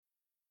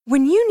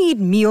When you need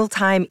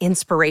mealtime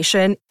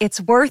inspiration,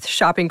 it's worth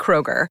shopping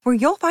Kroger, where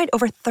you'll find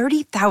over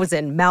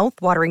 30,000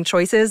 mouth-watering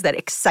choices that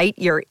excite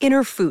your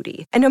inner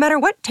foodie. And no matter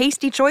what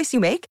tasty choice you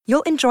make,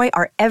 you'll enjoy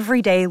our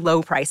everyday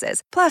low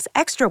prices, plus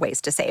extra ways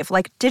to save,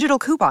 like digital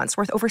coupons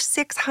worth over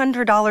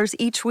 $600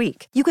 each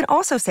week. You can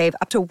also save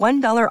up to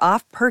 $1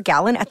 off per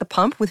gallon at the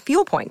pump with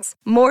fuel points.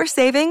 More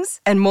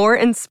savings and more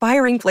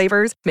inspiring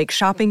flavors make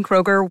shopping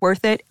Kroger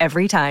worth it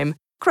every time.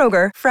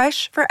 Kroger,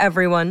 fresh for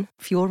everyone.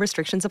 Fuel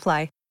restrictions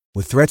apply.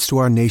 With threats to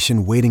our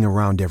nation waiting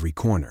around every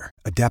corner,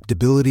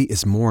 adaptability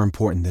is more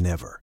important than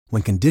ever.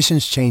 When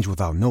conditions change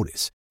without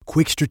notice,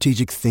 quick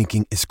strategic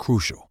thinking is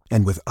crucial.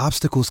 And with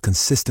obstacles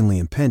consistently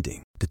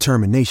impending,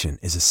 determination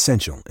is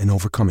essential in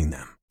overcoming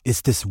them.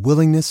 It's this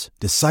willingness,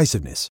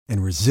 decisiveness,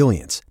 and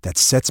resilience that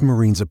sets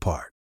Marines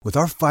apart. With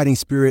our fighting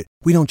spirit,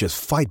 we don't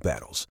just fight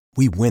battles,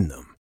 we win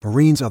them.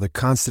 Marines are the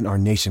constant our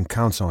nation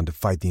counts on to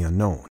fight the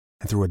unknown.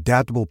 And through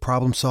adaptable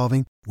problem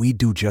solving, we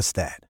do just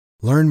that.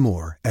 Learn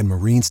more at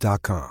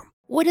marines.com.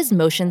 What does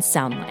motion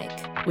sound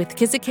like? With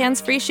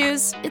Kizikans free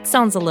shoes, it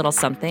sounds a little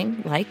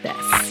something like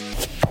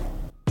this.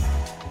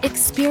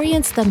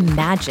 Experience the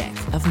magic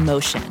of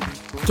motion.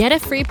 Get a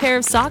free pair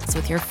of socks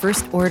with your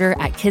first order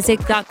at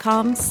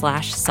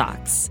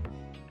kizik.com/socks.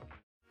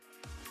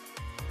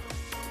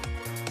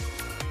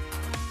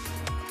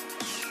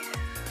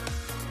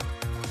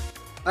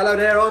 Hello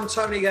there, I'm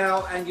Tony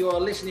Gale and you are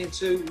listening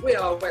to We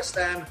Are West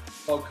Ham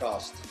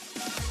podcast.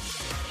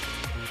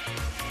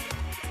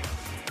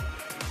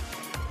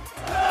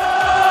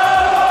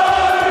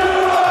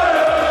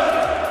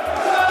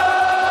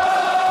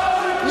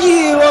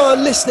 You are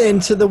listening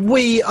to the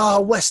We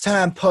Are West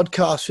Ham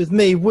podcast with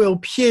me, Will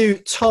Pugh,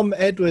 Tom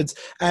Edwards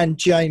and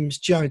James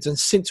Jones. And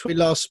since we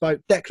last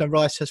spoke, Declan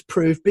Rice has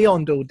proved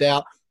beyond all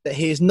doubt that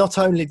he is not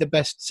only the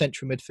best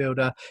central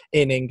midfielder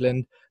in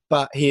England,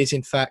 but he is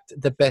in fact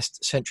the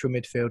best central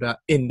midfielder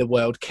in the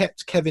world.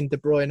 Kept Kevin De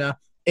Bruyne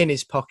in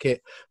his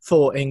pocket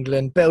for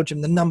England.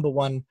 Belgium, the number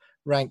one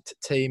ranked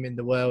team in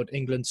the world.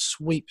 England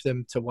sweep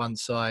them to one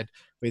side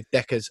with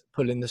Deckers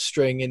pulling the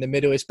string in the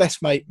middle. His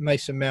best mate,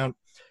 Mason Mount,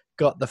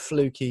 got the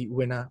fluky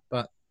winner,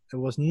 but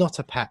there was not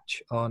a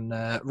patch on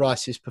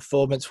Rice's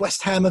performance.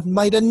 West Ham have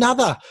made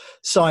another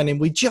signing.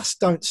 We just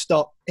don't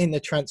stop in the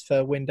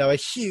transfer window. A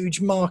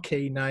huge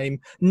marquee name,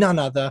 none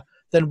other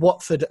than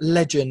Watford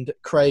legend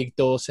Craig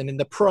Dawson in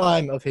the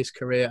prime of his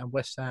career, and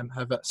West Ham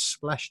have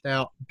splashed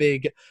out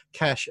big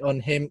cash on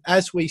him.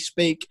 As we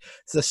speak,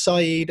 the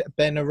Saeed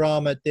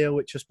Benrahma deal,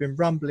 which has been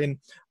rumbling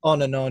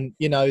on and on,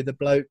 you know, the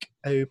bloke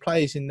who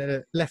plays in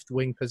the left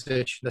wing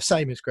position, the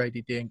same as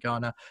Grady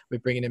Diangana. We're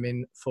bringing him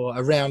in for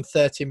around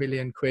 30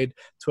 million quid,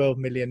 12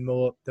 million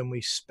more than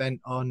we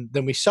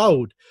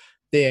sold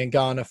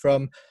Diangana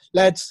from.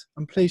 Lads,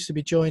 I'm pleased to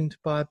be joined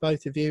by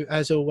both of you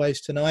as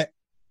always tonight.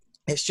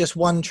 It's just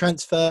one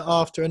transfer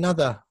after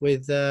another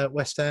with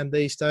West Ham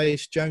these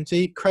days.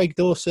 Jonesy, Craig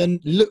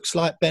Dawson, looks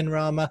like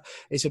Benrahma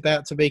is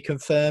about to be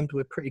confirmed.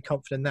 We're pretty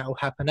confident that will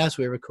happen as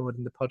we're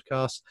recording the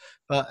podcast.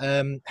 But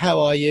how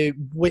are you?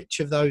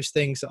 Which of those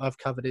things that I've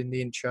covered in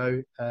the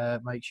intro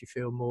makes you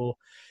feel more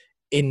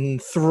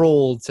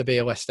enthralled to be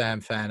a West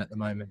Ham fan at the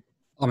moment?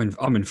 I'm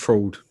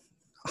enthralled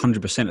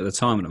 100% of the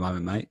time at the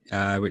moment, mate,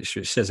 which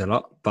says a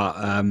lot. But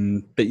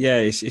yeah,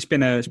 it's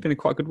been a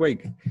quite good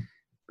week.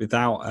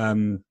 Without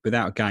a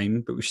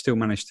game, but we still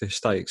managed to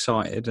stay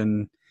excited,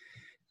 and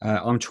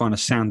I'm trying to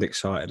sound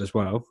excited as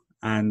well.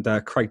 And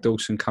Craig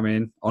Dawson coming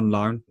in on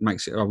loan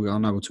makes it. I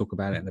know we'll talk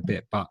about it in a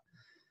bit, but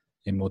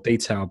in more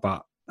detail.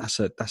 But that's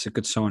a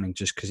good signing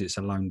just because it's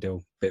a loan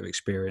deal, bit of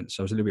experience.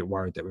 I was a little bit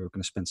worried that we were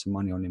going to spend some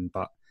money on him,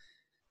 but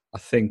I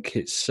think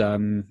it's a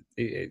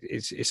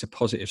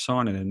positive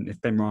signing. And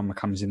if Benrahma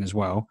comes in as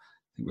well, I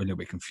think we're a little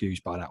bit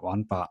confused by that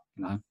one, but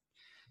you know.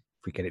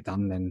 If we get it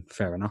done, then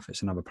fair enough.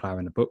 It's another player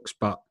in the books.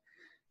 But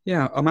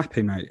yeah, I'm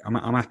happy, mate. I'm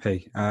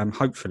happy.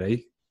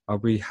 Hopefully, I'll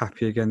be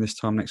happy again this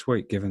time next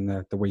week, given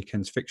the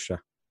weekend's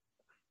fixture.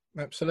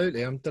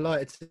 Absolutely. I'm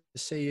delighted to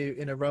see you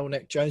in a role,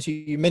 Nick Jones.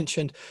 You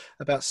mentioned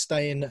about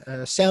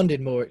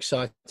sounding more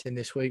exciting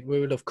this week.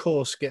 We will, of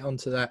course, get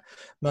onto that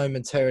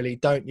momentarily.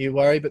 Don't you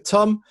worry. But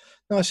Tom,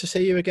 nice to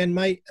see you again,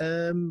 mate.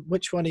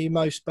 Which one are you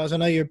most buzzed? I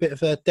know you're a bit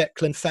of a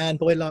Declan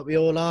fanboy like we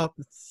all are.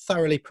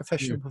 Thoroughly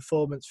professional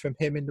performance from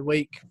him in the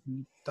week.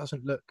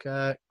 Doesn't look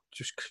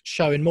just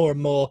showing more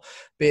and more,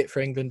 be it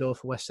for England or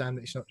for West Ham,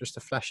 that he's not just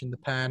a flash in the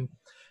pan.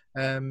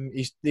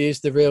 He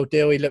is the real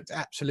deal. He looked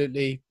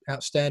absolutely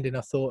outstanding,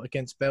 I thought,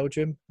 against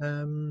Belgium.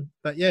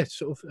 But yeah,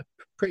 sort of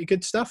pretty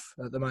good stuff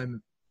at the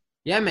moment.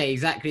 Yeah, mate,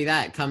 exactly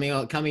that.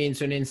 Coming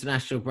into an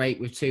international break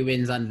with 2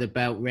 wins under the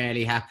belt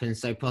rarely happens.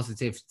 So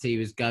positivity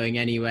was going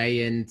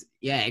anyway. And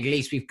yeah, at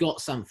least we've got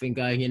something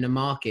going in the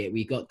market.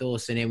 We got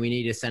Dawson in. We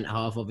need a centre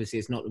half. Obviously,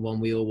 it's not the one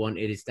we all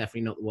wanted. It's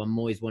definitely not the one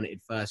Moyes wanted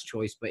first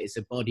choice, but it's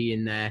a body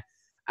in there.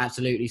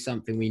 Absolutely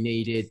something we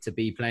needed to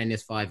be playing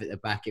this 5 at the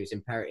back. It was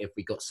imperative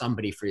we got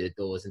somebody through the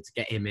doors, and to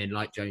get him in,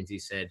 like Jonesy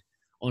said,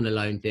 on a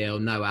loan deal,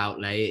 no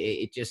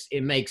outlay.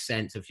 It makes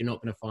sense. If you're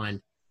not going to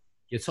find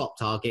your top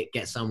target,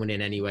 get someone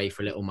in anyway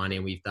for a little money,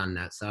 and we've done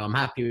that. So I'm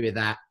happy with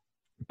that.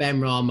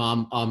 Ben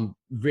Rama, I'm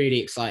really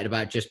excited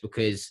about, just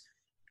because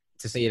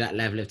to see that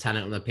level of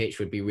talent on the pitch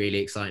would be really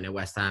exciting at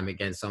West Ham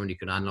against someone who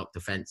can unlock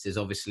defences.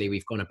 Obviously,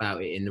 we've gone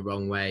about it in the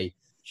wrong way.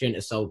 Shouldn't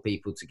have sold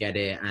people to get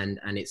it, and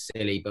it's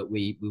silly, but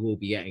we will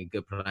be getting a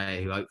good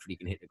player who hopefully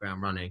can hit the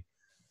ground running.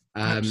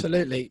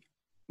 Absolutely.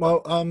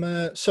 Well,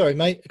 I'm sorry,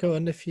 mate. Go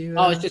on if you.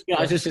 I was just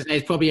going to say,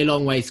 it's probably a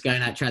long way to go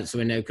in that transfer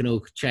window. It can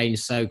all change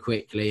so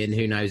quickly, and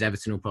who knows,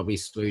 Everton will probably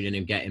swoon in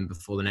and get him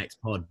before the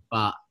next pod.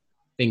 But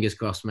fingers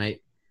crossed,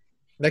 mate.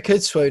 They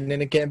could swoon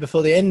in and get him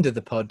before the end of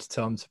the pod,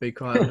 Tom, to be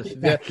quite honest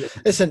with you.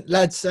 Listen,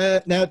 lads,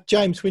 now,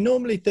 James, we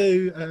normally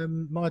do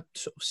my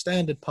sort of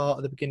standard part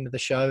at the beginning of the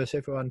show, as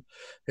everyone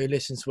who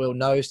listens will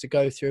know, is to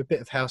go through a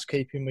bit of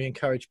housekeeping. We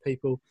encourage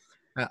people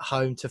at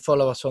home to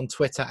follow us on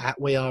Twitter at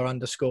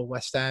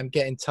 @weare_West Ham.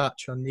 Get in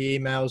touch on the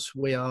emails,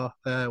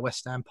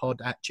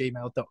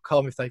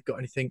 wearewesthampod@gmail.com, if they've got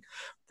anything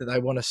that they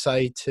want to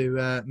say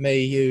to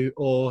me, you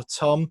or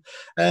Tom.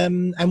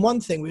 And one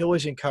thing we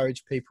always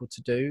encourage people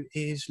to do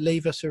is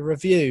leave us a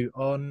review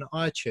on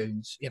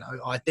iTunes. You know,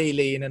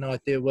 ideally, in an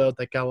ideal world,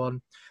 they go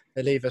on,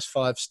 they leave us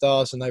 5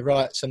 stars and they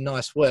write some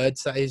nice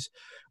words. That is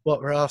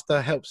what we're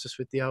after. Helps us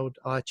with the old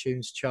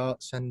iTunes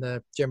charts and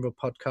the general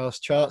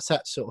podcast charts,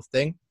 that sort of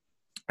thing.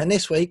 And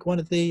this week, one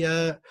of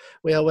the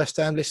We Are West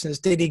Ham listeners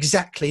did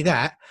exactly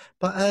that,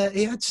 but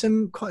he had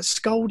some quite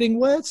scolding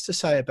words to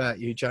say about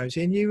you,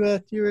 Jonesy, and you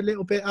were a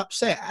little bit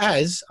upset,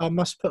 as I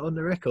must put on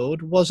the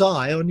record, was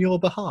I on your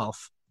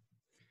behalf.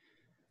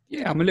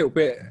 Yeah, I'm a little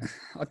bit.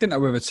 I didn't know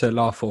whether to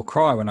laugh or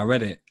cry when I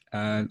read it.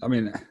 I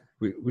mean,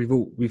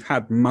 we've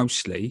had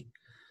mostly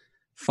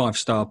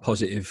 5-star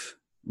positive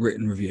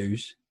written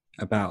reviews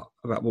about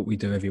what we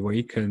do every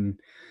week, and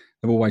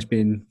they've always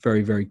been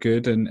very, very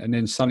good. And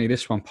then suddenly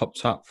this one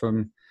popped up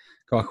from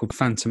a guy called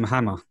Phantom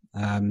Hammer.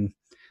 I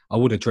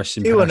would address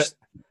him. I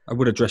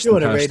would address them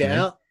personally. You want to read it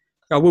out?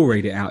 I will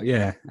read it out,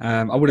 yeah.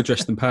 I would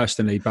address them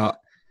personally, but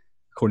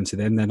according to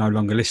them, they're no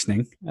longer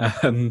listening.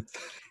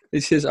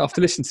 It says, after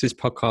listening to this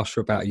podcast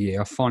for about a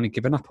year, I've finally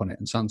given up on it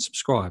and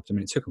unsubscribed. I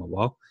mean, it took them a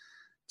while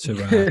to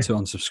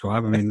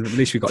unsubscribe. I mean, at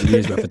least we got a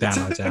year's worth of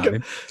downloads out of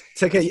him.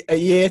 Took a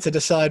year to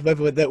decide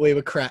whether that we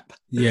were crap.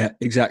 Yeah,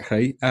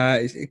 exactly.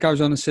 It goes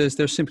on and says,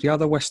 there are simply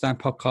other West Ham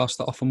podcasts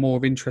that offer more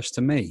of interest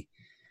to me.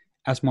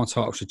 As my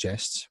title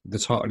suggests, the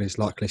title is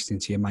like listening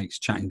to your mates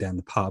chatting down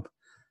the pub,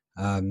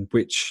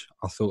 which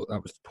I thought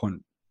that was the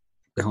point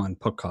behind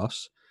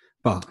podcasts.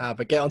 But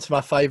get on to my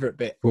favourite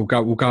bit. We'll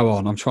go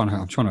on. I'm trying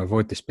to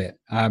avoid this bit.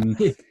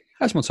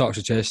 As my title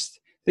suggests,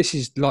 this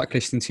is like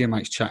listening to your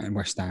mates chatting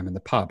West Ham in the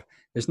pub.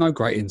 There's no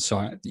great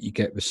insight that you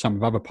get with some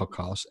of other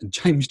podcasts. And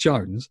James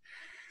Jones's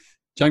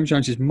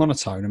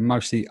monotone and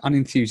mostly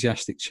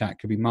unenthusiastic chat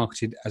could be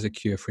marketed as a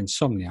cure for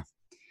insomnia.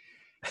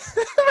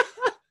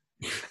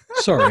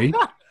 Sorry,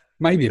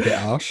 maybe a bit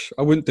harsh.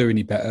 I wouldn't do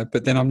any better,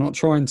 but then I'm not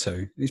trying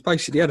to. He's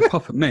basically had a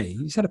pop at me.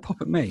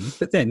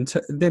 But then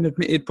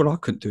admitted, well, I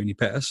couldn't do any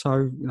better.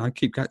 So,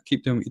 keep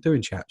doing what you're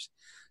doing, chaps.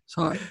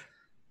 So,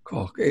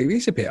 God, it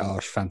is a bit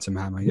harsh, Phantom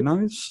Hammer.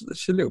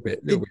 It's a little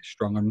bit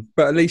strong.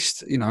 But at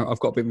least, I've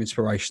got a bit of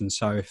inspiration.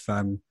 So if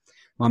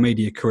my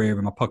media career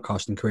and my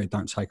podcasting career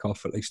don't take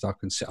off, at least I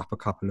can set up a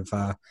couple of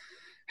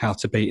how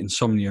to beat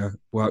insomnia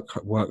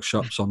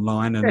workshops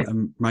online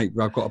and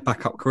I've got a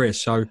backup career.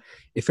 So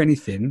if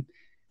anything,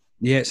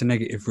 yeah, it's a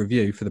negative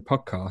review for the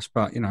podcast,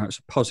 but it's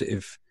a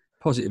positive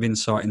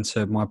insight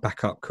into my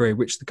backup career,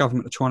 which the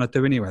government are trying to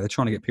do anyway. They're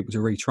trying to get people to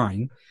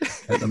retrain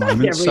at the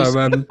moment.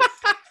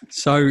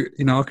 So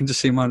I can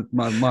just see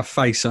my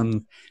face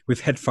on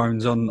with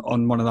headphones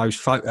on one of those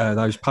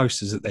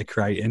posters that they're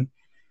creating.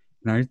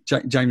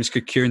 James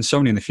could cure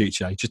insomnia in the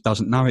future. He just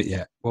doesn't know it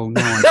yet. Well,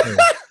 now I do.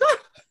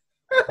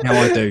 Now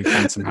I do,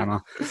 Phantom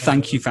Hammer.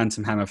 Thank you,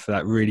 Phantom Hammer, for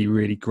that really,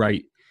 really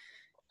great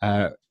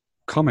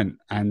comment.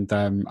 And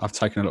I've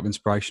taken a lot of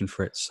inspiration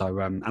for it. So,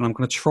 and I'm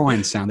going to try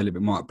and sound a little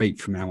bit more upbeat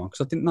from now on,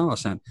 because I didn't know I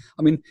sound.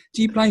 I mean,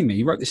 do you blame me?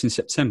 You wrote this in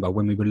September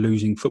when we were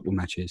losing football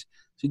matches.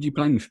 So do you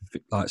blame me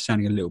for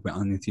sounding a little bit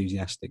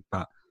unenthusiastic?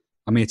 But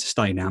I'm here to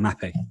stay now. I'm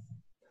happy.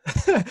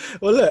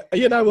 Well, look,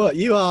 you know what?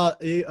 You are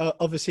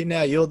obviously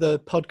now you're the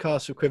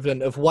podcast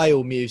equivalent of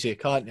whale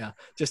music, aren't you?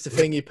 Just a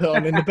thing you put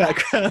on in the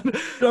background.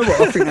 You know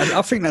what?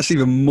 I think that's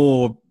even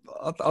more.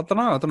 I don't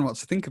know. I don't know what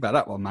to think about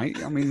that one,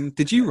 mate. I mean,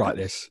 did you write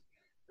this?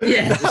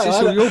 Yeah, is this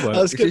all your work?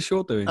 Is this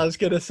your doing? I was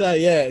going to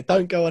say, yeah,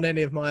 don't go on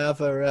any of my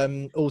other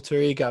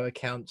alter ego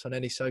accounts on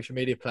any social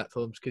media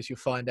platforms, because you'll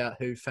find out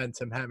who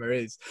Phantom Hammer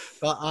is.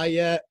 But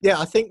I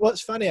think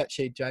what's funny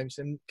actually, James,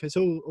 and because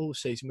all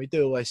season we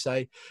do always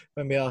say,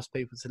 when we ask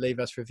people to leave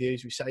us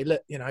reviews, we say,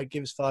 look,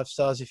 give us 5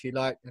 stars if you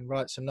like and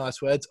write some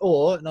nice words.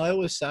 And I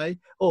always say,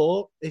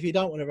 or if you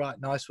don't want to write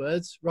nice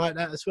words, write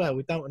that as well.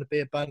 We don't want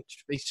to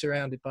be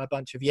surrounded by a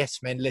bunch of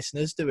yes men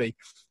listeners, do we?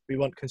 We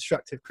want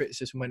constructive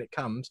criticism when it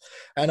comes.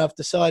 And I've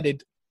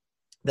decided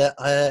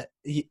that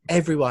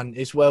everyone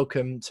is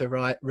welcome to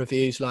write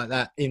reviews like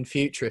that in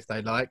future if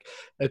they like,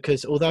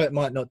 because although it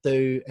might not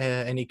do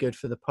any good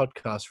for the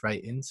podcast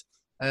ratings,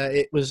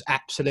 It was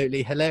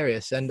absolutely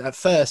hilarious. And at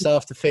first,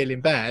 after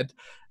feeling bad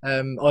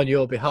on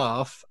your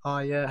behalf,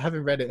 I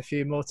having read it a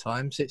few more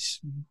times, it's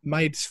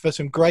made for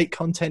some great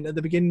content at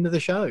the beginning of the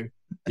show.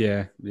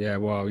 Yeah.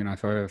 Well,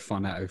 if I ever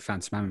find out who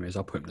Phantom Hammer is,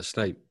 I'll put him to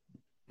sleep.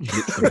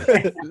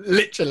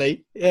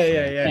 Literally.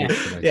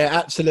 Yeah,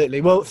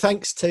 absolutely. Well,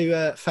 thanks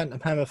to Phantom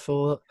Hammer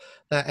for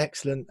that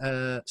excellent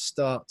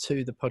start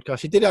to the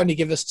podcast. He did only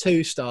give us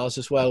 2 stars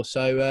as well,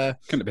 so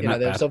couldn't have been that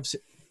there's bad. obviously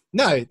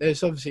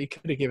there's obviously,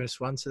 could have given us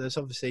 1, so there's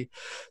obviously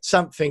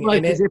something Almost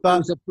in it. as if But it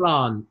was a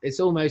plant. It's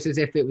almost as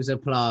if it was a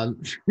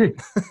plant.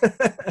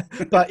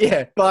 but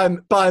yeah,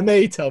 by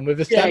me, Tom, we've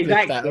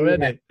established that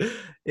already.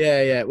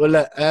 Yeah. Well,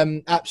 look,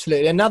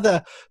 absolutely.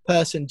 Another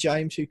person,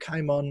 James, who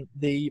came on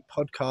the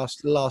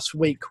podcast last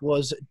week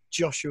was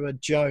Joshua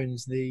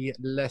Jones, the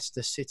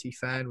Leicester City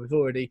fan. We've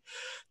already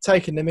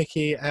taken the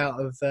mickey out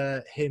of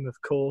him, of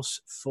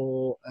course,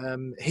 for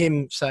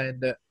him saying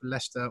that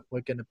Leicester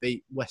were going to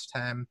beat West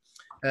Ham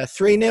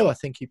 3-0, I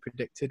think he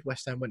predicted.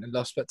 West Ham went and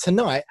lost. But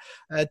tonight,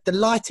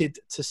 delighted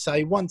to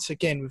say once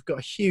again, we've got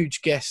a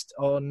huge guest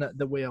on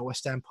the We Are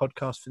West Ham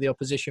podcast for the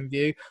Opposition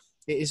View.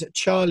 It is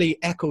Charlie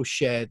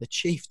Eccleshare, the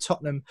chief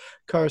Tottenham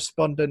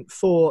correspondent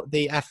for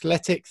The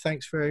Athletic.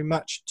 Thanks very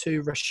much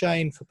to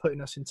Rashane for putting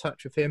us in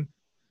touch with him.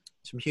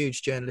 Some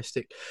huge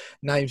journalistic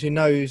names who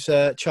knows,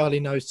 Charlie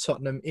knows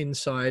Tottenham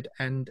inside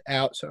and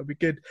out. So it'll be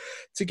good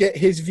to get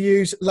his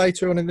views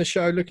later on in the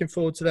show. Looking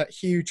forward to that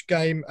huge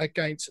game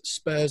against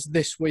Spurs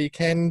this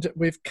weekend.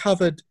 We've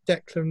covered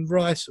Declan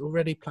Rice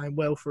already playing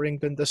well for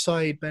England. The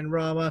Said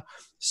Benrahma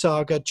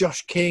saga.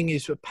 Josh King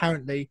is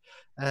apparently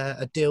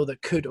a deal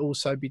that could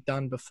also be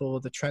done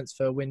before the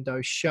transfer window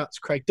shuts.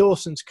 Craig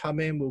Dawson's come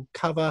in. We'll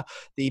cover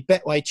the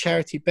Betway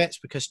charity bets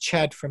because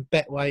Chad from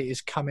Betway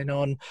is coming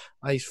on.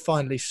 He's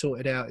finally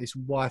sorted out his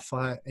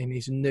Wi-Fi in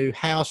his new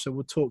house, so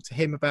we'll talk to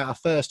him about our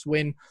first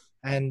win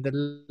and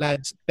the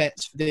lads'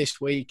 bets for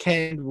this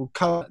weekend. We'll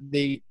cover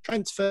the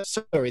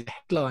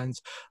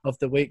headlines of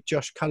the week.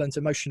 Josh Cullen's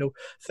emotional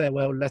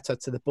farewell letter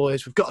to the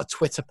boys. We've got a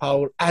Twitter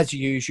poll, as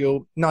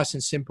usual. Nice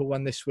and simple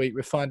one this week.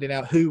 We're finding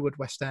out who would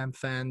West Ham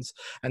fans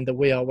and the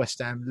We Are West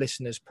Ham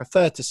listeners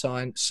prefer to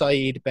sign,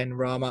 Said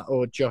Benrahma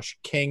or Josh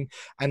King.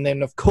 And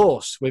then, of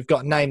course, we've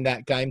got Name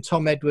That Game.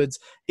 Tom Edwards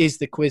is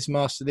the quiz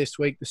master this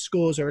week. The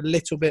scores are a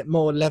little bit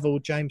more level.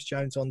 James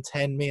Jones on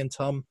 10, me and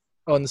Tom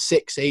on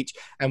 6 each,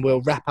 and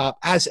we'll wrap up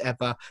as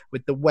ever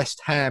with the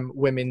West Ham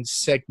women's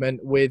segment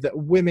with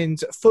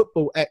women's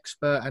football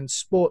expert and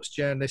sports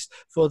journalist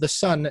for the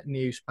Sun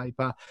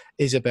newspaper,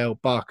 Isabel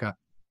Barker.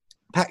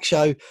 Pack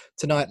show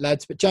tonight,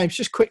 lads. But James,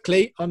 just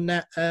quickly on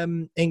that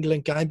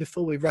England game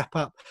before we wrap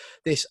up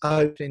this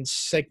opening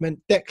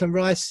segment. Declan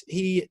Rice,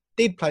 he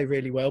did play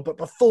really well, but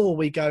before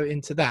we go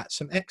into that,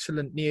 some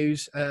excellent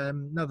news.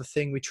 Another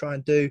thing we try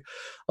and do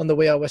on the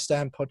We Are West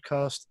Ham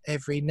podcast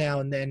every now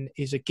and then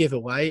is a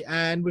giveaway,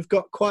 and we've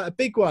got quite a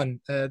big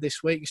one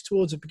this week. It's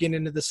towards the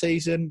beginning of the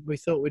season. We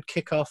thought we'd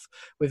kick off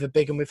with a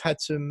big one. We've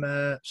had some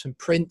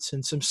prints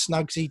and some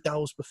Snugsy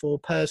dolls before,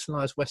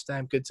 personalised West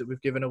Ham goods that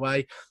we've given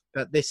away,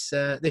 but this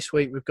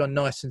week we've gone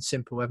nice and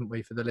simple, haven't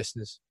we, for the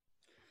listeners?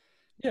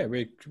 Yeah,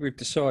 we've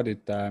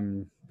decided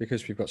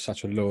because we've got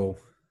such a loyal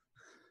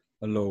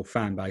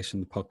fan base in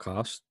the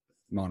podcast,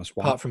 minus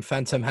one. Apart from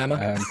Phantom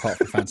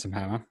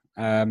Hammer.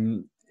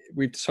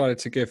 We've decided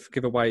to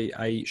give away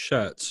a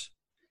shirt.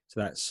 So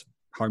that's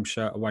home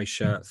shirt, away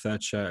shirt,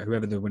 third shirt,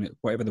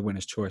 whatever the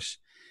winner's choice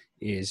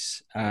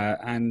is.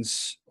 And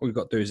all you've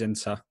got to do is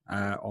enter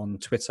on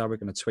Twitter. We're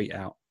going to tweet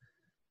out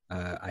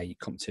a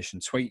competition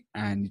tweet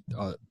and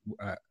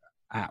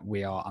at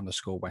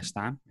 @WeAre_West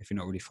Ham. If you're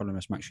not already following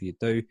us, make sure you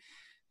do.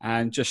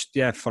 And just,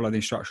 follow the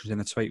instructions in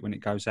the tweet when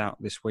it goes out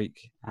this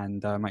week,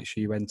 and make sure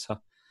you enter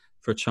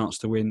for a chance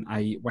to win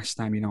a West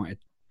Ham United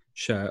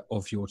shirt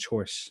of your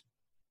choice.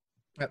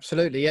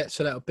 Absolutely, yeah.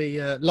 So that'll be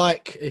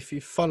if you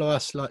follow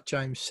us, like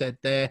James said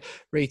there,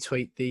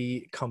 retweet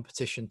the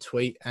competition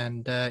tweet.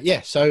 And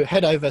so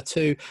head over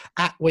to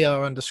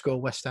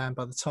 @WeAre_West Ham.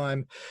 By the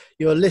time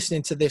you're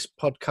listening to this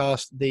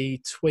podcast,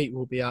 the tweet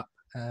will be up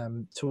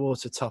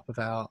towards the top of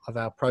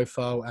our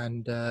profile,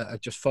 and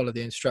just follow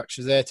the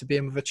instructions there to be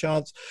in with a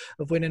chance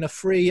of winning a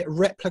free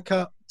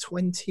replica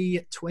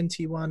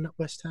 2021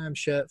 West Ham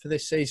shirt for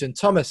this season.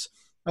 Thomas,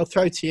 I'll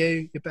throw to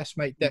you, your best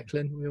mate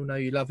Declan. We all know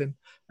you love him.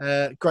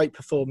 Great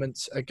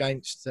performance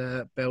against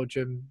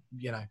Belgium.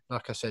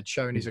 Like I said,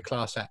 showing he's a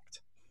class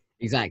act.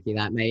 Exactly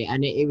that, mate.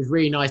 And it was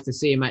really nice to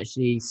see him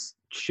actually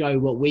show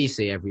what we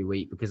see every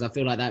week, because I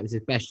feel like that was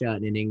his best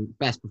shirt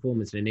best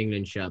performance in an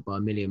England shirt by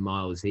a million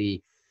miles.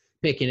 He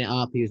picking it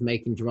up, he was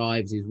making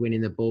drives, he was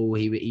winning the ball,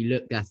 he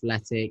looked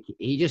athletic,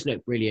 he just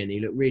looked brilliant, he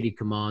looked really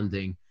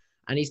commanding.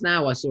 And he's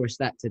now, I saw a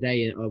stat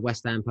today,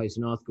 West Ham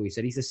posted an article, he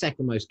said he's the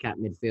second most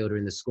capped midfielder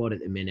in the squad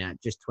at the minute,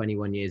 at just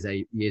 21 years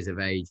of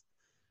age.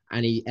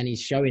 And he's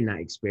showing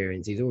that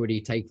experience. He's already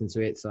taken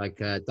to it like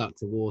duck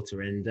to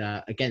water.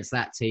 And against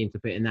that team, to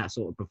put in that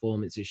sort of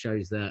performance, it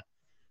shows that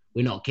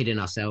we're not kidding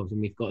ourselves,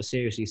 and we've got a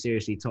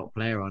seriously top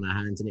player on our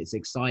hands. And it's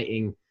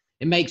exciting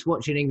it makes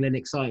watching England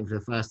exciting for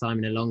the first time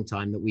in a long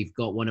time that we've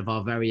got one of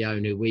our very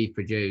own who we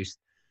produced,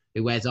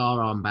 who wears our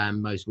armband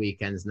most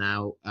weekends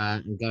now,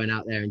 and going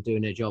out there and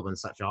doing a job on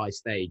such a high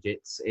stage.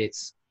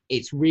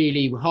 It's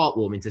really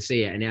heartwarming to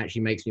see it, and it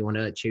actually makes me want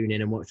to tune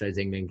in and watch those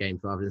England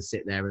games rather than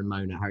sit there and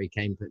moan at Harry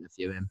Kane putting a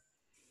few in.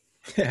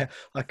 Yeah,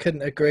 I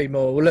couldn't agree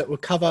more. Well, look, we'll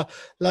cover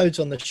loads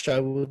on the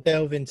show. We'll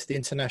delve into the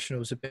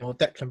internationals a bit more.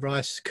 Declan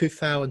Rice,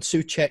 Kufal and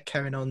Souček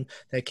carrying on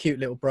their cute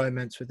little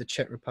bromance with the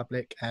Czech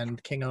Republic,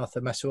 and King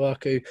Arthur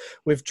Masuaku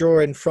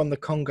withdrawing from the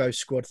Congo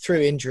squad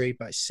through injury,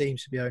 but it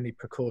seems to be only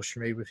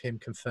precautionary, with him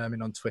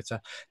confirming on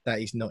Twitter that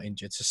he's not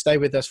injured. So stay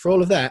with us for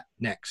all of that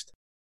next.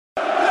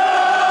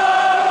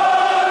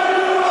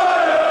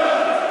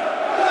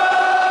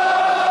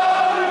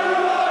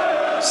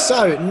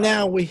 So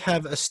now we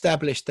have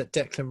established that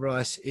Declan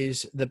Rice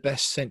is the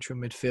best central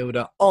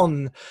midfielder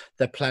on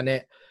the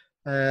planet.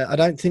 I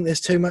don't think there's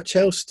too much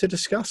else to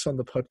discuss on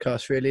the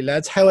podcast, really,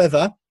 lads.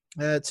 However,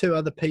 two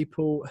other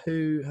people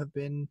who have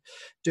been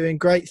doing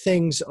great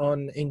things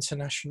on their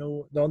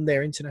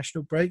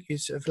international break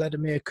is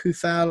Vladimir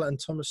Kufal and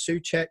Thomas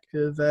Souček,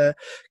 who have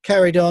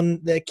carried on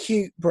their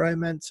cute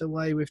bromance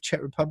away with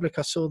Czech Republic.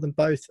 I saw them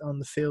both on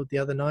the field the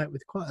other night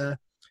with quite a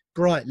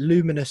bright,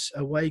 luminous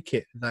away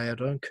kit they had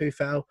on.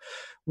 Kufal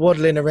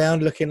waddling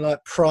around looking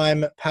like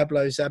prime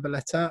Pablo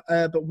Zabaleta.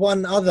 But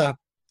one other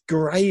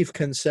grave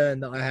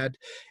concern that I had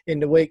in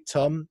the week,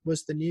 Tom,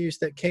 was the news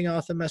that King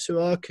Arthur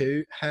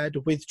Masuaku had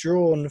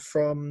withdrawn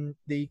from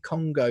the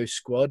Congo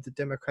squad, the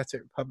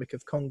Democratic Republic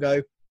of Congo.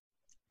 I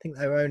think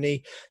they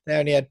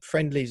only had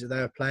friendlies that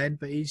they were playing,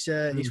 but he's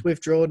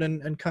withdrawn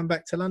and come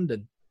back to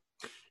London.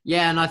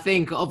 Yeah, and I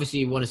think obviously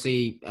you want to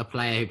see a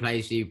player who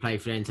plays for you play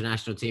for the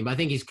international team. But I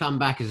think he's come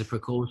back as a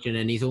precaution,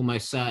 and he's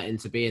almost certain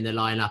to be in the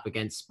lineup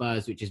against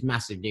Spurs, which is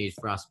massive news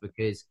for us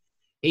because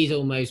he's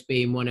almost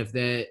been one of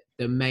the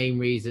main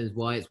reasons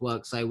why it's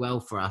worked so well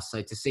for us.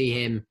 So to see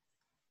him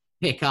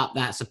pick up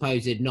that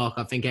supposed knock,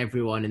 I think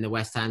everyone in the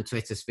West Ham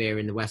Twitter sphere,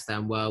 in the West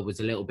Ham world,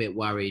 was a little bit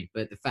worried.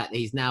 But the fact that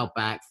he's now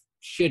back,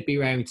 should be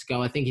raring to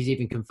go. I think he's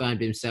even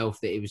confirmed himself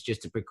that it was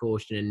just a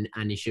precaution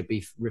and he should be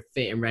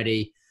fit and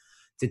ready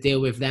to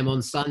deal with them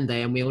on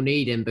Sunday, and we'll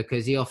need him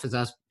because he offers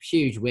us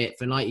huge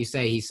width. And like you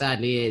say, he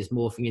sadly is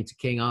morphing into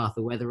King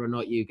Arthur. Whether or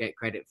not you get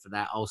credit for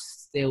that, I'll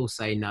still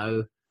say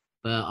no,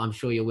 but I'm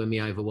sure you'll win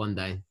me over one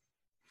day.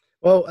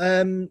 Well,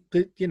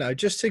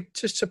 just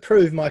to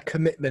prove my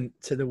commitment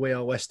to the We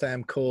Are West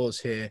Ham cause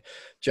here,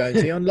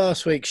 Jonesy, on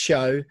last week's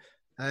show,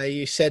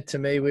 you said to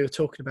me, we were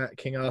talking about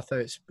King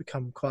Arthur, it's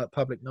become quite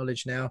public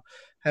knowledge now,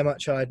 how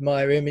much I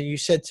admire him. And you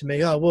said to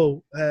me,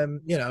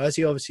 as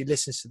he obviously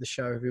listens to the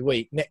show every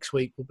week, next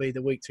week will be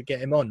the week to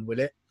get him on, will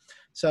it?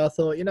 So I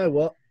thought, you know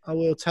what, I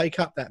will take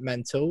up that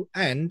mantle.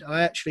 And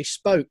I actually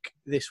spoke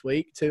this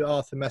week to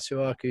Arthur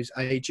Masuaku's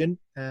agent,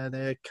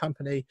 their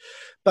company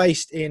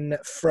based in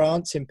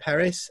France, in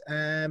Paris.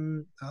 I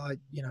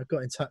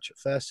got in touch at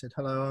first, said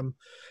hello,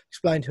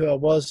 explained who I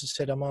was. I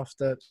said I'm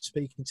after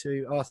speaking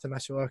to Arthur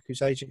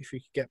Masuaku's agent. If you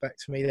could get back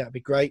to me, that'd be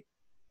great.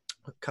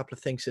 A couple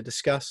of things to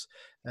discuss.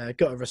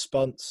 Got a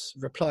response,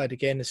 replied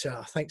again and said,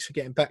 thanks for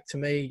getting back to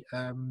me.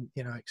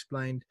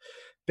 Explained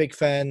big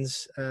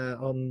fans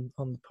on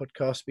the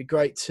podcast. It'd be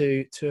great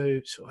to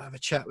sort of have a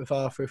chat with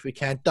Arthur if we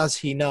can. Does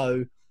he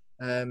know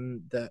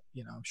that,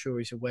 I'm sure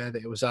he's aware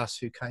that it was us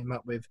who came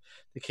up with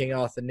the King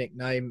Arthur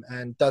nickname,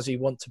 and does he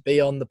want to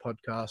be on the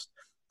podcast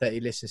that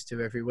he listens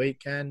to every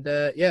week? And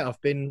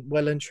I've been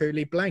well and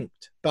truly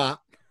blanked, but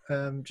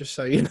just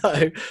so you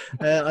know,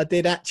 I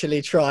did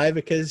actually try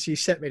because you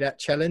set me that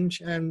challenge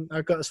and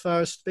I got as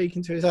far as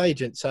speaking to his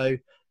agent. So,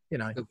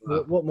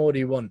 what more do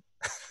you want?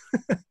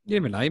 Yeah,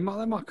 they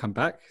might come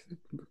back.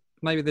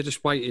 Maybe they're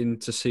just waiting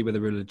to see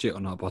whether we're legit or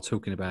not by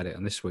talking about it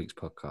on this week's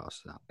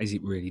podcast. Is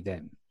it really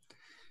them?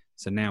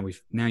 So now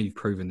you've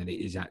proven that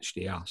it is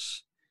actually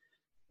us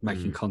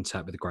making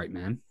contact with a great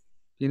man.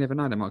 You never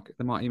know;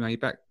 they might email you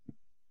back.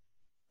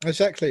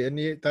 Exactly, and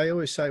they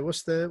always say,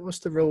 "What's the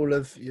rule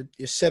of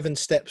you're 7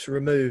 steps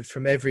removed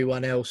from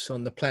everyone else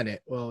on the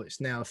planet?" Well,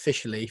 it's now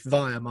officially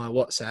via my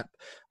WhatsApp.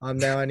 I'm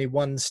now only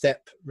 1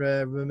 step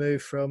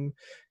removed from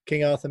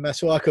King Arthur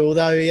Masuaku,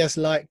 although he has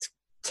liked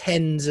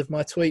tens of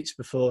my tweets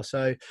before,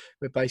 so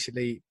we're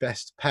basically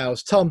best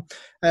pals. Tom,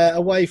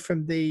 away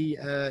from the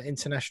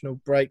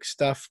international break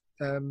stuff,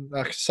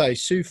 like I say,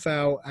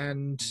 Kufal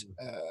and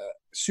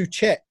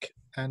Souček.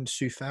 And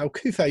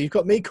Kufal, you've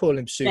got me calling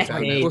him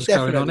Kufal. What's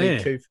going on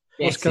here?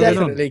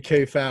 Definitely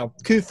Kufal.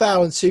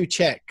 Kufal and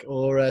Souček,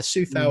 or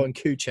Kufal and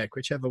Kuchek,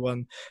 whichever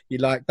one you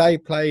like. They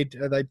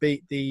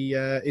beat the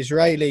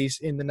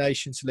Israelis in the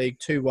Nations League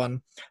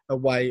 2-1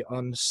 away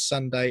on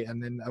Sunday,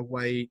 and then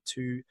away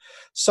to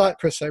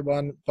Cyprus they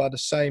won by the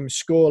same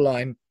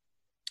scoreline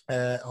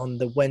on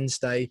the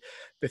Wednesday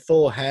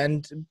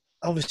beforehand.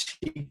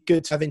 Obviously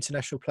good to have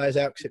international players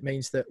out because it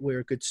means that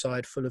we're a good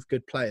side full of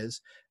good players.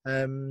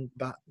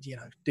 But,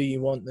 do you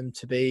want them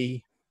to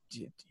be...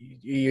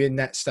 You're in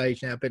that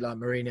stage now, a bit like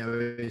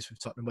Mourinho is with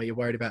Tottenham, where you're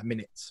worried about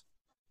minutes?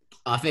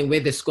 I think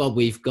with the squad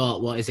we've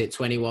got,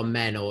 21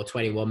 men or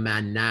 21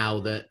 man now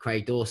that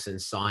Craig Dawson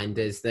signed,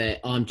 is that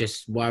I'm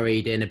just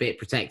worried and a bit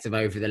protective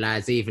over the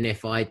lads, even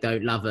if I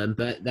don't love them.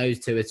 But those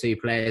two are two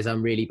players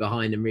I'm really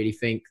behind and really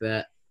think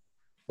that,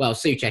 well,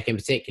 Souček in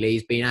particular,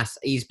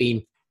 he's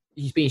been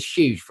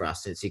huge for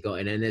us since he got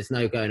in, and there's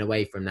no going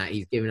away from that.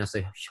 He's given us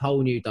a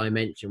whole new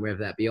dimension, whether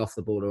that be off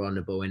the ball or on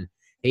the ball, and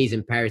he's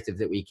imperative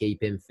that we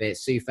keep him fit.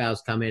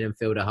 Soufal's come in and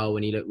filled a hole,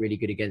 and he looked really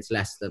good against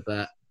Leicester,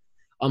 but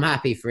I'm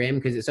happy for him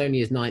because it's only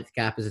his 9th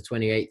cap as a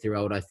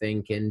 28-year-old, I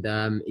think.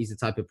 And he's the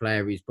type of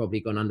player who's probably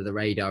gone under the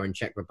radar in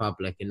Czech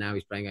Republic. And now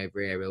he's playing over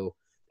here.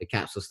 The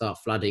caps will start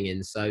flooding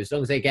in. So as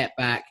long as they get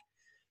back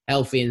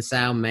healthy and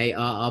sound, mate,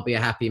 I'll be a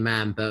happy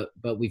man. But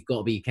we've got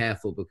to be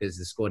careful because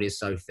the squad is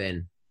so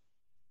thin.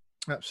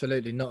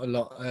 Absolutely. Not a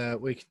lot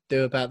we can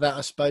do about that.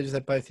 I suppose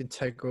they're both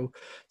integral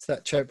to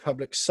that Czech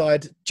Republic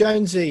side.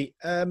 Jonesy,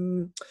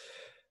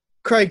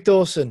 Craig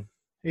Dawson,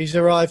 he's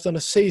arrived on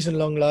a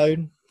season-long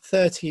loan.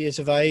 30 years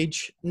of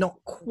age, not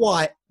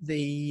quite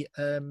the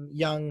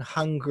young,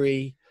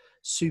 hungry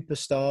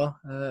superstar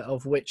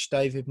of which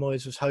David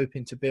Moyes was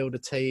hoping to build a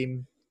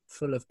team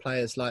full of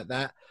players like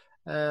that.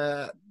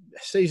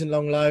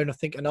 Season-long loan, I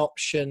think an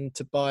option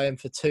to buy him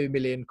for £2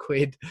 million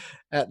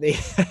at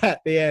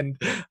the end.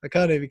 I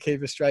can't even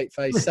keep a straight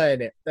face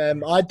saying it.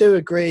 I do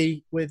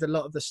agree with a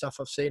lot of the stuff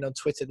I've seen on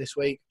Twitter this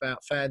week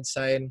about fans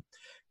saying,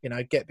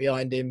 get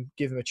behind him,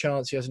 give him a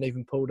chance. He hasn't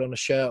even pulled on a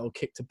shirt or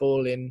kicked a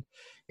ball in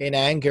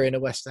anger in a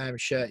West Ham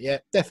shirt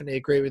yet. Definitely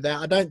agree with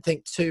that. I don't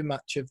think too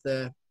much of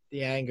the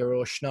anger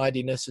or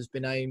schneidiness has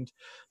been aimed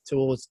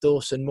towards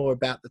Dawson, more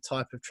about the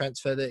type of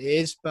transfer that it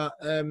is. But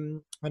I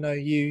know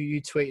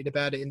you tweeted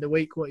about it in the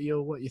week. What are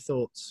your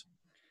thoughts?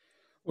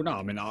 Well, no,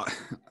 I mean, I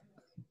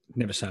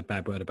never say a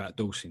bad word about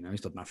Dawson.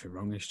 He's done nothing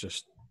wrong. He's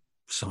just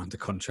signed a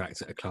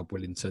contract at a club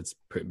willing to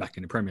put him back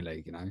in the Premier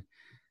League.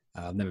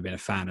 I've never been a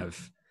fan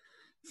of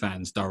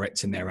fans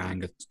directing their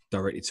anger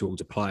directly towards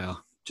a player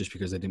just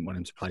because they didn't want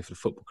him to play for the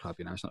football club.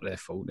 It's not their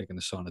fault. They're going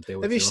to sign a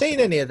deal. Have you seen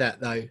any of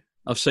that though?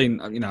 I've seen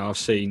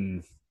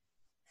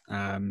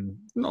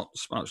not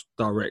so much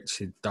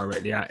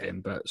directly at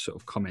him, but sort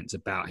of comments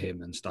about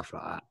him and stuff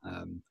like that.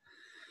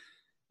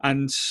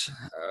 And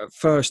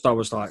first I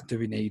was like, do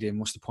we need him?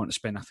 What's the point of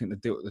spending? I think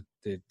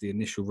the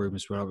initial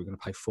rumours were, we're going to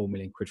pay £4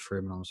 million for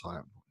him. And I was like,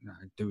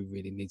 do we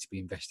really need to be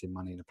investing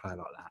money in a player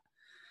like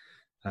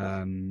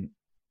that?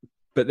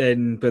 But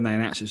then when they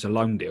announced it was a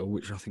loan deal,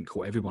 which I think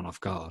caught everyone off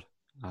guard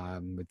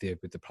with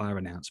the player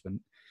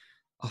announcement,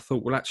 I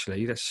thought, well,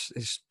 actually,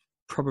 it's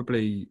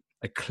probably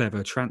a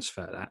clever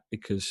transfer, that,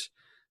 because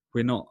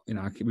we're not,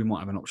 we might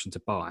have an option to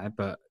buy,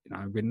 but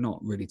we're not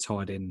really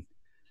tied in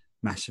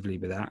massively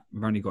with that.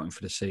 We've only got him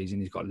for the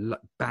season. He's got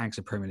bags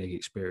of Premier League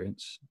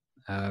experience,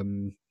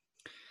 and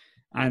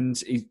let's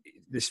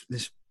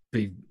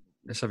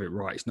have it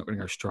right. He's not going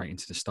to go straight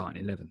into the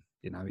starting 11.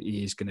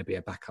 He is going to be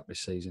a backup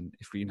this season.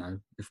 If we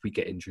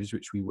get injuries,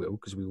 which we will,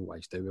 because we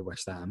always do with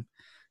West Ham,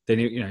 then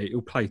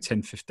he'll play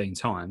 10, 15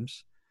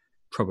 times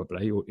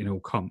probably in all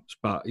comps.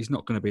 But he's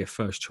not going to be a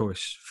first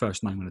choice,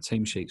 first name on a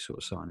team sheet sort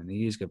of signing.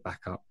 He is going to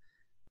back up.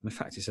 And the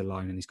fact he's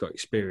alone and he's got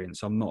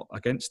experience, I'm not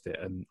against it,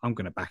 and I'm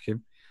going to back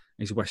him.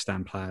 He's a West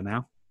Ham player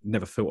now.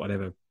 Never thought I'd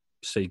ever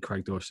see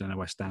Craig Dawson in a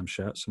West Ham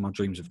shirt, so my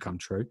dreams have come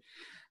true.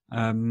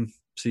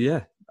 So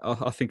yeah,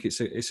 I think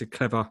it's a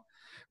clever,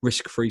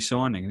 risk-free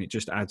signing, and it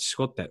just adds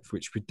squad depth,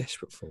 which we're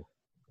desperate for.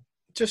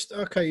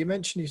 Okay, you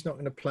mentioned he's not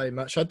going to play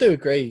much. I do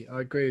agree. I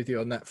agree with you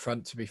on that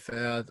front, to be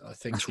fair. I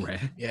think that's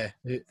rare. Yeah.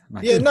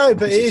 But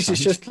it is. It's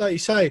just like you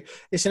say,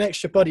 it's an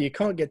extra body. You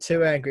can't get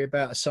too angry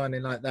about a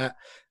signing like that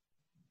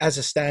as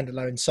a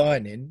standalone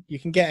signing. You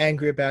can get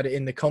angry about it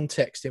in the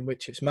context in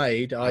which it's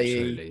made,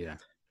 i.e.,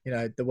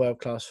 the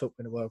world-class football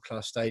in a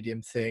world-class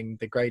stadium thing,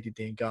 the graded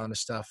Ghana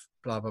stuff,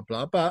 blah, blah,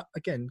 blah. But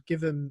again,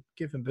 give them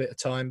a bit of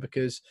time,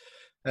 because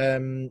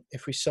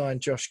if we sign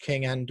Josh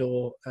King and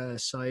or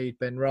Saeed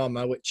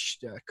Benrahma, which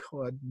at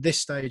this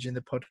stage in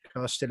the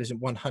podcast still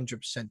isn't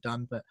 100%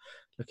 done, but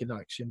looking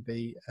like it should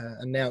be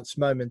announced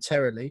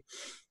momentarily.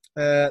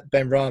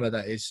 Benrahma,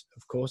 that is,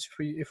 of course.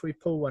 If we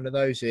pull one of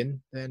those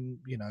in, then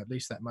at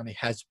least that money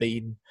has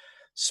been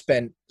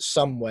spent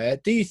somewhere.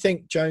 Do you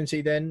think,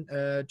 Jonesy, then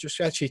just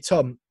actually,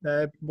 Tom,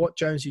 what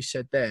Jonesy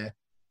said there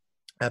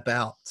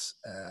about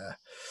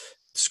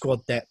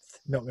squad depth,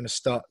 not going to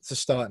start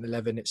in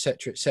 11,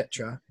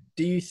 etc.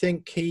 Do you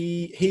think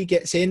he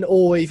gets in,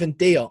 or even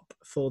Diop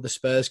for the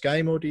Spurs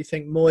game, or do you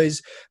think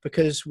Moyes,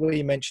 because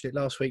we mentioned it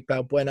last week,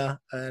 Balbuena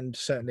and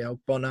certainly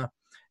Ogbonna,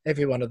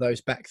 every one of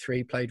those back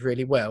three played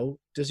really well.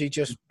 Does he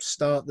just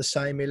start the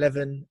same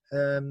 11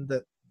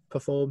 that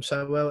performed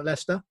so well at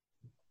Leicester?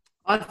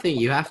 I think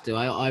you have to.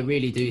 I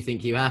really do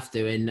think you have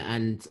to,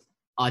 and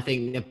I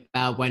think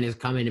Balbuena's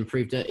come in and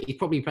proved that he's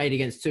probably played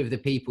against two of the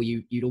people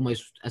you'd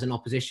almost, as an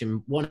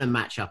opposition, want to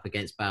match up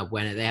against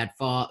Balbuena.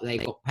 They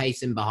got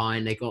pace in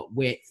behind, they got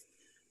width,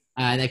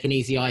 they can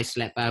easily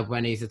isolate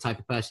Balbuena. He's the type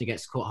of person who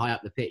gets caught high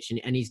up the pitch,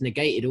 and he's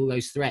negated all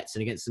those threats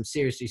and against some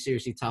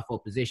seriously tough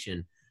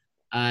opposition.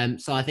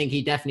 So I think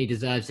he definitely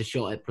deserves a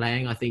shot at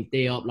playing. I think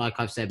Diop, like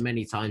I've said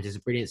many times, is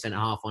a brilliant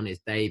centre-half on his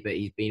day, but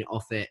he's been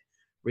off it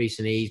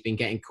recently. He's been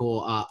getting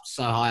caught up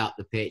so high up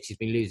the pitch. He's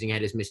been losing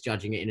headers,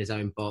 misjudging it in his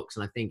own box,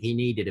 and I think he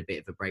needed a bit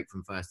of a break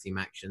from first-team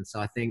action. So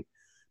I think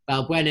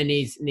Balbuena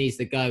needs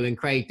to go, and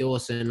Craig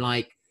Dawson,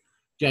 like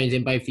Jones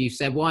and both of you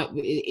said,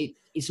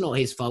 it's not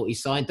his fault he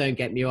signed. Don't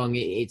get me wrong.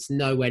 It's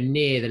nowhere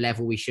near the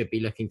level we should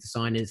be looking to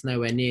sign. It's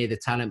nowhere near the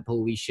talent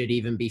pool we should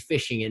even be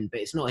fishing in.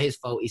 But it's not his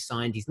fault he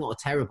signed. He's not a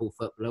terrible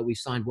footballer. We've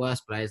signed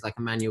worse players like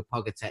Emmanuel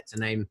Pogatet to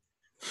name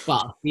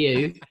but a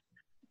few.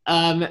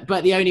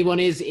 But the only one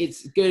is,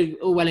 it's good,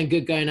 all well and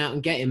good going out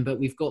and getting, but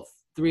we've got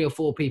 3 or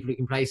 4 people who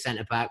can play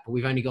centre-back, but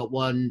we've only got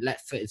one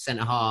left-footed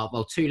centre-half.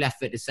 Well, 2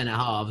 left-footed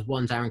centre-halves.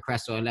 One's Aaron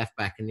Cresswell, a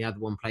left-back, and the other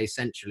one plays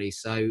centrally.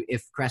 So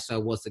if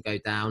Cresswell was to go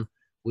down,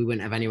 we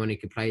wouldn't have anyone who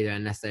could play there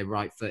unless they're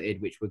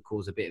right-footed, which would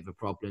cause a bit of a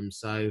problem.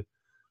 So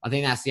I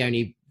think that's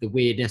the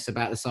weirdness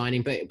about the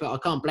signing. But I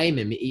can't blame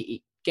him.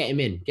 Get him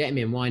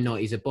in. Why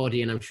not? He's a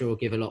body, and I'm sure he'll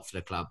give a lot for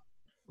the club.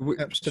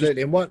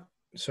 Absolutely. And what?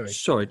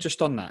 Sorry,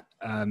 just on that.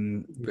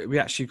 We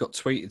actually got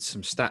tweeted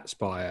some stats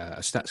by a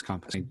stats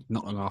company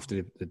not long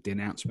after the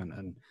announcement,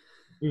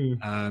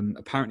 and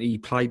apparently he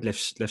played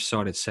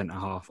left-sided centre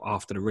half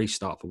after the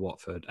restart for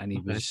Watford, and he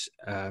was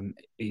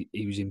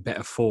in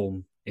better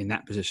form in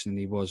that position than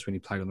he was when he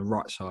played on the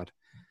right side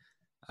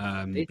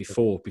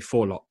before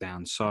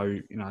lockdown. So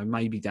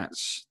maybe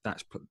that's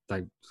the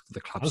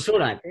club. I'm sure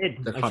that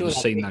did. The club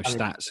has seen those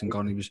stats and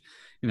gone. He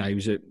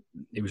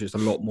was just a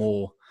lot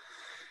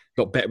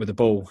better with the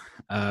ball.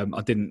 I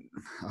haven't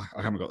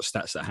got the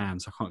stats at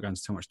hand, so I can't go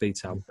into too much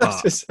detail.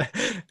 But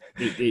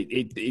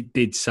it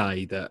did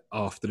say that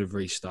after the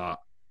restart,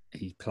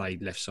 he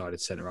played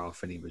left-sided centre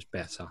half and he was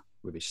better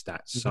with his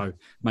stats. So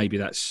maybe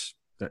that's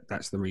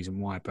the reason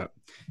why, but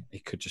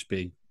it could just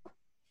be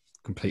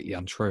completely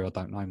untrue. I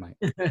don't know,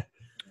 mate.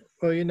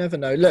 Well, you never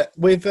know. Look,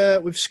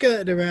 we've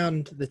skirted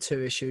around the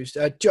 2 issues.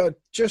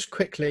 Just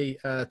quickly,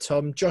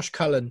 Tom, Josh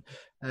Cullen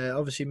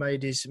obviously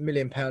made his £1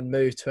 million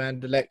move to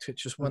Anderlecht,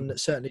 which was one that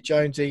certainly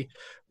Jonesy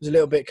was a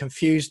little bit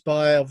confused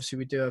by. Obviously,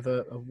 we do have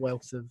a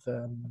wealth of,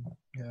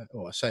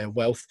 I say a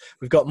wealth.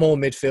 We've got more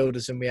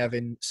midfielders than we have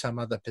in some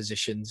other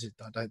positions.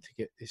 I don't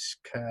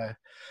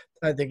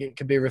think it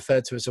can be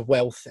referred to as a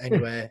wealth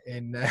anywhere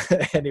in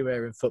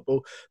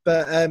football.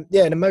 But an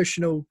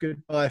emotional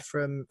goodbye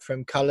from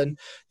Cullen.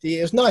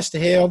 It was nice to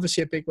hear.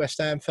 Obviously, a big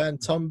West Ham fan,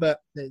 Tom, but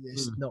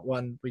it's not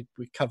one we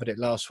covered it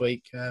last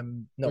week.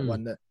 Not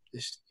one that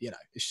is,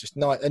 it's just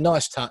a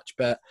nice touch,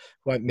 but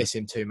won't miss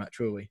him too much,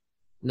 will we?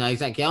 No,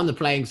 exactly. On the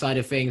playing side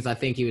of things, I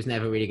think he was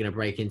never really going to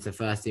break into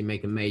first team,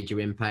 make a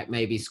major impact.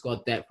 Maybe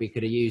squad depth, we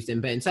could have used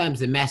him. But in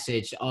terms of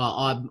message,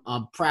 I'm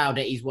proud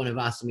that he's one of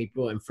us and we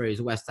brought him through as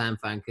a West Ham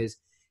fan, because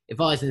if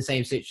I was in the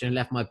same situation and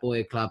left my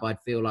boy club, I'd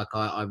feel like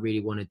I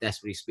really want to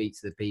desperately speak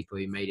to the people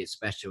who made it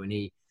special. And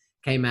he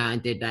came out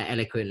and did that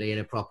eloquently in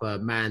a proper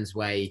man's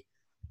way.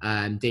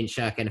 Didn't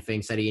shirk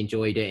anything, said he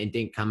enjoyed it, and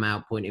didn't come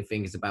out pointing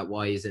fingers about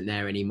why he isn't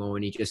there anymore.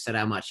 And he just said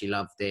how much he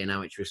loved it and how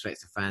much he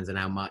respects the fans and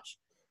how much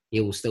he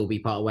will still be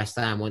part of West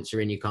Ham. Once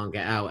you're in, you can't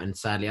get out. And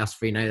sadly, us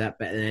 3 know that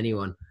better than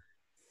anyone.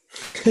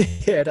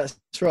 Yeah, that's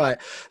right.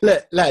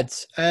 Look,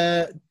 lads,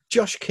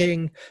 Josh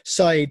King,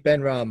 Saeed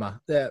Benrahma.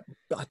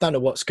 I don't know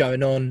what's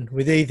going on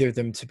with either of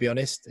them, to be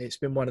honest. It's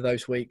been one of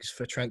those weeks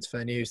for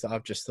transfer news that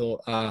I've just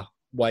thought,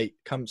 wait,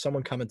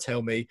 someone come and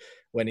tell me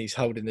when he's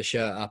holding the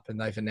shirt up and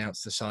they've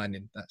announced the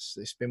signing.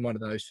 It's been one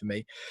of those for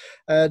me.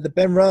 The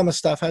Benrahma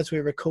stuff, as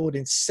we're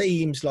recording,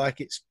 seems like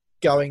it's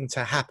going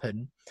to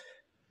happen.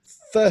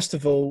 First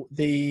of all,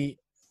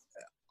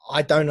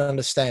 I don't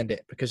understand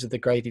it because of the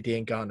Grady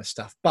Diangana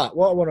stuff. But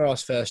what I want to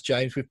ask first,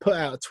 James, we've put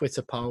out a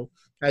Twitter poll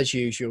as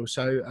usual.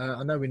 So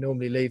I know we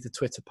normally leave the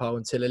Twitter poll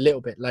until a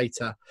little bit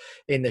later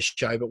in the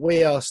show, but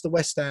we asked the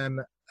West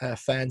Ham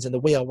fans and the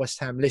We Are West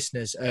Ham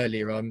listeners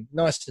earlier on,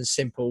 nice and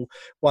simple.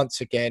 Once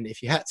again,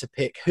 if you had to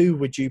pick, who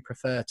would you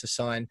prefer to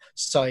sign,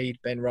 Saeed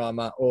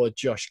Benrahma or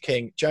Josh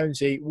King?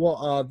 Jonesy, what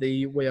are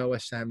the We Are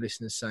West Ham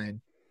listeners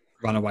saying?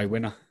 Runaway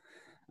winner.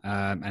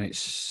 And it's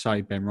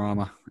Saeed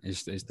Benrahma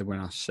is the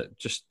winner.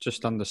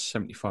 Just under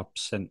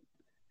 75%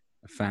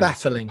 of fans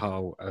baffling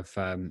poll have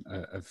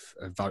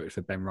voted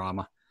for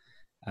Benrahma.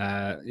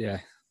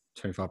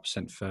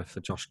 25% for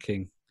Josh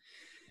King.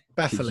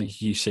 Baffling.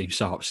 You seem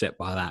so upset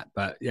by that,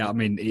 but yeah, I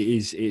mean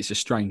it's a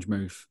strange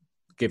move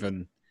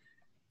given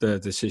the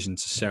decision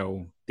to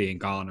sell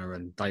Diangana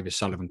and David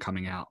Sullivan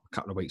coming out a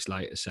couple of weeks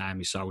later saying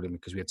we sold him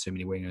because we had too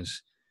many wingers.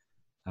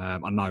 I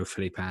know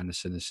Felipe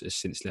Anderson has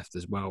since left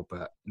as well,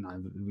 but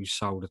we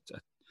sold a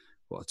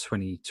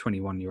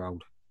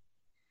 21-year-old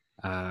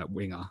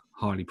winger,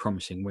 highly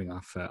promising winger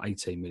for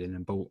 18 million,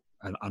 and bought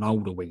an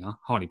older winger,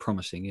 highly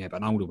promising,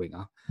 but an older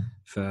winger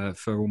for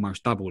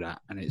almost double that.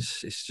 And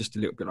it's just a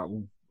little bit like,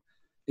 well,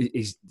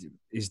 is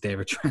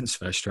there a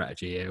transfer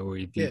strategy here, or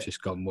have you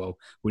just gone, well,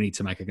 we need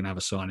to make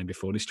another signing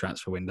before this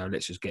transfer window?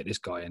 Let's just get this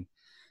guy in.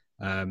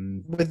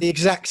 With the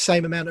exact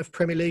same amount of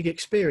Premier League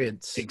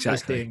experience.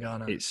 Exactly. As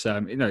Diangana. It's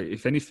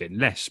if anything,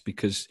 less,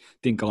 because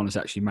Diangana's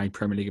actually made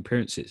Premier League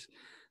appearances.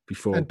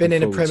 before. And been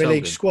in a before we Premier sold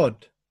League him.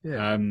 squad.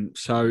 Yeah.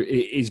 So it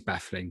is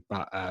baffling,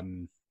 but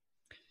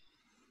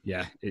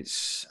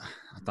it's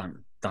I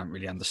don't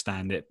really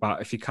understand it.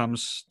 But if he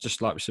comes,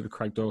 just like we said with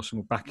Craig Dawson,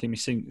 we'll back him.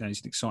 He's an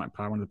exciting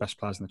player, one of the best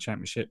players in the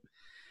Championship.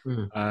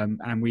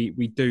 And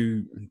we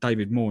do.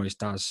 David Moyes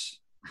does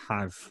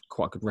have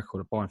quite a good record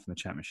of buying from the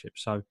Championship,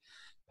 so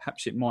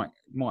perhaps it might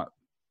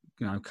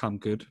come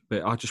good.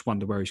 But I just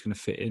wonder where he's going to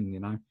fit in.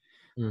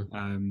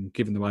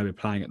 Given the way we're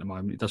playing at the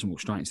moment, it doesn't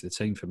walk straight into the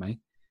team for me.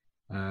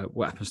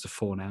 What happens to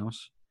Fornals?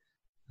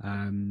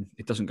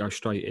 It doesn't go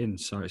straight in,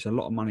 so it's a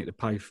lot of money to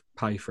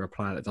pay for a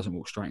player that doesn't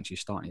walk straight into your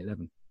starting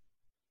 11.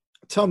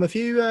 Tom, have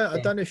you? I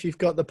don't know if you've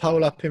got the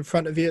poll up in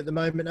front of you at the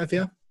moment. Have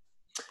you?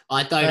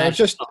 I don't.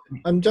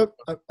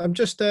 I'm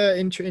just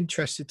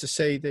interested to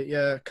see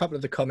that a couple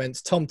of the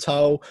comments. Tom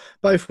Toll,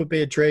 both would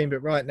be a dream,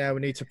 but right now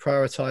we need to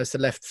prioritise the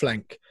left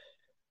flank,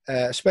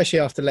 especially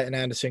after letting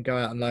Anderson go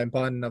out on loan.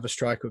 Buying another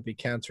striker would be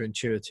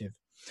counterintuitive.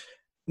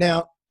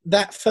 Now,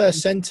 that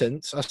first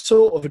sentence, I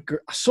sort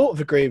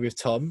of agree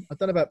with Tom. I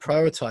don't know about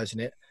prioritising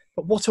it,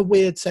 but what a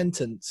weird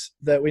sentence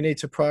that we need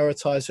to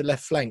prioritise the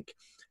left flank.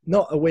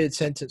 Not a weird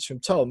sentence from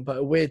Tom, but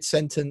a weird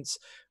sentence.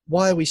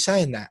 Why are we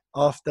saying that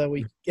after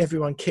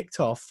everyone kicked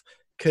off?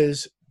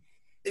 Because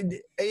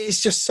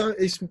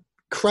it's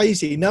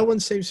crazy. No one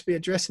seems to be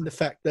addressing the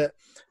fact that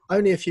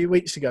only a few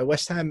weeks ago,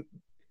 West Ham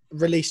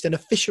released an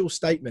official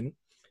statement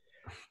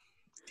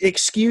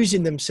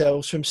excusing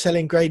themselves from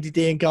selling Grady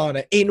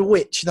Diangana, in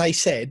which they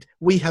said,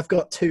 we have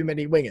got too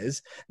many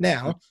wingers.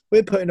 Now,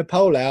 we're putting a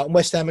poll out and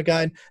West Ham are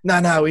going,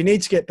 no, we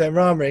need to get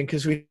Benrahma in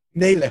because we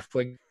need left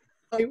wing.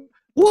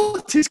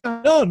 What is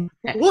going on?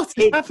 What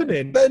is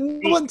happening? But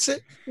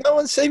no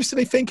one seems to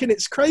be thinking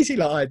it's crazy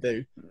like I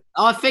do.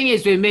 Our thing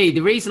is with me,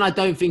 the reason I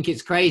don't think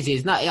it's crazy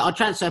is that our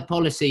transfer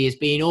policy has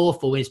been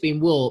awful and it's been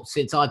warped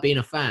since I've been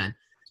a fan.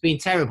 It's been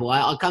terrible.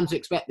 I come to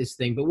expect this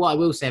thing. But what I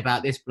will say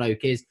about this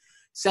bloke is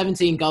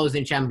 17 goals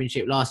in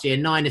Championship last year,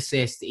 9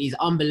 assists. He's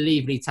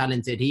unbelievably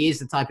talented. He is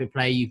the type of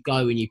player you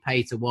go and you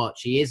pay to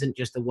watch. He isn't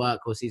just a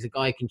workhorse. He's a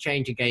guy who can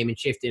change a game and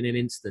shift in an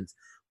instant.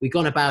 We've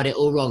gone about it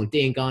all wrong.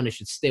 Diangana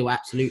should still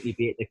absolutely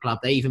be at the club.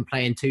 They even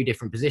play in 2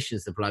 different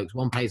positions, the blokes.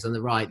 One plays on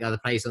the right, the other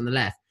plays on the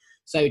left.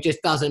 So it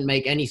just doesn't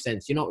make any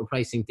sense. You're not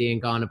replacing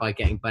Diangana by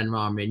getting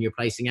Benrahma in. You're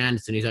replacing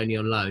Anderson, who's only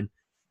on loan.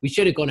 We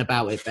should have gone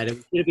about it better.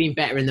 We should have been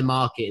better in the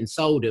market and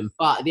sold him.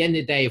 But at the end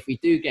of the day, if we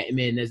do get him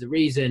in, there's a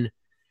reason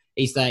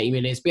he's 30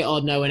 million. It's a bit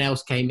odd no one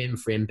else came in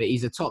for him, but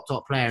he's a top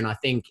player. And I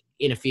think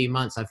in a few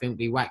months, I think we'll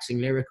be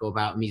waxing lyrical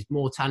about him. He's a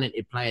more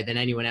talented player than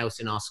anyone else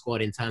in our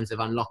squad in terms of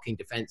unlocking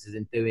defences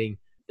and doing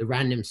the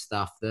random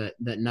stuff that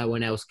no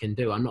one else can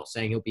do. I'm not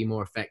saying he'll be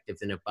more effective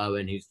than a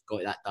Bowen who's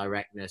got that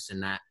directness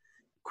and that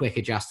quick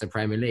adjust to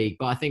Premier League.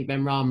 But I think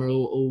Benrahma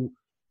will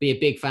be a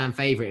big fan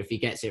favourite if he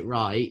gets it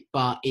right.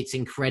 But it's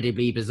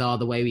incredibly bizarre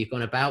the way we've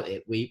gone about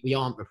it. We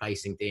aren't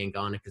replacing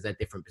Diangana because they're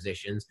different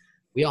positions.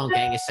 We aren't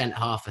getting a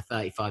centre-half for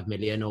 35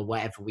 million or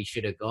whatever we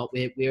should have got.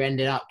 We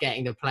ended up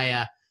getting a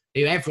player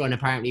who everyone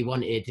apparently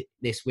wanted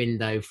this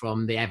window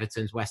from the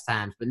Evertons, West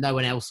Hams, but no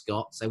one else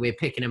got. So we're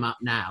picking him up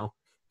now.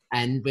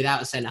 And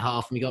without a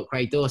centre-half, and we got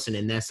Craig Dawson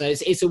in there. So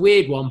it's a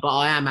weird one, but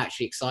I am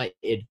actually excited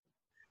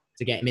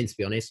to get him in, to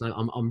be honest. And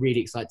I'm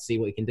really excited to see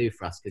what he can do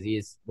for us because he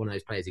is one of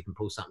those players who can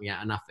pull something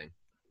out of nothing.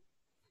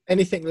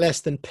 Anything less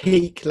than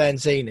peak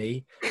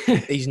Lanzini,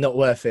 he's not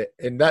worth it.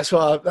 And that's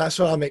what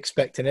I'm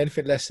expecting.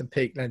 Anything less than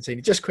peak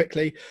Lanzini. Just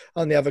quickly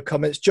on the other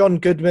comments, John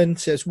Goodman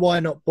says,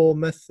 why not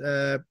Bournemouth?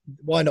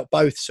 Why not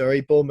both?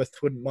 Sorry, Bournemouth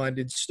wouldn't mind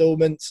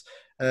instalments.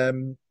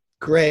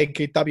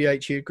 Greg,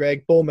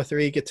 Bournemouth are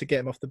eager to get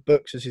him off the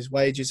books as his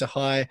wages are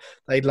high.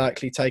 They'd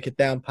likely take a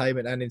down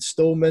payment and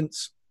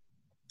instalments.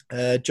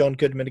 John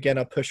Goodman, again,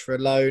 I'll push for a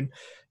loan.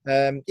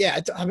 I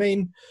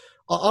mean,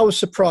 I was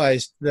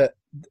surprised that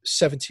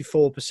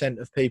 74%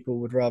 of people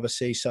would rather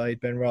see Saeed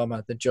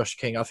Benrahma than Josh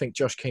King. I think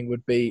Josh King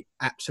would be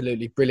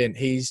absolutely brilliant.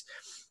 He's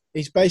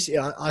basically,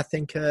 I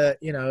think, a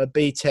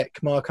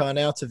B-Tech Mark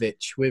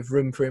Arnautovic with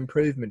room for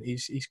improvement.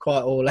 He's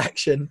quite all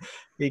action.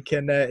 He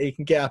can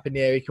get up in the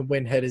air. He can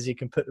win headers. He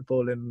can put the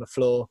ball in on the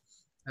floor.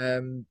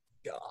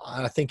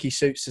 I think he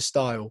suits the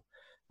style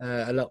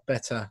a lot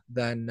better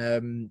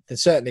than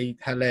certainly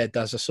Haller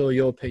does. I saw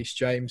your piece,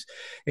 James,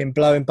 in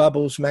Blowing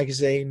Bubbles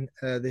magazine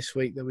this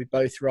week that we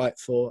both write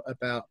for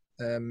about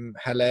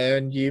Haller,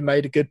 and you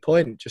made a good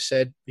point. Just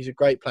said he's a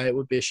great player. It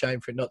would be a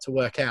shame for it not to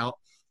work out.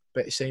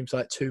 But it seems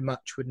like too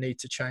much would need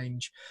to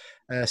change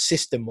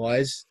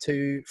system-wise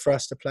for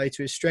us to play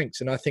to his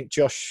strengths. And I think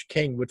Josh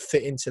King would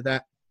fit into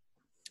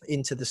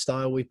the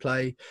style we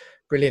play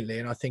brilliantly.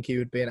 And I think he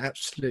would be an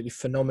absolutely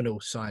phenomenal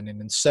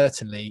signing. And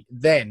certainly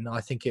then I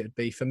think it would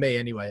be, for me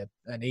anyway,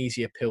 an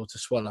easier pill to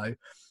swallow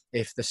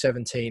if the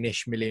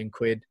 17-ish million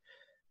quid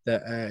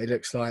that it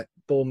looks like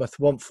Bournemouth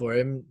want for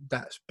him,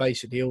 that's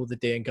basically all the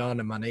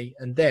Diangana money.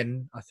 And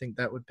then I think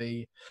that would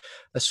be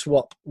a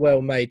swap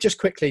well made. Just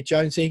quickly,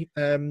 Jonesy,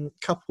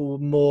 couple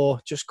more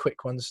just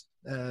quick ones.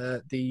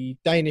 The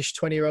Danish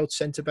 20-year-old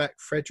centre-back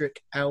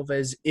Frederick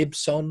Alves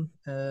Ibson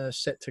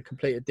set to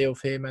complete a deal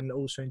for him, and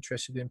also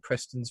interested in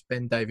Preston's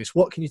Ben Davis.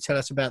 What can you tell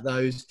us about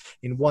those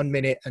in 1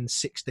 minute and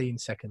 16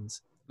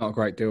 seconds? Not a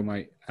great deal,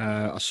 mate.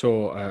 I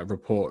saw a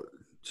report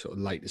sort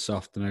of late this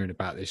afternoon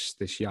about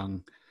this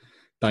young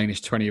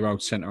Danish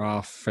 20-year-old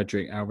centre-half,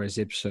 Frederick Alves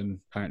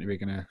Ibsen. Apparently we're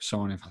going to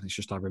sign him, I think it's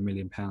just over £1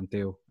 million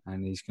deal,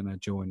 and he's going to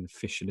join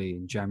officially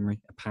in January,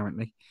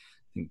 apparently.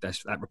 I think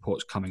that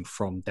report's coming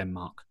from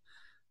Denmark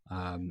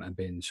and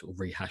being sort of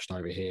rehashed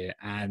over here.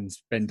 And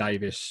Ben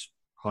Davis,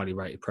 highly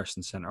rated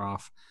Preston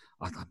centre-half.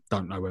 I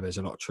don't know whether there's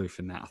a lot of truth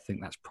in that. I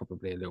think that's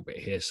probably a little bit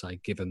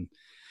hearsay, given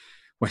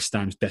West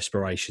Ham's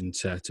desperation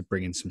to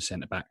bring in some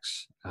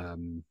centre-backs,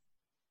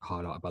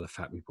 highlighted by the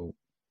fact we bought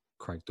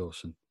Craig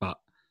Dawson. But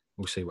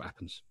we'll see what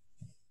happens.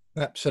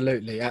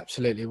 Absolutely,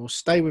 absolutely. Well,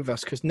 stay with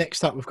us, because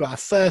next up we've got our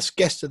first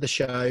guest of the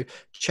show,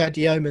 Chad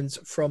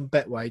Yeomans from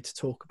Betway, to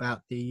talk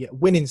about the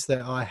winnings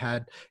that I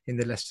had in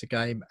the Leicester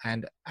game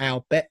and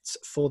our bets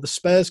for the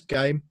Spurs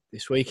game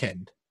this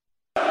weekend.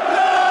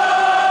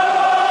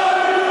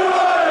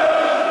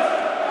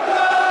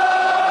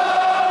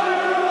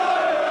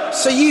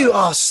 So you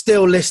are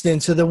still listening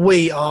to the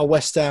We Are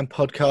West Ham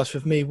podcast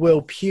with me,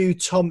 Will Pugh,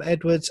 Tom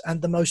Edwards,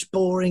 and the most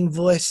boring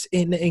voice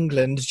in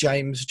England,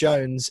 James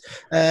Jones.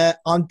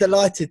 I'm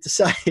delighted to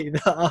say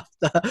that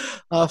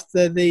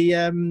after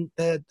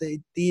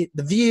the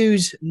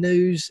views,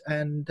 news,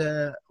 and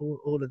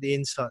all of the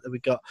insight that we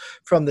got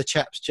from the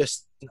chaps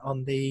just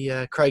on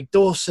the Craig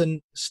Dawson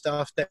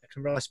staff,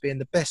 Declan Rice being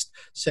the best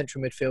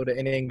central midfielder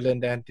in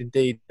England and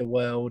indeed the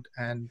world,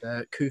 and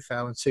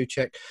Kufau and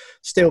Souček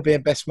still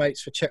being best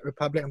mates for Czech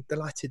Republic. I'm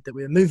delighted that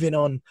we're moving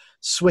on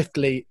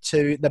swiftly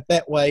to the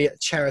Betway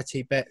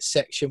charity bet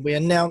section. We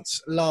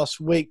announced last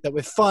week that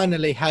we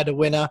finally had a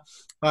winner.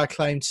 I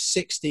claimed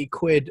 60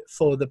 quid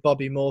for the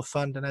Bobby Moore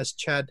Fund, and as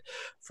Chad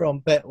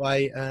from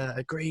Betway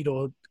agreed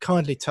or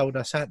kindly told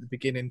us at the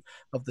beginning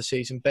of the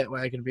season, Betway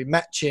are going to be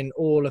matching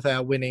all of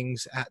our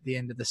winnings at the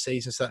end of the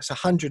season. So that's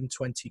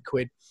 120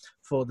 quid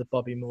for the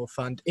Bobby Moore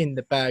Fund in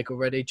the bag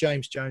already.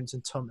 James Jones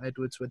and Tom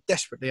Edwards were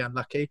desperately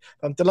unlucky.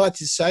 I'm delighted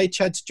to say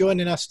Chad's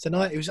joining us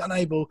tonight. He was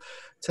unable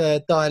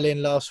to dial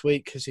in last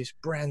week because his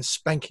brand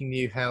spanking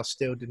new house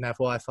still didn't have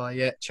Wi-Fi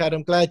yet. Chad,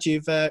 I'm glad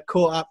you've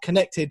caught up,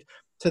 connected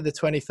to the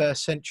 21st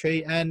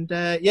century, and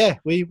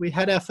we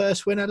had our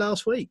first winner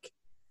last week.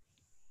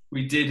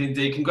 We did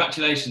indeed.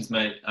 Congratulations,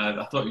 mate.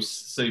 I thought it was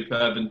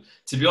superb, and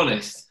to be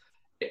honest,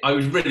 I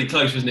was really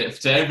close, wasn't it,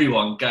 to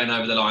everyone going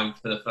over the line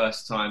for the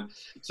first time.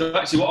 So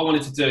actually what I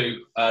wanted to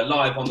do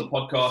live on the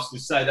podcast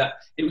was say that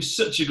it was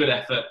such a good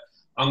effort.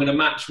 I'm going to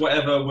match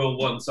whatever Will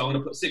wants. So I'm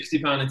going to put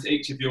 £60 into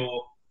each of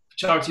your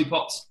charity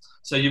pots.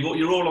 So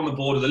you're all on the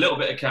board with a little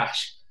bit of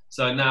cash.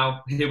 So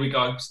now here we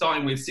go,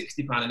 starting with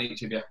 £60 in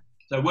each of you.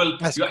 So, Will,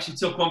 you actually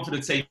took one for the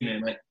team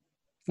here, mate.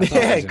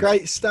 Yeah,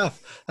 great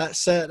stuff.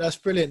 That's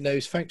brilliant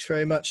news. Thanks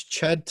very much,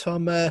 Chad,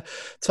 Tom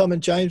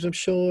and James. I'm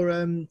sure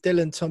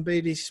Dylan, Tom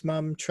Beattie's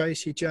mum,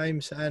 Tracy,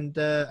 James, and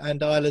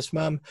Isla's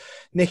mum,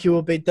 Nikki,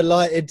 will be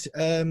delighted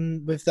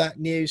with that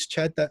news.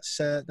 Chad,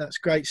 that's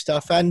great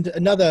stuff. And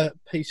another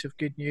piece of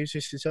good news.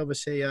 This is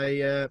obviously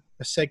a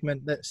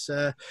segment that's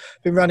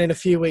been running a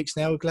few weeks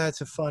now. We're glad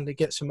to finally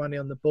get some money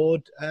on the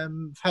board.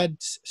 Had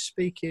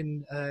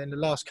speaking in the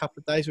last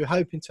couple of days. We're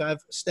hoping to have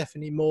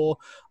Stephanie Moore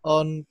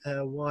on,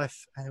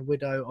 wife and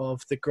widow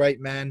of the great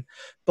man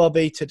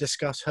Bobby, to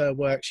discuss her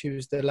work. She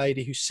was the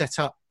lady who set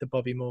up the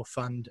Bobby Moore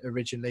Fund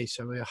originally,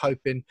 so we're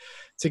hoping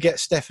to get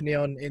Stephanie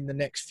on in the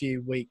next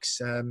few weeks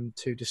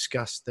to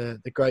discuss the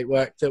great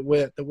work that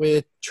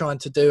we're trying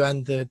to do,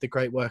 and the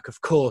great work, of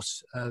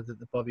course, that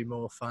the Bobby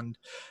Moore Fund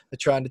are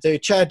trying to do.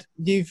 Chad,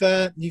 you've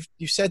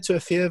said to a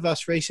few of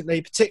us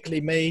recently,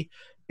 particularly me,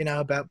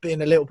 about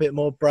being a little bit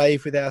more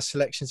brave with our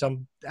selections.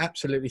 I'm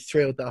absolutely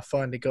thrilled that I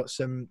finally got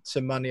some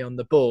money on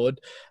the board.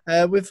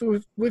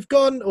 We've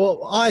gone,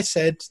 or I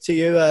said to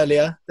you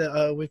earlier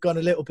that we've gone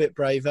a little bit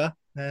braver,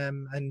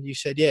 and you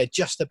said, yeah,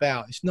 just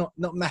about. It's not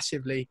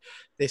massively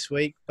this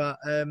week, but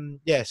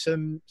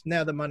so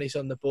now the money's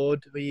on the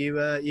board. Were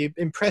you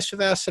impressed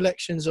with our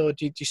selections, or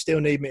do you still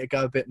need me to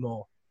go a bit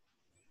more?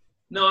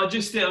 No,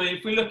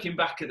 if we're looking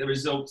back at the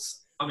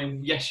results,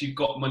 yes, you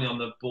got money on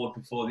the board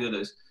before the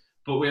others,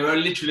 but we were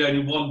literally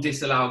only one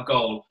disallowed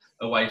goal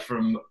away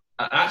from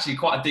actually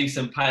quite a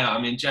decent payout.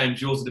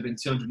 James, yours would have been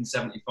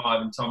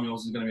 275, and Tom,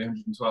 yours is going to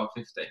be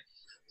 112.50.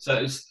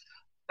 So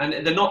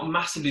and they're not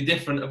massively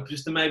different,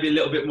 just maybe a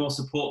little bit more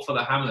support for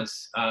the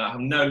Hammers.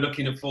 I'm now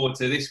looking forward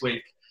to this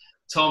week.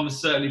 Tom has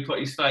certainly put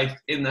his faith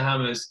in the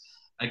Hammers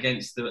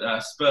against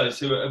the Spurs,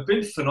 who have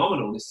been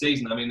phenomenal this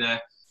season.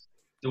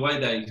 The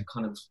way they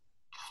kind of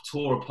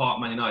tore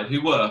apart Man United,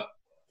 who were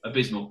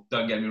abysmal,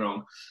 don't get me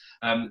wrong.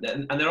 And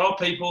there are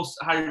people,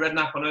 Harry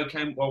Redknapp, I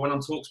know, went on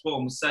TalkSport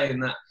and was saying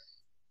that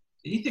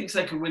he thinks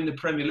they can win the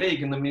Premier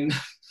League. And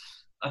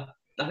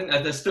I think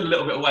they're still a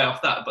little bit away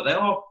off that, but they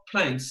are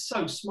playing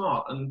so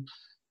smart. And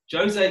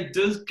Jose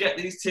does get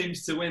these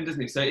teams to win,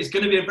 doesn't he? So it's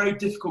going to be a very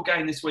difficult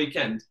game this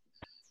weekend.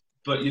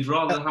 But you'd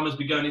rather the Hammers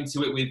be going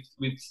into it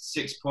with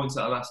 6 points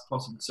at the last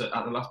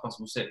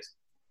possible 6.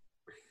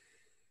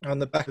 On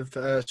the back of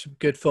some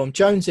good form,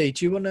 Jonesy,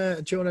 do you want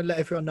to let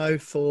everyone know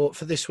for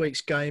this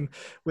week's game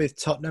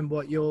with Tottenham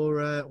what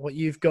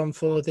you've gone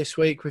for this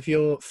week with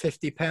your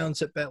 £50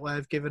 that Betway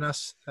have given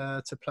us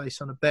to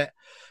place on a bet,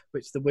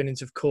 which the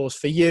winnings, of course,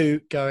 for you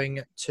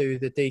going to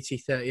the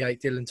DT38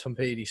 Dylan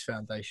Tompides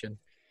Foundation.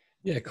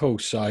 Yeah, cool.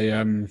 So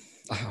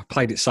I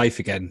played it safe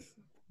again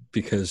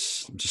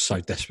because I'm just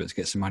so desperate to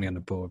get some money on the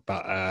board.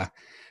 But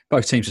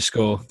both teams to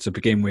score to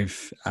begin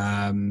with.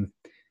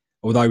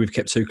 Although we've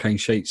kept 2 clean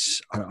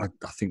sheets, I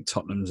think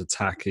Tottenham's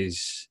attack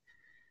is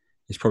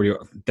probably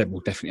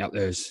definitely up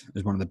there as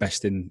one of the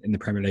best in the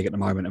Premier League at the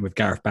moment. And with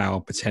Gareth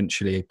Bale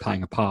potentially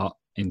playing a part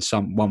in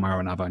one way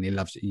or another, and he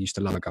used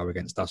to love a goal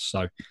against us.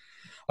 So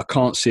I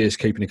can't see us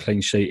keeping a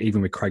clean sheet,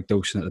 even with Craig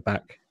Dawson at the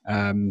back.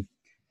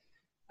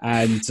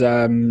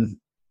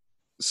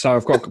 So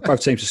I've got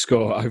both teams to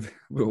score.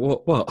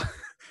 What?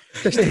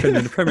 Best defender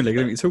in the Premier League,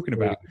 what are you talking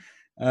about?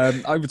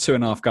 Over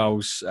 2.5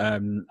 goals,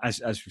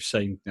 as we've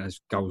seen,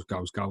 there's goals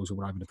all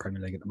over the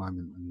Premier League at the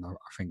moment, and I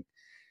think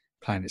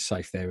playing it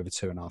safe there over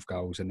 2.5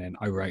 goals, and then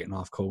over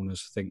 8.5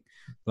 corners. I think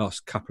the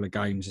last couple of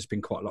games there's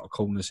been quite a lot of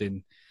corners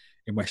in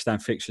West Ham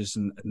fixtures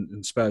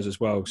and Spurs as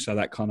well, so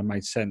that kind of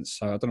made sense.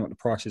 So I don't know what the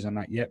price is on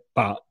that yet,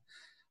 but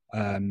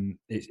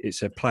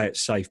it's a play it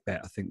safe bet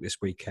I think this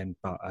weekend.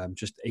 But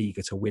just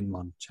eager to win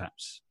one,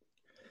 chaps.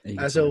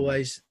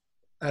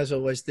 As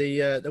always,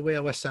 the We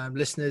Are West Ham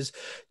listeners,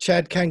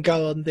 Chad can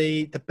go on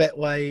the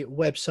Betway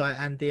website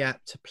and the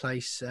app to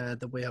place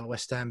the We Are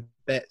West Ham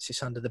bets.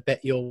 It's under the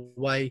Bet Your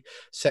Way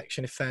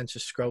section. If fans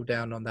just scroll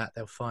down on that,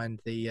 they'll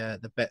find the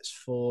bets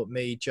for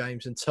me,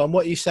 James and Tom.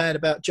 What are you saying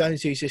about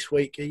Jonesy's this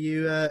week? Are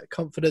you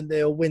confident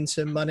they'll win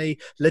some money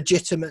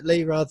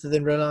legitimately rather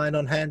than relying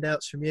on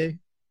handouts from you?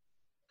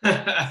 Do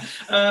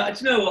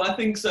you know what? I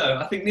think so.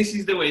 I think this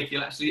is the week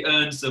you'll actually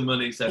earn some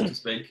money, so to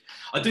speak.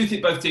 I do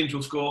think both teams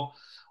will score.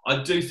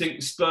 I do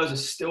think Spurs are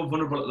still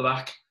vulnerable at the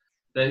back.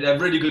 They're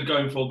really good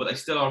going forward, but they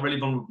still are really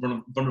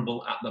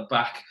vulnerable at the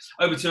back.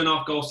 Over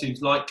 2.5 goals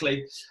seems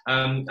likely.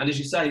 And as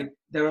you say,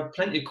 there are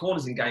plenty of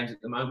corners in games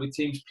at the moment with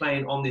teams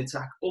playing on the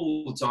attack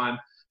all the time.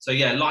 So,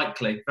 yeah,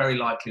 likely, very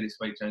likely this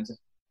week, Jonesy.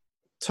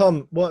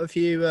 Tom, what have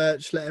you,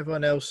 just let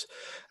everyone else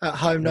at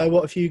home know,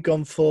 what have you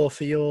gone for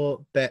your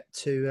bet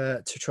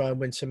to try and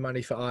win some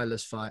money for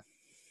Isla's fight?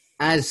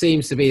 As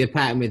seems to be the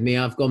pattern with me,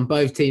 I've gone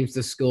both teams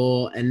to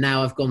score, and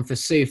now I've gone for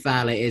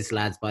Soufal. It is,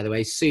 lads, by the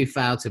way.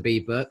 Soufal to be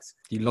booked.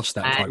 You lost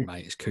that vote,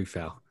 mate. It's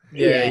Kufal.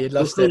 Yeah, you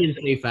lost it.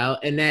 Soufal.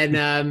 And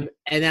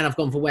then I've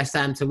gone for West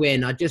Ham to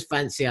win. I just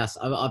fancy us.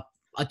 I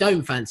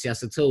don't fancy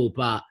us at all,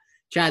 but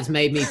Chad's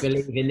made me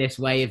believe in this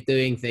way of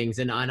doing things,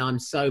 and I'm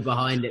so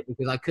behind it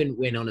because I couldn't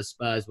win on a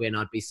Spurs win.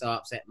 I'd be so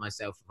upset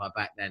myself if I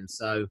backed them.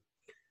 So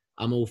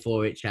I'm all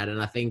for it, Chad.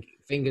 And I think,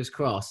 fingers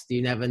crossed,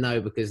 you never know,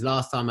 because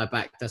last time I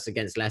backed us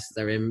against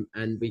Leicester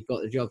and we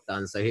got the job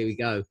done. So here we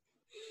go.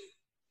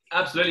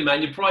 Absolutely,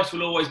 man. Your price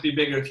will always be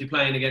bigger if you're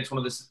playing against one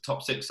of the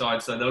top 6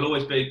 sides. So there'll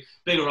always be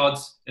bigger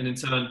odds and, in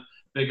turn,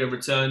 bigger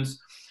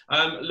returns.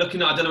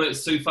 Looking at, I don't know if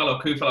it's Soufal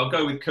or Kufal. I'll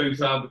go with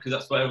Kufal because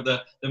that's whatever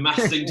the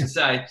maths thing to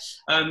say.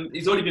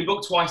 He's already been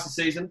booked twice this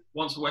season,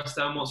 once for West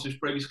Ham, once for his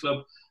previous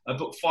club.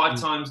 Booked 5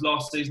 times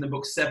last season and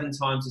booked 7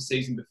 times the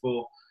season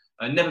before.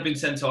 Never been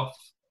sent off.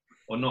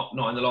 Or not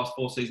in the last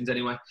 4 seasons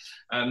anyway.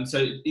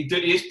 So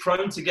he is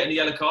prone to getting a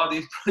yellow card.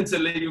 He's prone to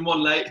leaving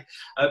one late.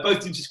 Both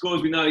teams to score,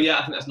 as we know. Yeah,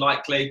 I think that's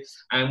likely.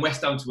 And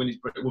West Ham to win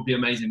would be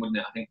amazing, wouldn't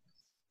it? I think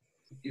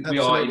we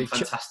are in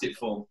fantastic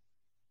form.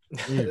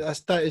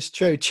 That is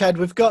true. Chad,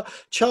 we've got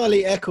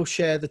Charlie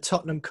Eccleshare, the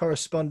Tottenham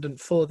correspondent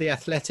for The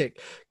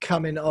Athletic,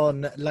 coming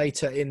on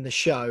later in the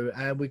show.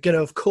 And we're going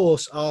to, of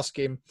course, ask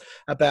him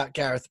about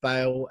Gareth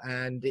Bale.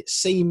 And it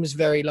seems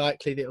very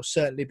likely that he'll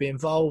certainly be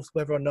involved.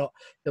 Whether or not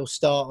he'll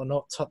start or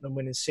not, Tottenham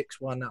winning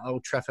 6-1 at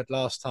Old Trafford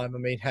last time. I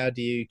mean, how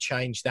do you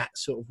change that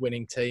sort of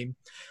winning team?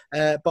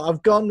 But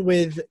I've gone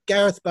with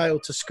Gareth Bale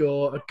to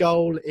score a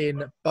goal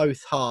in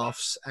both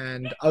halves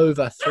and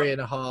over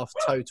 3.5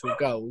 total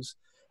goals.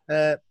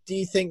 Do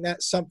you think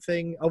that's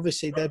something,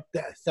 obviously, that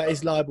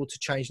is liable to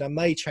change? I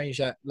may change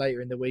that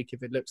later in the week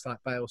if it looks like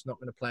Bale's not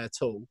going to play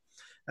at all.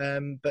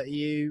 But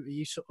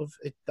you sort of,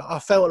 I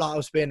felt like I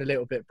was being a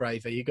little bit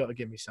braver. You got to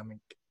give me something.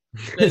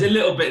 There's a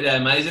little bit there,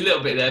 mate. There's a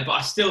little bit there. But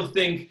I still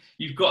think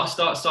you've got to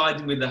start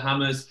siding with the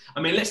Hammers. I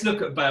mean, let's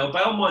look at Bale.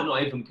 Bale might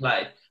not even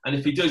play. And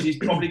if he does, he's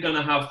probably going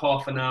to have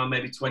half an hour,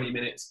 maybe 20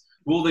 minutes.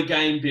 Will the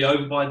game be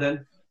over by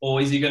then?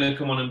 Or is he going to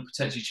come on and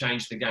potentially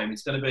change the game?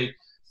 It's going to be...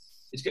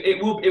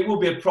 It will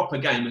be a proper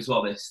game as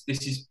well.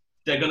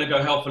 They're going to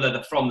go hell for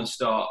leather from the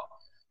start.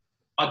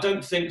 I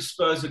don't think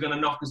Spurs are going to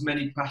knock as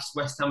many past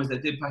West Ham as they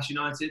did past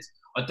United.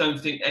 I don't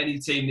think any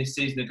team this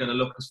season are going to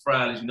look as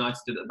frail as United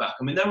did at the back.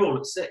 I mean, they're all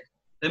at 6.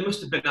 They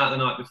must have been out the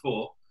night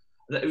before.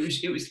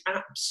 It was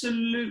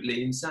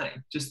absolutely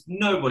insane. Just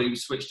nobody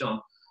was switched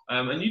on.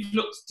 And you've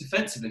looked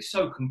defensively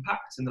so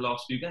compact in the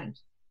last few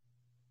games.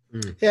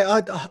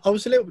 Yeah, I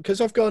was a little,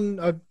 because I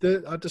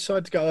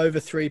decided to go over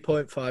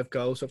 3.5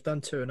 goals. I've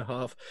done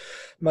 2.5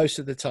 most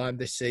of the time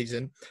this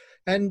season.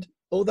 And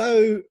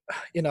although,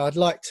 I would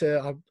like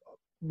to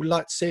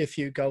see a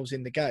few goals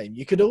in the game,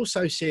 you could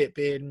also see it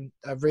being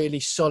a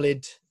really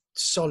solid.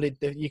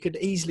 You could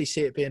easily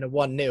see it being a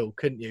 1-0,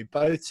 couldn't you?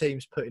 Both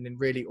teams putting in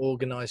really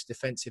organised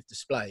defensive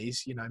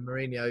displays.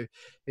 Mourinho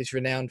is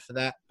renowned for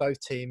that.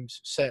 Both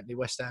teams, certainly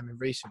West Ham in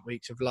recent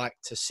weeks, have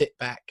liked to sit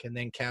back and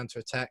then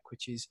counter-attack,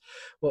 which is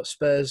what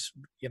Spurs,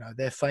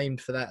 they're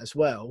famed for that as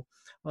well.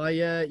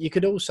 You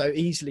could also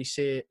easily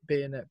see it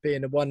being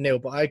a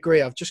 1-0, but I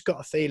agree. I've just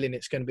got a feeling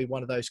it's going to be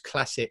one of those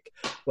classic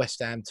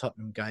West Ham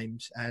Tottenham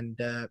games, and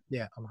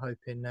I'm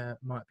hoping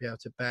might be able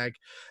to bag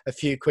a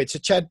few quid. So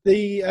Chad,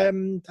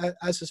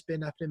 as has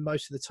been happening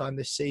most of the time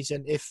this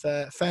season, if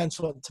fans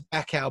want to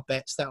back our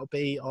bets, that'll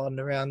be on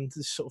around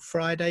sort of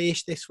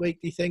Friday-ish this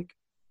week, do you think?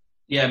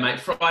 Yeah, mate.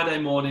 Friday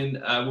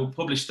morning, we'll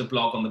publish the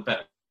blog on the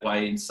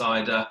Betway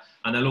Insider,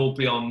 and they'll all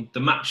be on the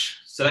match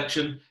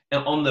selection,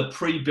 on the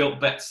pre-built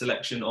bet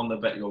selection on the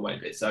Bet Your Way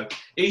bit. So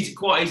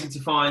quite easy to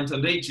find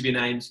under each of your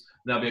names.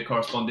 There'll be a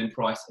corresponding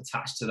price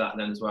attached to that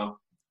then as well.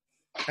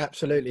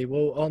 Absolutely.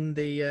 Well, on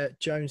the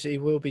Jonesy,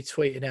 we'll be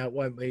tweeting out,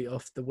 won't we,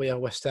 off the We Are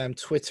West Ham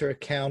Twitter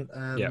account,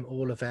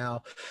 all of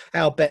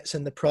our bets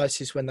and the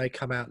prices when they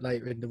come out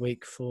later in the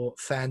week for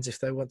fans if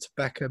they want to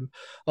back them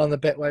on the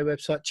Betway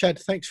website. Chad,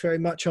 thanks very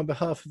much on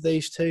behalf of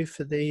these two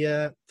for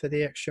the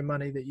extra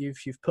money that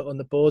you've put on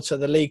the board, so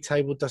the league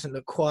table doesn't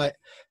look quite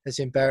as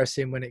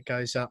embarrassing when it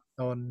goes up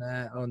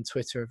on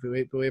Twitter every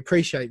week. But we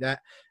appreciate that.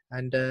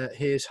 And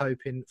here's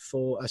hoping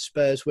for a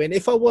Spurs win.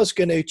 If I was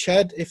going to,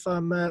 Chad,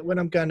 when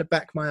I'm going to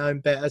back my own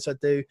bet, as I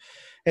do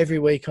every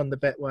week on the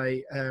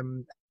Betway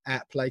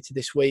app later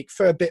this week,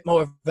 for a bit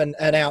more of an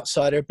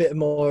outsider, a bit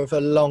more of a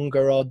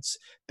longer odds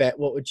bet,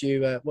 what would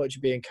you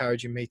be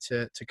encouraging me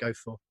to go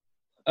for?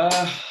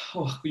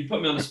 You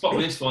put me on the spot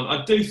with this one.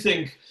 I do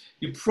think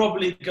you're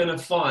probably going to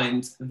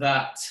find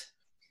that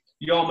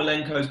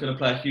Yarmolenko is going to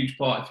play a huge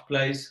part if he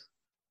plays.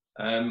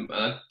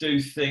 I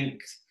do think,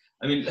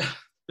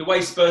 the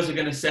way Spurs are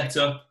going to set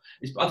up,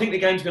 I think the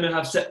game's going to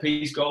have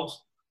set-piece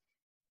goals.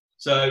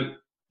 So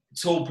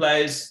tall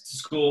players to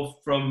score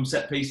from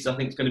set pieces, I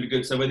think is going to be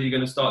good. So whether you're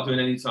going to start doing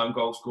anytime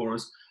goal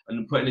scorers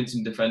and putting in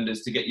some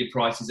defenders to get your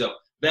prices up,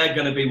 they're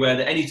going to be where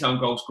the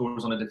anytime goal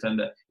scorers on a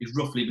defender is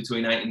roughly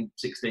between 8 and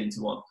 16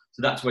 to 1.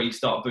 So that's where you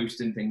start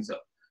boosting things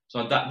up.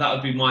 So that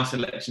would be my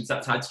selection. So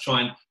that's how to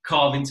try and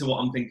carve into what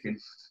I'm thinking.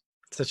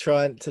 To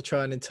try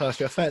and entice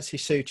me. I fancy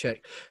Souček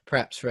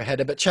perhaps for a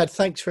header. But Chad,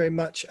 thanks very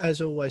much as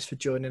always for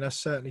joining us.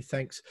 Certainly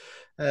thanks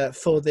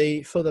for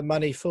the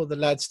money for the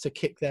lads to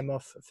kick them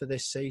off for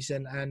this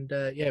season. And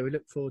we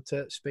look forward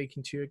to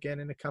speaking to you again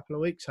in a couple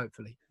of weeks,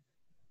 hopefully.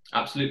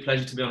 Absolute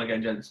pleasure to be on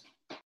again, gents.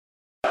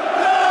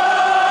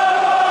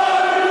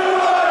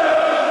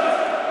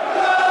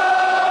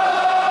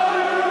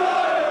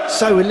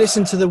 So we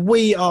listen to the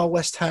We Are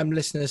West Ham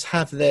listeners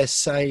have their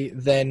say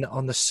then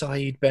on the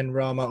Saeed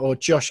Benrahma or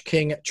Josh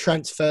King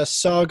transfer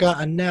saga.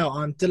 And now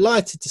I'm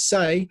delighted to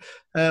say,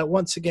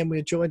 once again,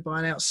 we're joined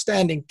by an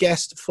outstanding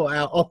guest for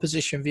our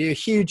opposition view.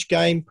 Huge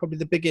game, probably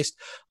the biggest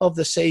of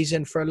the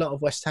season for a lot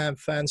of West Ham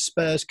fans.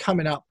 Spurs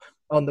coming up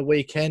on the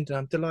weekend. And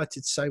I'm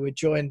delighted to say we're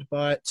joined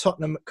by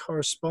Tottenham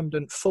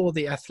correspondent for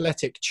The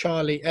Athletic,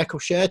 Charlie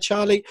Eccleshare.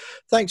 Charlie,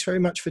 thanks very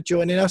much for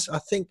joining us. I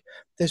think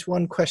there's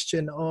one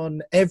question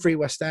on every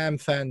West Ham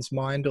fan's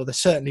mind, or there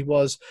certainly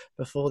was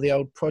before the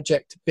old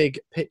Project Big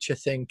Picture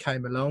thing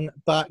came along.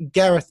 But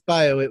Gareth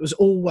Bale, it was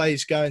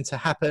always going to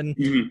happen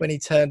when he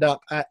turned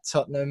up at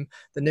Tottenham.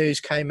 The news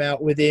came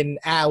out within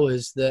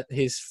hours that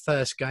his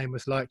first game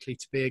was likely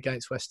to be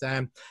against West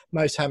Ham.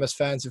 Most Hammers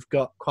fans have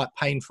got quite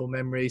painful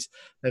memories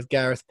of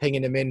Gareth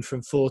pinging them in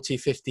from 40,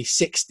 50,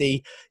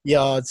 60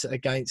 yards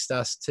against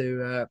us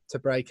to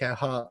break our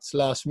hearts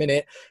last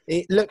minute.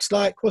 It looks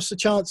like, what's the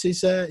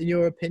chances in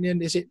your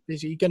opinion? Is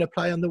he going to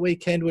play on the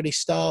weekend? Will he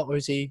start, or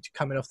is he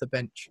coming off the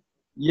bench?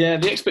 Yeah,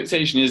 the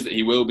expectation is that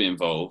he will be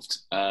involved.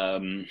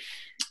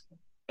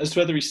 As to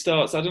whether he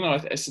starts, I don't know.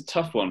 It's a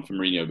tough one for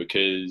Mourinho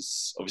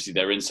because obviously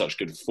they're in such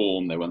good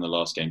form. They won the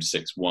last game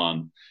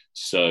 6-1.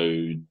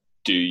 So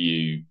do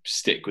you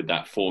stick with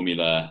that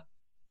formula?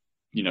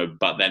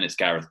 But then it's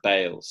Gareth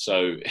Bale.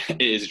 So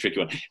it is a tricky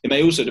one. It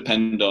may also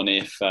depend on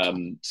if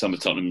some of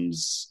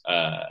Tottenham's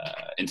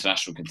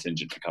international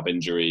contingent pick up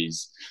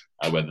injuries,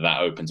 whether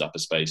that opens up a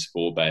space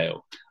for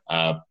Bale.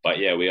 But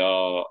yeah, we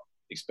are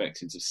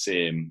expecting to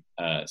see him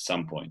at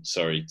some point.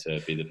 Sorry to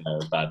be the bearer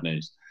of bad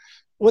news.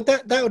 Well,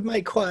 that would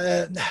make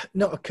quite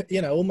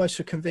almost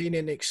a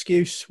convenient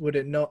excuse, would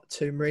it not,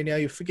 to Mourinho?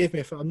 You forgive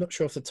me if I'm not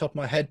sure off the top of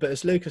my head, but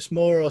has Lucas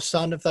Moura or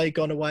Son, have they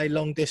gone away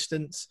long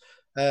distance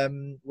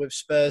with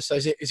Spurs? So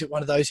is it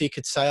one of those he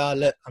could say,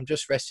 look, I'm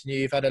just resting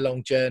you, you've had a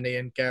long journey,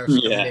 and Gareth's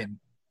coming in?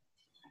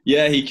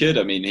 Yeah, he could.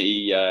 I mean,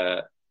 he,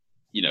 and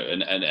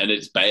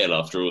it's Bale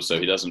after all, so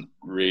he doesn't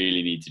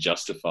really need to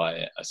justify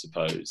it, I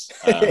suppose.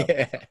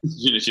 Yeah.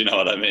 You know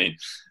what I mean?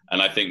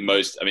 And I think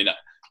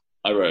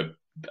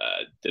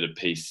did a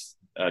piece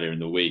earlier in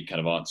the week, kind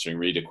of answering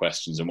reader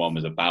questions, and one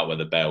was about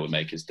whether Bale would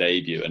make his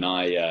debut. And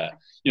I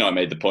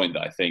made the point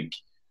that I think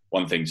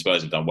one thing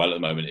Spurs have done well at the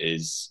moment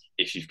is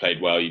if you've played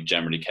well, you've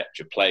generally kept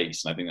your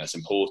place, and I think that's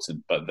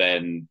important. But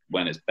then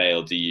when it's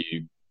Bale, do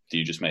you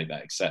just make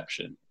that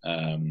exception?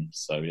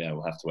 So yeah,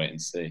 we'll have to wait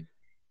and see.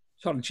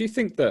 Charlie, do you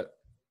think that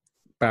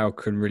Bale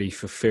can really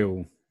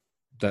fulfil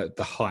the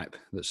hype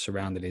that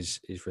surrounded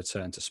his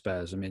return to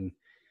Spurs? I mean,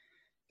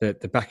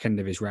 the back end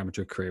of his Real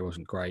Madrid career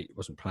wasn't great,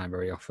 wasn't playing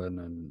very often,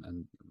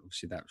 and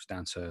obviously that was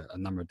down to a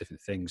number of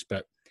different things.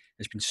 But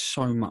there's been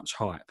so much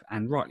hype,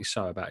 and rightly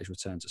so, about his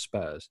return to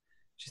Spurs.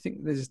 Do you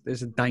think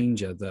there's a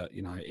danger that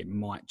it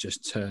might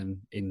just turn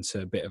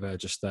into a bit of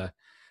a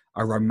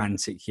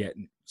romantic yet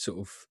sort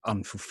of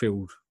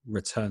unfulfilled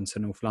return to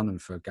North London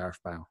for Gareth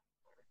Bale?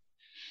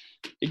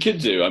 It could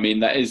do. I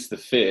mean, that is the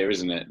fear,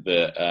 isn't it?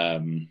 That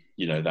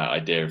that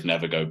idea of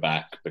never go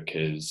back,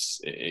 because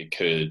it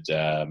could.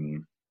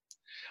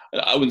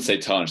 I wouldn't say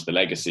tarnish the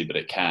legacy, but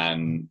it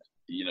can,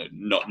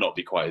 not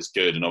be quite as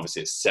good. And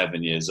obviously it's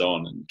 7 years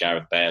on, and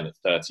Gareth Bale at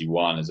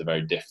 31 is a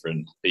very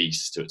different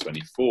beast to a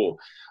 24.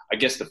 I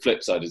guess the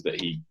flip side is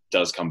that he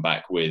does come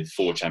back with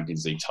 4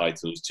 Champions League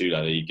titles, 2 La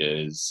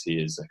Ligas. He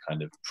is a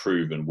kind of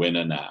proven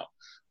winner now.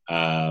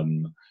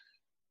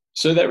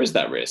 So there is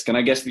that risk. And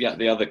I guess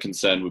the other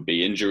concern would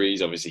be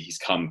injuries. Obviously he's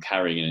come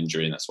carrying an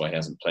injury, and that's why he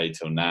hasn't played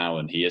till now.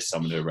 And he is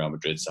someone who at Real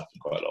Madrid suffered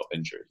quite a lot of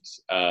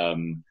injuries.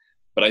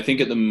 But I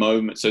think at the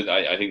moment, so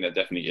I think that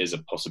definitely is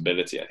a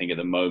possibility. I think at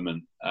the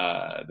moment,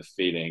 the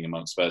feeling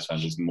among Spurs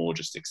fans is more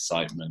just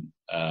excitement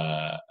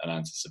and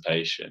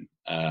anticipation.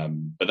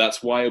 But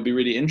that's why it'll be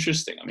really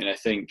interesting. I mean, I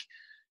think,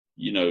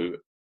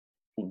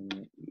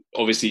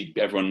 obviously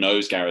everyone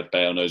knows Gareth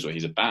Bale, knows what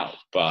he's about,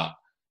 but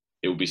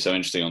it will be so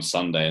interesting on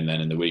Sunday and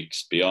then in the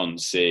weeks beyond,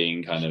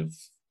 seeing kind of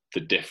the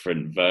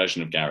different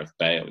version of Gareth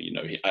Bale.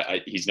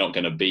 He's not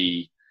going to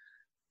be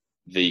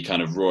the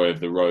kind of Roy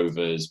of the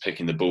Rovers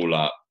picking the ball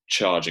up,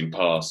 charging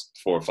past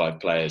 4 or 5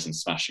 players and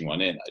smashing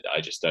one in.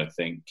 I just don't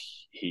think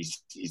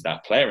he's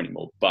that player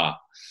anymore, but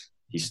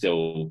he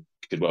still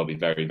could well be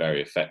very,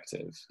 very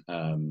effective.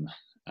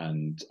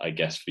 And I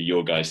guess for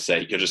your guys'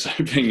 sake, you're just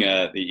hoping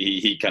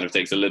he kind of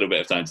takes a little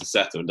bit of time to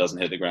settle and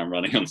doesn't hit the ground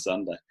running on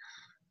Sunday.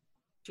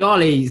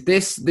 Charlie,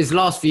 this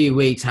last few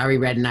weeks, Harry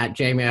Redknapp,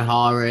 Jamie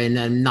O'Hara and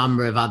a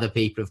number of other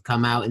people have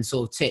come out and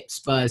sort of tipped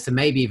Spurs to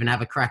maybe even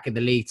have a crack at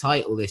the league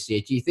title this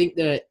year. Do you think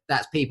that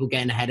that's people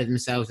getting ahead of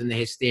themselves in the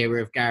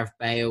hysteria of Gareth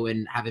Bale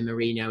and having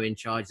Mourinho in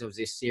charge,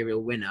 obviously a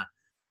serial winner?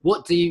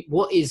 What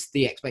is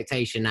the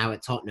expectation now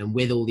at Tottenham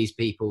with all these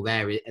people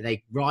there? Are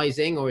they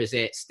rising, or is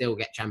it still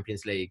get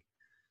Champions League?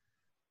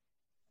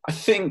 I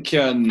think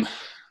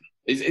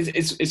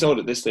it's odd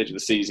at this stage of the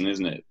season,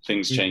 isn't it?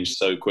 Things change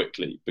so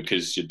quickly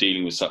because you're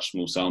dealing with such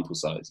small sample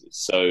sizes.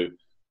 So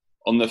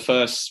on the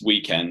first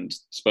weekend,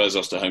 Spurs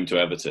lost at home to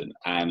Everton,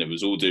 and it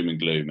was all doom and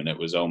gloom. And it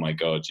was, oh my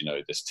God,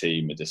 this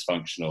team are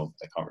dysfunctional.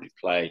 They can't really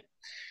play. And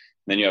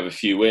then you have a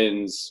few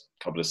wins,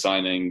 a couple of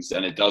signings,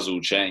 and it does all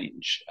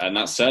change. And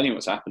that's certainly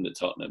what's happened at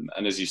Tottenham.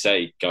 And as you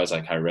say, guys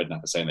like Harry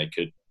Redknapp are saying they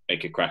could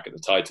make a crack at the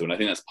title. And I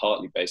think that's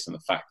partly based on the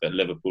fact that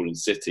Liverpool and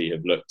City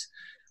have looked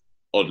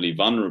oddly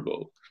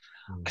vulnerable.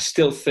 I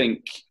still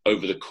think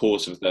over the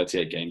course of a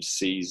 38-game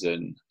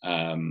season,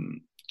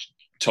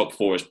 top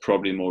 4 is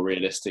probably a more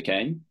realistic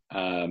aim.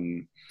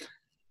 And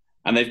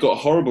they've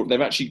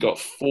actually got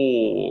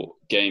 4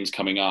 games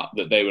coming up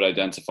that they would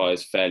identify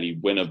as fairly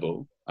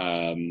winnable.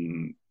 I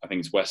think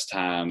it's West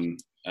Ham,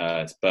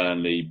 it's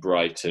Burnley,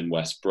 Brighton,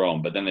 West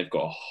Brom. But then they've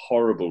got a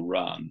horrible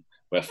run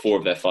where 4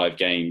 of their 5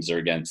 games are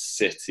against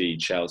City,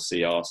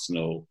 Chelsea,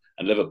 Arsenal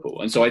and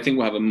Liverpool. And so I think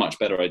we'll have a much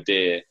better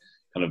idea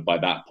kind of by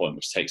that point,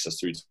 which takes us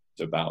through to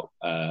about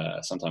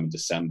sometime in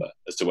December,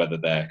 as to whether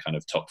they're kind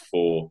of top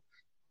 4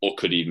 or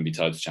could even be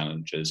title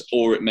challengers,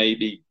 or it may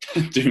be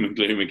doom and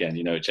gloom again.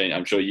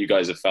 I'm sure you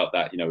guys have felt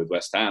that, with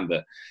West Ham,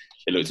 that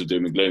it looked at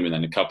doom and gloom and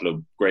then a couple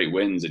of great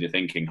wins and you're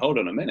thinking, hold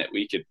on a minute,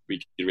 we could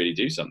really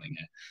do something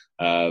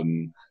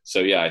here. So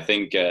yeah, I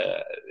think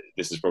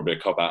this is probably a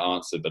cop-out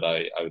answer, but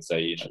I would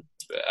say,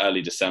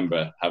 early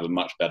December, have a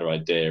much better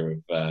idea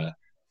of kind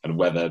of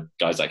whether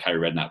guys like Harry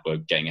Redknapp were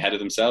getting ahead of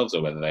themselves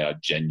or whether they are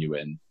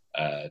genuine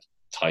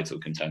title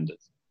contenders.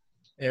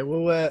 Yeah,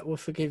 we'll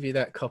forgive you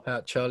that cop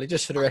out, Charlie.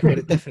 Just for the record,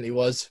 it definitely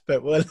was,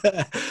 but we'll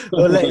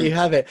let you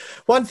have it.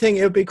 One thing,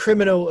 it would be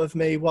criminal of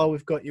me while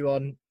we've got you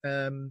on.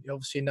 You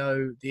obviously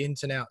know the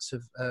ins and outs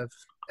of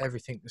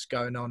everything that's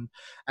going on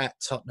at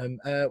Tottenham.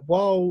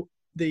 While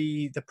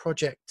the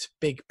project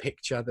big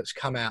picture that's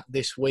come out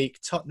this week,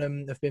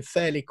 Tottenham have been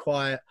fairly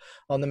quiet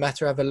on the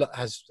matter.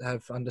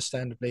 Have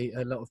understandably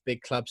a lot of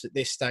big clubs at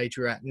this stage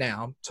we're at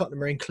now.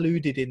 Tottenham are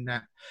included in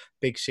that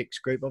Big Six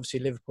group. Obviously,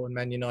 Liverpool and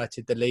Man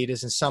United, the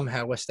leaders, and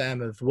somehow West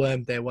Ham have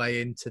wormed their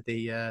way into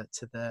the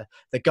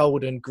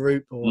golden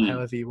group, or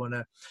however you want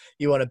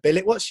to bill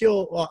it. What's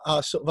your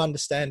sort of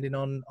understanding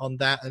on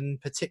that,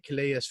 and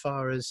particularly as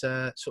far as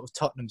sort of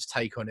Tottenham's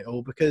take on it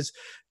all? Because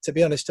to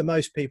be honest, to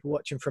most people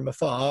watching from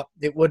afar,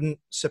 it wouldn't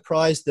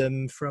surprise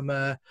them from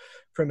a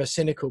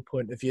cynical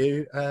point of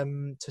view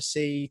to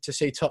see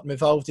Tottenham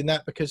involved in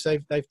that, because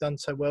they've done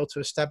so well to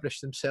establish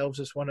themselves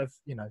as one of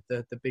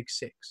the big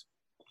six.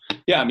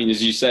 Yeah, I mean,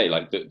 as you say,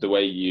 like the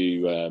way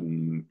you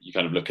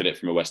kind of look at it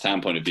from a West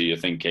Ham point of view, you're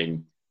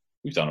thinking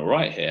we've done all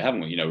right here,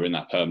 haven't we? We're in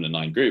that permanent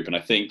 9 group, and I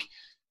think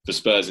for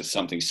Spurs it's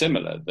something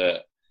similar,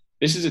 that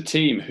this is a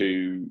team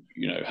who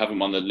haven't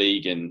won the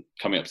league in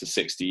coming up to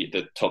 60,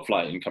 the top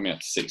flight in coming up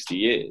to 60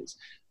 years,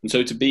 and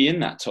so to be in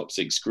that top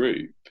 6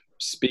 group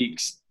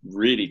speaks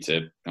really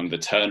to kind of the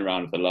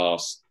turnaround of the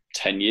last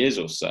 10 years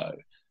or so.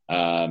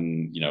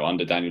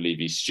 Under Daniel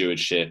Levy's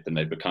stewardship, and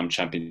they've become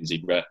Champions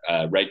League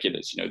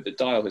regulars. The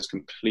dial has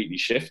completely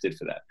shifted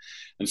for them,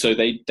 and so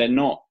they're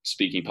not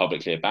speaking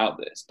publicly about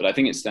this. But I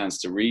think it stands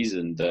to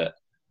reason that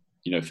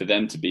for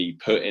them to be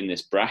put in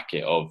this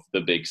bracket of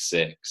the big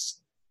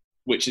 6,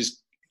 which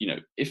is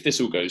if this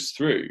all goes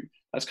through,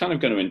 that's kind of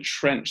going to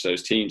entrench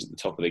those teams at the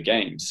top of the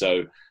game.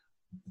 So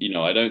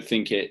I don't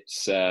think it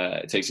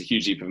takes a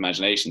huge leap of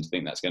imagination to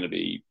think that's going to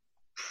be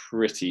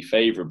pretty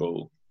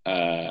favourable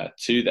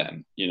to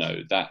them.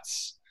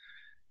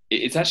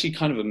 It's actually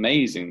kind of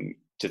amazing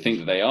to think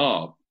that they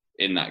are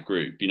in that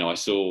group. I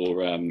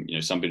saw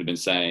some people have been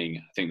saying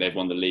I think they've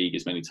won the league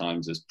as many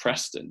times as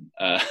Preston.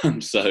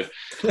 So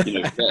for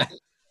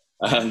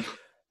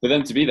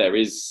them to be there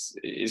is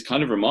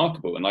kind of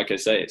remarkable, and like I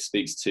say, it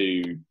speaks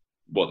to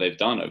what they've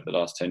done over the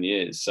last 10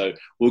 years. So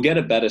we'll get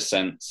a better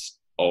sense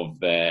of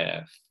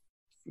their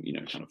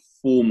kind of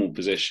formal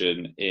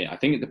position I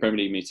think at the Premier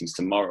League meetings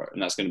tomorrow,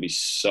 and that's going to be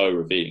so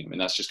revealing. I mean,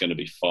 that's just going to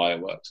be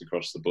fireworks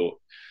across the board.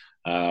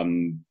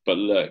 But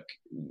look,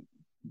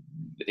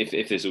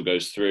 if this all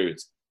goes through,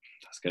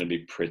 that's going to be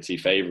pretty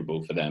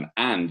favourable for them.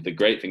 And the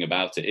great thing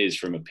about it is,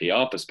 from a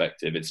PR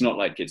perspective, it's not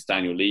like it's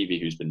Daniel Levy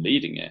who's been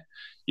leading it.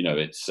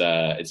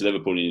 It's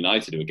Liverpool and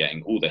United who are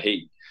getting all the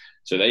heat,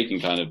 so they can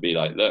kind of be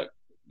like, look,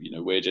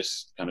 we're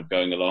just kind of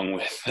going along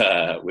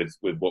with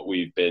what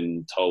we've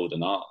been told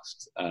and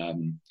asked.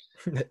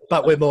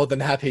 But we're more than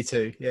happy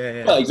to.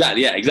 Yeah. Well,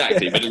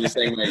 exactly. But in the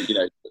same way,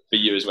 for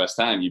you as West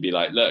Ham, you'd be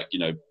like, look,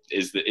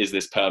 is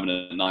this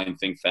permanent 9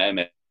 thing fair?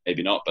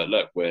 Maybe not. But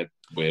look, we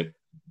want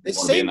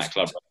to be in that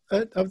club.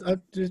 I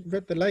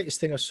read the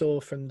latest thing I saw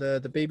from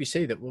the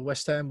BBC that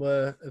West Ham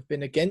have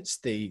been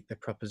against the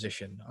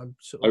proposition. I'm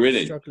sort of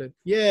really? struggling.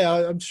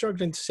 Yeah, I'm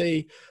struggling to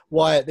see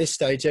why at this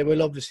stage there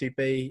will obviously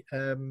be.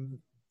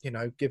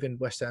 Given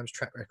West Ham's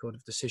track record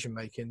of decision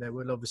making, there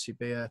will obviously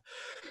be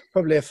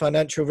probably a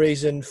financial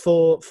reason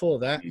for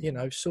that.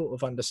 Sort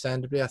of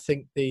understandably, I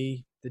think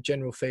the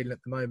general feeling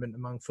at the moment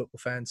among football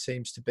fans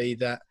seems to be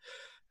that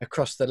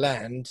across the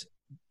land,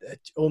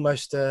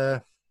 almost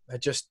they're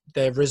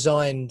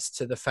resigned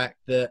to the fact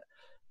that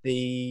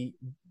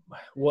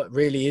what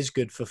really is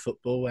good for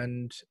football,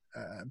 and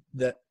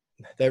that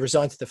they're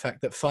resigned to the fact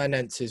that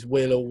finances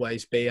will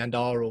always be and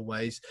are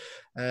always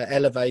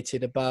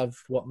elevated above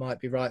what might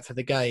be right for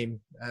the game.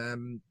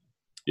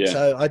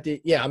 So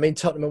I mean,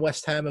 Tottenham and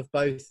West Ham have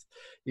both.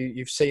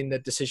 You've seen the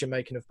decision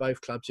making of both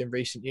clubs in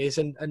recent years,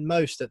 and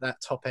most at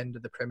that top end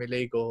of the Premier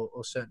League, or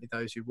certainly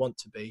those who want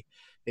to be.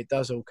 It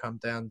does all come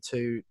down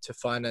to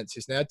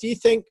finances. Now, do you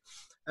think,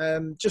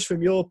 just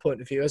from your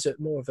point of view, as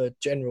more of a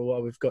general,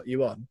 while we've got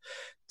you on,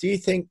 do you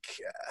think,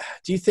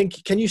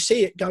 can you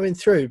see it going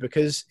through?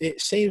 Because it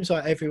seems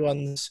like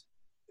everyone's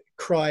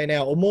crying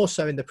out, or more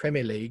so in the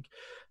Premier League,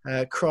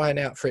 crying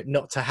out for it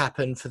not to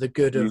happen for the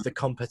good of the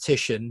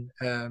competition,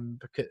 and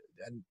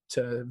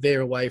to veer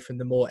away from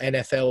the more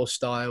NFL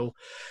style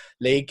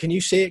league. Can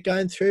you see it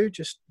going through,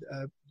 just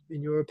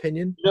in your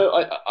opinion?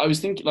 I was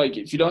thinking, like,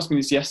 if you'd asked me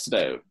this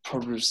yesterday, I would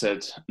probably have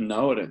said,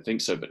 no, I don't think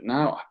so. But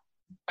now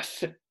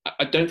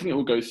I don't think it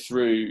will go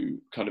through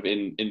kind of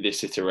in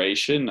this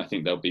iteration. I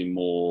think there'll be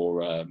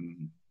more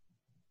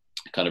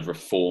kind of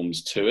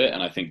reforms to it.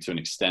 And I think to an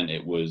extent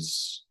it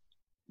was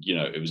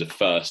a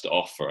first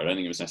offer. I don't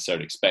think it was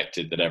necessarily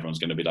expected that everyone's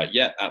going to be like,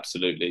 yeah,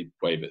 absolutely,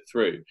 wave it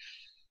through.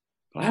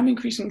 But I'm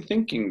increasingly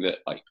thinking that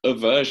like a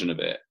version of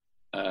it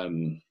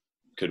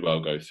could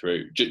well go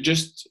through.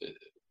 Just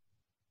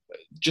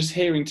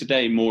hearing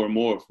today more and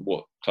more of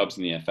what clubs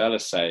in the EFL are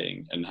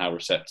saying and how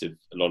receptive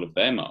a lot of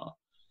them are.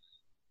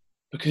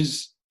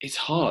 Because it's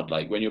hard,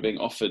 like when you're being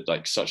offered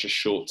like such a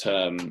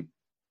short-term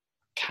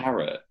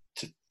carrot,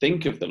 to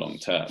think of the long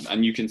term.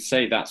 And you can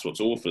say that's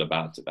what's awful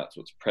about it, that's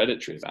what's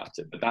predatory about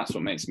it, but that's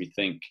what makes me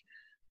think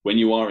when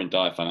you are in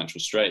dire financial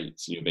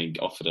straits and you're being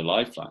offered a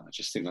lifeline, I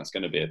just think that's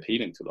going to be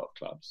appealing to a lot of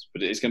clubs.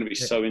 But it's going to be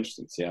so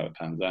interesting to see how it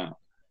pans out.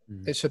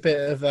 It's a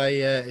bit of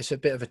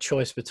a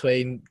choice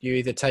between you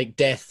either take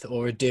death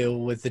or a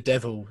deal with the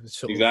devil.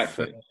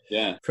 Exactly.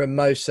 From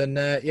most, and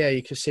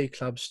you can see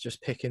clubs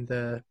just picking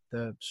the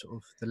sort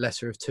of the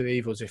lesser of two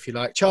evils, if you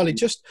like. Charlie,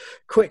 just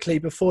quickly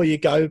before you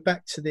go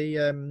back to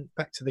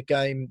the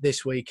game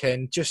this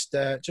weekend, just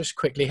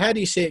quickly, how do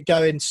you see it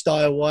going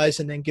style wise,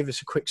 and then give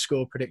us a quick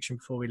score prediction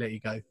before we let you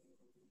go.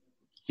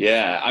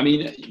 Yeah, I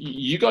mean,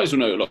 you guys will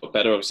know a lot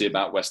better, obviously,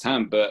 about West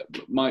Ham, but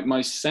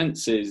my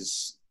sense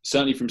is,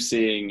 certainly from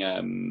seeing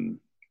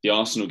the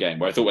Arsenal game,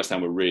 where I thought West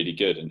Ham were really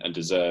good and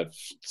deserved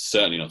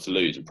certainly not to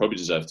lose and probably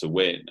deserved to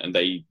win. And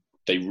they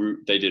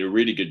did a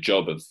really good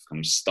job of kind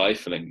of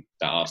stifling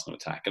that Arsenal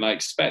attack. And I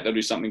expect they'll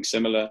do something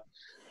similar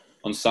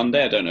on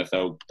Sunday. I don't know if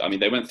they'll. I mean,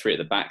 they went 3 at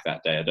the back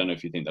that day. I don't know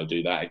if you think they'll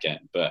do that again,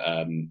 but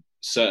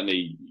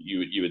certainly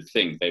you would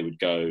think they would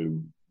go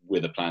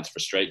with a plan to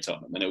frustrate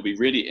Tottenham, and it will be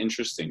really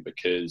interesting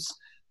because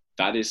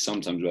that is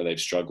sometimes where they've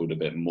struggled a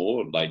bit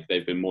more. Like,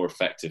 they've been more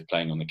effective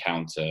playing on the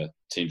counter,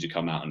 teams who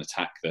come out and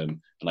attack them.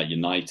 And like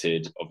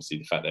United, obviously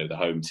the fact they were the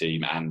home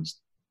team and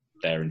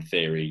they're in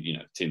theory,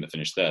 the team that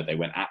finished third, they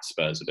went at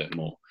Spurs a bit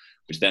more,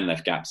 which then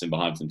left gaps in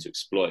behind them to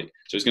exploit.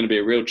 So it's going to be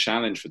a real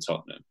challenge for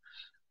Tottenham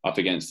up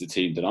against a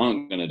team that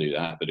aren't going to do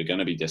that, that are going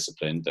to be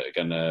disciplined, that are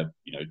going to,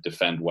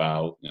 defend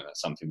well. That's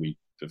something we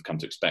have come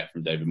to expect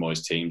from David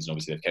Moyes' teams, and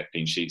obviously they've kept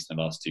clean sheets in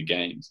the last 2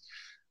 games.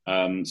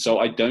 So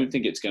I don't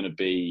think it's going to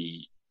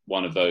be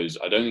one of those.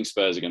 I don't think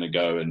Spurs are going to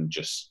go and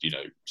just,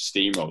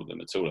 steamroll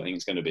them at all. I think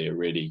it's going to be a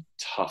really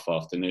tough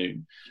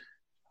afternoon.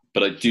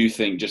 But I do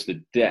think just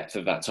the depth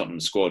of that Tottenham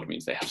squad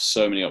means they have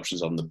so many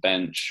options on the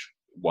bench.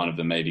 One of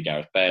them may be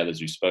Gareth Bale, as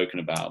we've spoken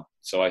about.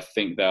 So I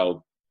think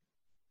they'll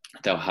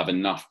have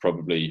enough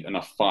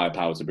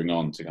firepower to bring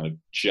on to kind of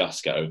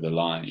just get over the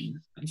line.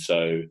 And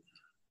so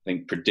I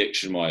think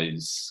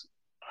prediction-wise,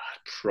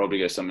 I'd probably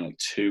go something like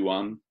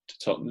 2-1 to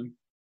Tottenham.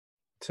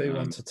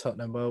 2-1 to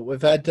Tottenham. Well,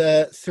 we've had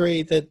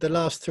the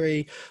last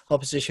 3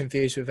 opposition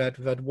views we've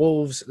had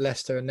Wolves,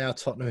 Leicester, and now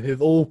Tottenham,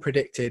 who've all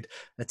predicted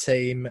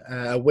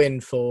a win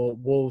for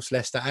Wolves,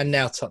 Leicester, and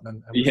now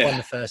Tottenham. And we've won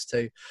the first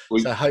 2.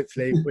 So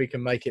hopefully we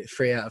can make it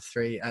 3 out of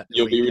 3 at the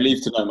You'll weekend. be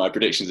relieved to know my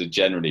predictions are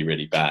generally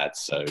really bad.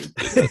 So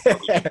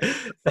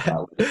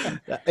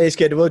it's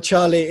good. Well,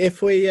 Charlie,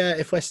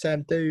 if West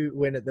Ham do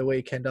win at the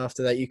weekend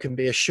after that, you can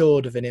be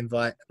assured of an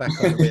invite back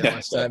on the We Are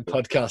West Ham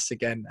podcast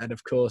again. And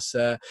of course,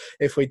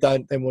 if we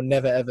don't, then we'll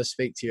never ever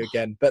speak to you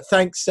again. But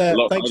thanks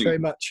very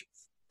much.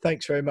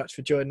 Thanks very much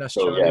for joining us,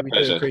 Charlie. We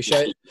do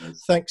appreciate it.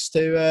 Thanks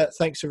to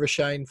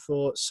Roshane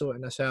for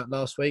sorting us out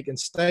last week. And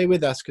stay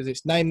with us because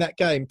it's Name That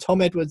Game.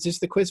 Tom Edwards is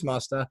the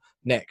quizmaster.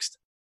 Next.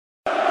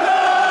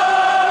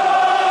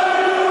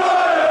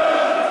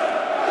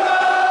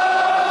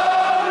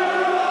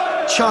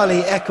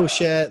 Charlie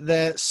Eccleshare,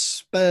 the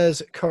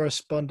Spurs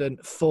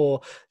correspondent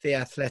for The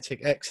Athletic.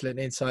 Excellent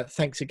insight.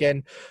 Thanks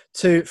again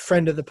to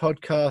friend of the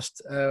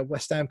podcast,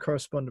 West Ham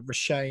correspondent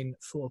Roshane,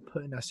 for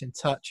putting us in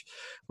touch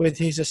with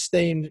his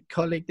esteemed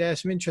colleague there.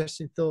 Some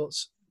interesting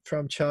thoughts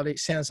from Charlie. It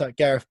sounds like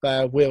Gareth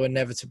Bale will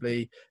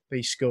inevitably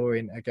be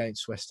scoring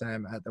against West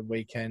Ham at the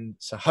weekend.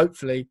 So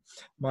hopefully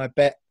my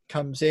bet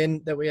comes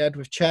in that we had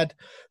with Chad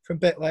from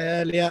Betway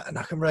earlier, and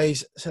I can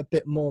raise a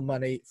bit more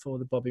money for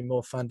the Bobby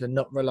Moore Fund and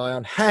not rely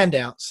on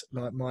handouts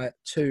like my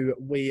 2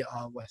 We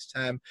Are West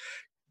Ham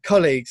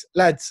colleagues.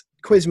 Lads,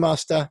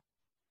 quizmaster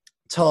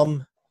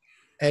Tom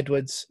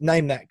Edwards,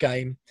 Name That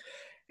Game.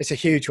 It's a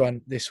huge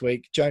one this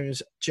week.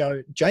 James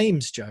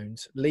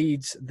Jones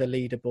leads the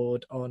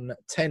leaderboard on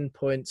 10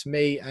 points.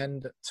 Me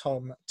and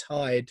Tom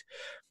tied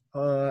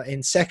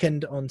in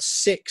second on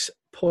 6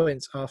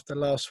 points after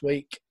last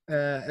week.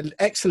 An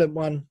excellent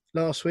one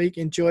last week.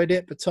 Enjoyed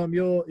it. But Tom,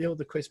 you're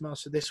the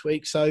quizmaster this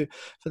week. So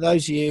for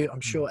those of you, I'm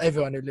sure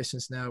everyone who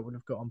listens now would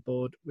have got on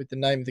board with the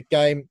name of the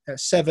game.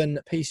 7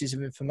 pieces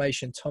of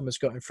information Tom has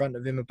got in front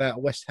of him about a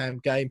West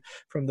Ham game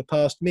from the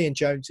past. Me and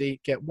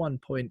Jonesy get 1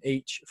 point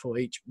each for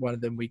each one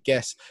of them we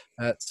guess.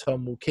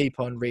 Tom will keep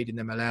on reading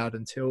them aloud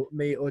until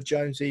me or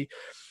Jonesy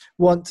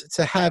want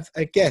to have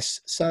a guess.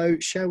 So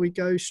shall we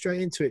go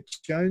straight into it,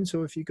 Jones,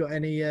 or have you got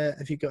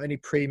any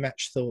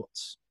pre-match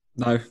thoughts?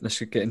 No, let's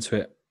get into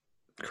it.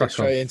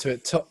 Straight into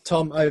it.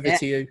 Tom, over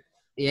to you.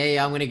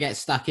 Yeah, I'm going to get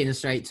stuck in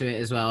straight to it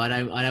as well. I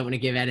don't want to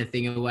give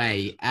anything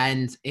away.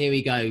 And here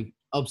we go.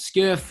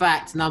 Obscure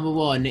fact number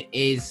 1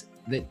 is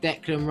that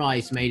Declan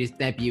Rice made his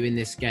debut in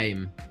this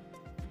game.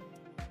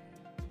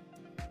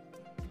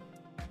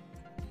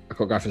 I've got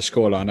to go for the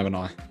scoreline, haven't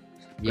I?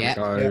 Yeah.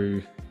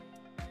 Go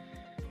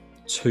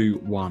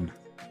 2-1.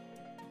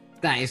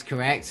 That is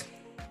correct.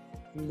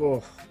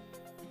 Oh.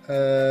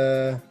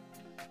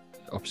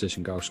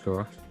 Opposition goal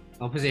scorer.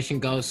 Opposition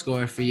goal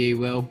scorer for you,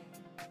 Will.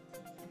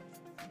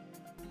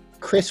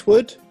 Chris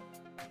Wood?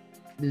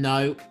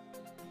 No.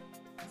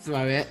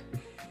 Throw it.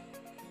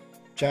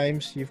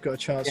 James, you've got a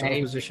chance on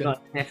opposition.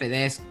 Got effort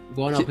there.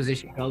 One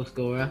opposition goal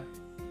scorer.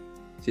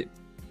 Is it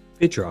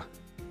Vidra?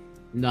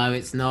 No,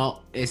 it's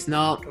not. It's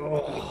not.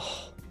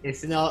 Oh.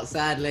 It's not,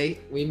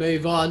 sadly. We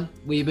move on.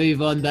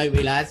 Don't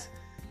we, lads?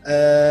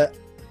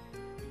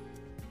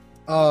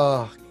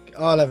 I'll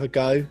have a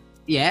go.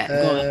 Yeah,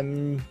 go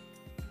on.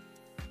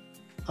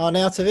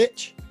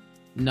 Arnautovic?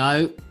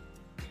 No.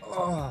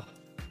 Oh.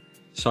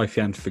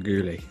 Sofiane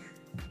Feghouli.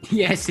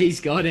 Yes,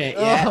 he's got it.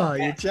 Yeah. Oh,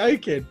 you're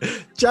joking.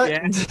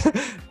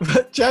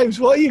 But James,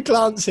 what are you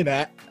glancing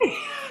at?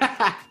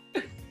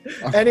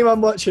 Anyone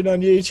watching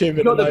on YouTube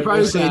at the moment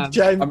will see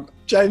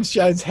James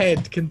Jones'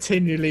 head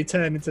continually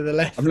turning to the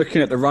left. I'm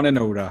looking at the running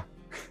order.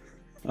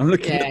 You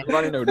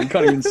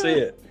can't even see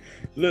it.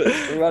 Look,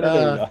 the running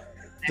order.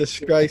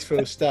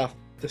 Disgraceful stuff.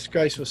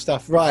 Disgraceful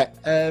stuff. Right.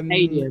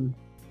 Stadium.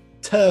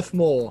 Turf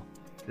Moor.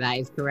 That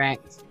is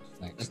correct.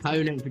 Next.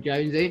 Opponent for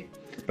Jonesy.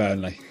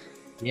 Burnley.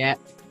 Yeah.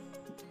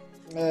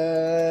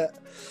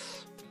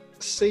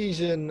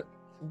 Season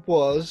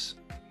was.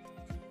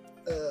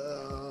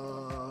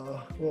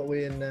 What are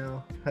we in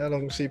now? How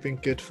long has he been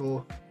good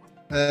for?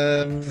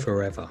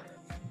 Forever.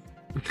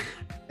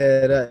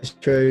 Yeah, that is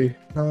true.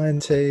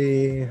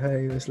 90.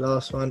 Who was the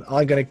last one?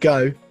 I'm going to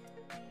go.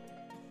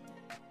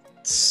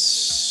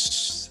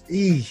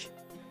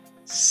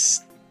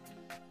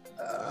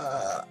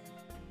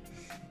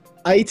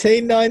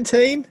 18,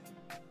 19?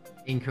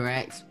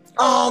 Incorrect.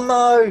 Oh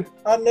no!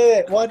 I knew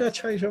it. Why did I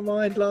change my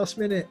mind last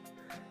minute?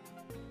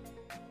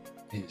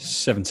 It's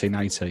 17,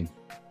 18.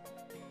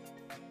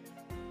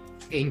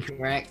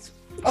 Incorrect.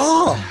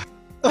 Oh!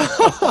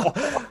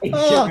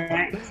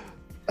 Incorrect.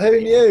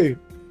 Who knew?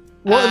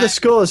 What are the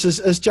scores?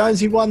 Has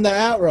Jonesy won that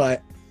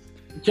outright?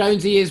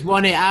 Jonesy has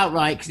won it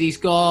outright because he's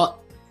got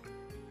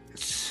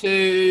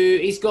two.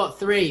 He's got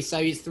three,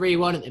 so he's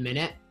 3-1 at the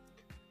minute.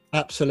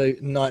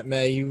 Absolute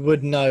nightmare. You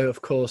would know,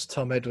 of course,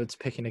 Tom Edwards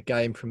picking a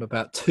game from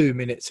about 2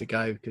 minutes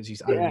ago because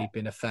he's only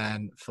been a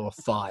fan for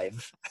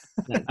 5.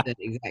 That's it,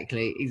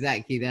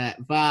 exactly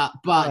that. But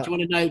do you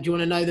want to know? Do you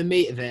want to know the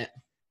meat of it?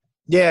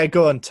 Yeah,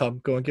 go on, Tom.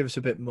 Go on, give us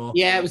a bit more.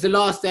 Yeah, it was the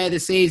last day of the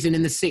season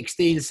in the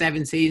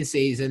 16-17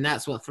 season.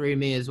 That's what threw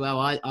me as well.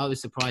 I was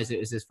surprised it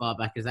was as far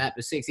back as that.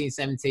 But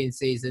 16-17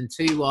 season,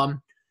 2-1.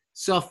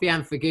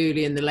 Sofiane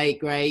Feghouli and the late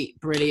great,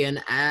 brilliant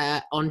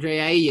Andre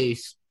Ayew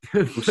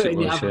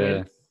putting the other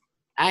in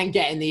and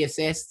getting the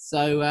assist.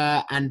 So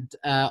and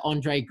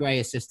Andre Gray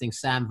assisting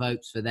Sam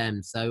Vokes for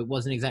them. So it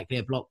wasn't exactly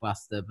a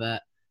blockbuster,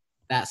 but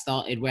that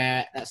started.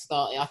 I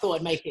thought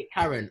I'd make it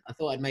current. I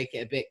thought I'd make it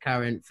a bit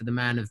current for the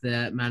man of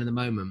the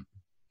moment.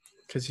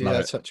 Because you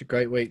had such a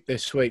great week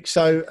this week.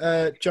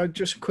 So, Joe,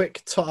 just a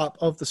quick top-up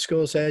of the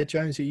scores there.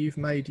 Jonesy, you've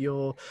made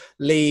your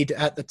lead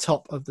at the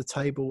top of the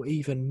table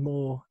even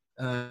more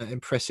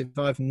impressive.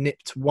 I've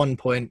nipped 1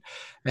 point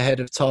ahead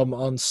of Tom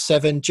on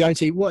 7.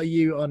 Jonesy, what are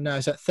you on now?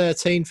 Is that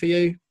 13 for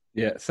you?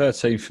 Yeah,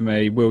 13 for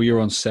me. Will, you're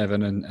on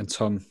 7 and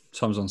Tom's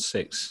on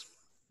 6.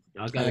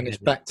 And it's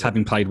back to,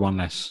 having played one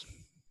less.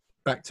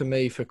 Back to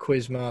me for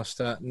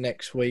Quizmaster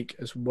next week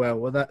as well.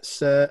 Well,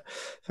 that's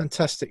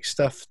fantastic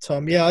stuff,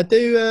 Tom. Yeah, I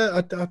do.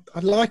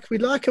 We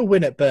like a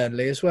win at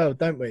Burnley as well,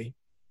 don't we?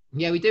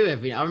 Yeah, we do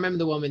I remember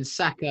the one when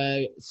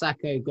Sacco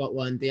got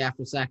one.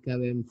 Diafra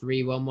Sacco in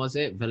 3-1, was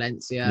it?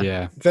 Valencia.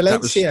 Yeah,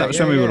 Valencia. That was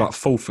when we were like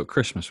 4th at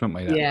Christmas, weren't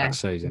we? That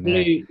season.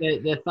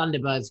 The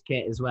Thunderbirds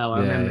kit as well. I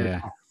remember.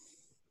 Yeah.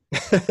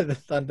 The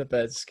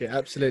Thunderbirds skit,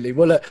 absolutely.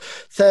 Well, look,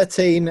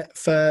 13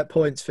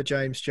 points for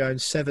James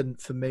Jones, 7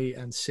 for me,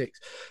 and 6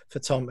 for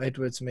Tom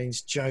Edwards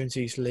means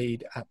Jonesy's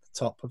lead at the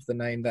top of the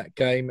Name That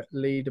Game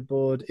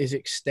leaderboard is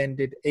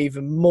extended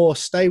even more.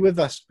 Stay with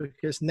us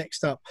because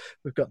next up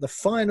we've got the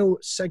final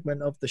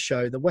segment of the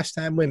show, the West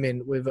Ham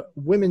Women, with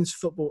women's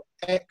football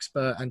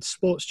expert and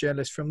sports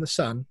journalist from The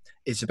Sun,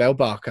 Isabel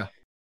Barker.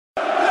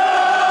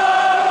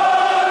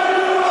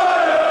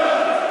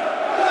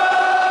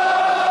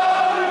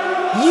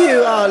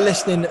 You are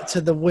listening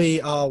to the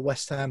We Are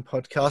West Ham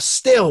podcast.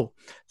 Still,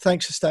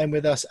 thanks for staying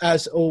with us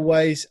as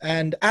always.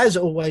 And as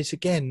always,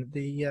 again,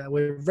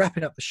 we're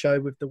wrapping up the show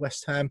with the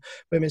West Ham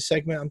women's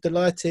segment. I'm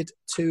delighted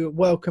to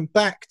welcome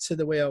back to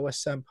the We Are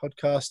West Ham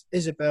podcast,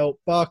 Isabel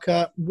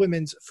Barker,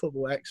 women's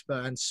football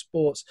expert and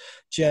sports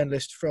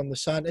journalist from The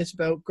Sun.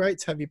 Isabel, great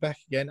to have you back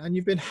again. And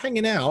you've been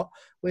hanging out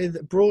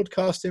with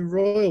broadcasting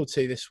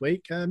royalty this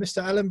week,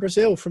 Mr. Alan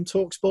Brazil from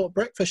TalkSport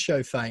Breakfast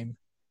Show fame.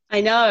 I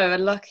know,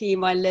 and lucky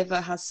my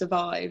liver has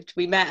survived.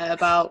 We met at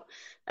about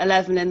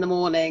 11 in the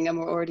morning and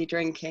we're already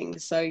drinking.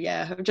 So,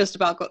 yeah, I've just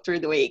about got through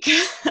the week.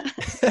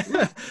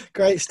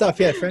 Great stuff.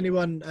 Yeah, for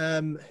anyone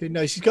who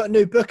knows, he's got a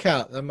new book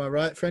out, am I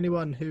right? For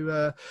anyone who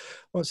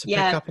wants to pick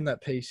up on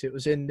that piece, it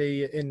was in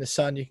the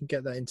Sun. You can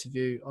get that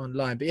interview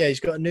online. But, yeah,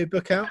 he's got a new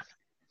book out.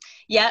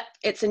 Yeah,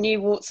 it's a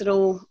new warts and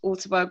all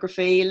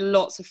autobiography.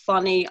 Lots of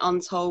funny,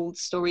 untold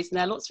stories in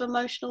there. Lots of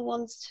emotional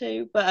ones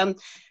too. But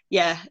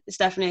yeah, it's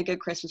definitely a good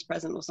Christmas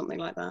present or something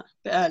like that. A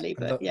bit early,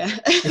 but yeah,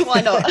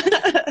 why not?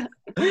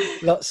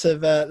 Lots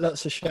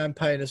of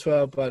champagne as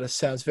well, by the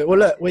sounds of it. Well,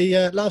 look, we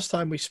last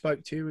time we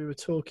spoke to you, we were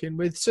talking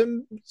with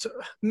some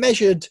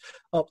measured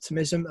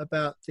optimism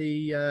about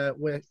the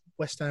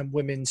West Ham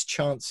women's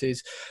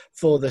chances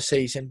for the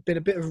season. Been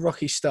a bit of a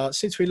rocky start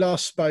since we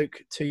last spoke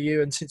to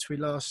you, and since we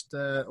last,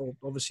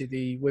 obviously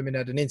the women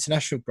had an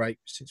international break.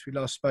 Since we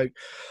last spoke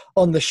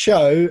on the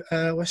show,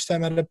 West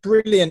Ham had a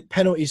brilliant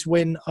penalties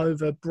win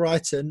over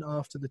Brighton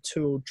after the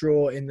 2-2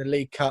 draw in the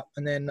League Cup,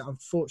 and then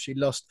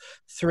unfortunately lost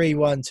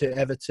 3-1 to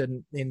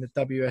Everton in the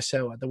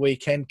WSL at the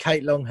weekend.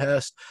 Kate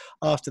Longhurst,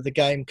 after the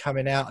game,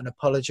 coming out and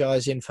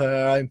apologising for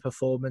her own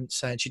performance,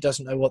 saying she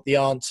doesn't know what the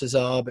answers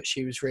are, but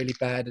she was really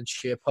bad and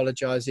she apologises.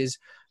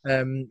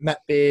 Matt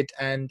Beard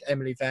and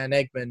Emily Van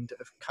Egmond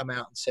have come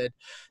out and said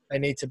they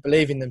need to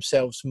believe in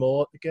themselves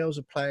more. The girls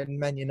are playing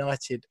Man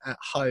United at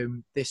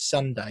home this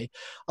Sunday.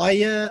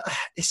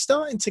 It's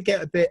starting to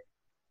get a bit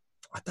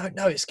I don't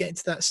know. It's getting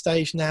to that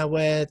stage now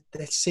where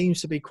there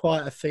seems to be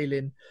quite a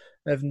feeling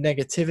of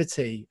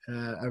negativity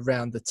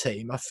around the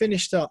team. I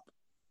finished up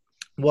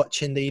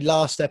watching the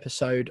last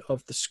episode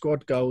of the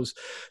Squad Goals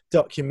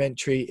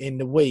documentary in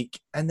the week,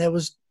 and there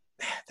was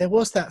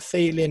that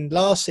feeling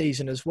last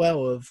season as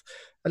well of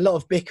a lot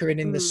of bickering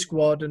in the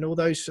squad, and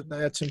although they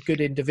had some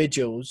good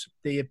individuals,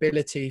 the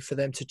ability for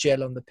them to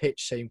gel on the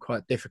pitch seemed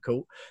quite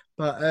difficult.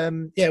 But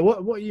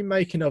what are you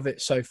making of it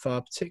so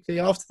far,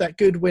 particularly after that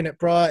good win at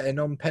Brighton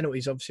on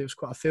penalties? Obviously it was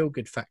quite a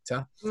feel-good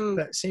factor,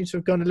 but it seems to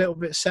have gone a little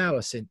bit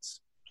sour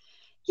since.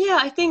 Yeah,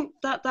 I think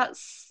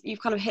that's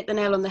you've kind of hit the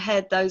nail on the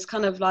head. Those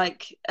kind of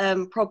like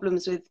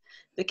problems with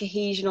the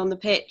cohesion on the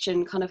pitch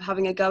and kind of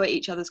having a go at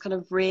each other's kind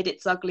of reared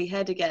its ugly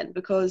head again,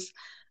 because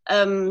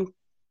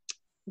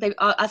they,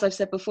 as I've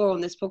said before on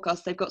this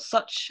podcast, they've got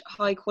such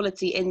high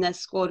quality in their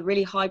squad,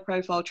 really high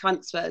profile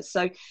transfers.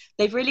 So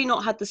they've really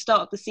not had the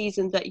start of the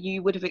season that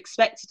you would have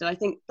expected. And I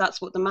think that's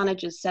what the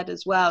manager's said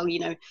as well. You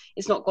know,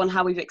 it's not gone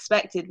how we've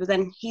expected. But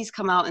then he's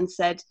come out and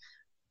said,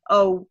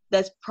 oh,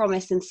 there's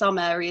promise in some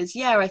areas.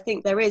 Yeah, I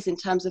think there is, in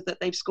terms of that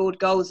they've scored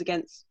goals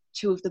against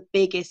two of the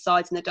biggest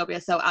sides in the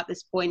WSL at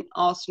this point,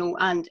 Arsenal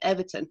and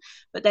Everton.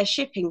 But they're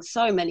shipping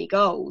so many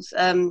goals.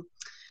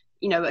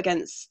 You know,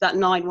 against that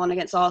 9-1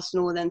 against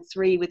Arsenal and then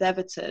 3 with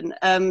Everton.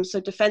 So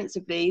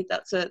defensively,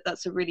 that's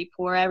a really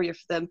poor area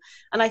for them.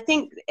 And I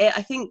think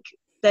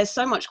there's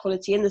so much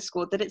quality in the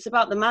squad that it's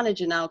about the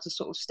manager now to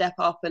sort of step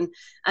up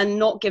and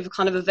not give a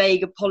kind of a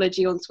vague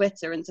apology on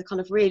Twitter, and to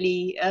kind of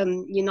really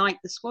unite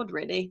the squad,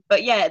 really.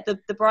 But yeah,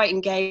 the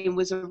Brighton game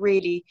was a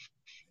really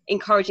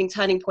encouraging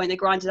turning point. They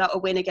grinded out a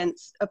win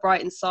against a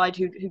Brighton side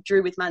who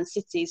drew with Man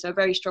City, so a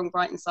very strong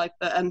Brighton side.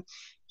 But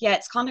yeah,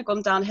 it's kind of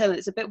gone downhill.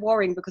 It's a bit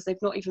worrying because they've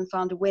not even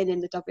found a win in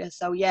the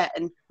WSL yet,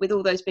 and with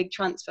all those big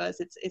transfers,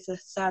 it's a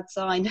sad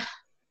sign.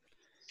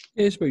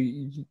 Yes, but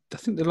I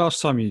think the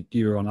last time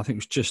you were on, I think it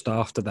was just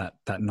after that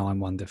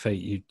 9-1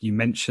 defeat. You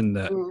mentioned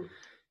that you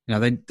know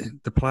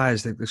the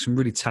players. There's some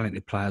really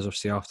talented players,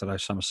 obviously, after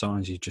those summer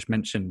signings you just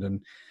mentioned,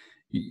 and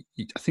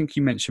I think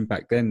you mentioned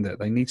back then that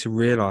they need to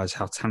realise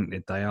how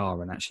talented they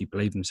are and actually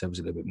believe themselves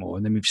a little bit more.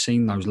 And then we've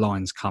seen those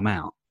lines come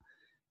out.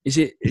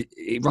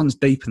 It runs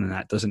deeper than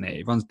that, doesn't it?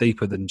 It runs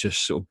deeper than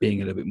just sort of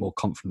being a little bit more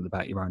confident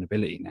about your own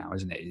ability now,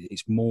 isn't it?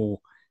 It's more.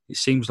 It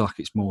seems like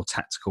it's more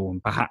tactical,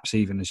 and perhaps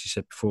even, as you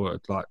said before,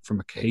 like from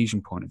a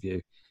cohesion point of view,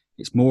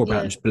 it's more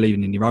about just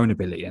believing in your own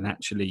ability and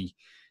actually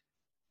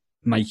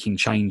making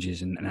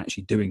changes and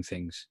actually doing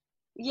things.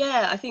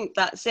 Yeah, I think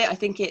that's it. I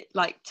think it,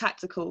 like,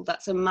 tactical,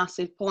 that's a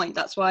massive point.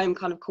 That's why I'm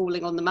kind of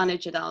calling on the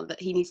manager now,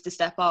 that he needs to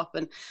step up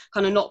and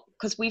kind of not,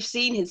 because we've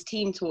seen his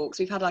team talks.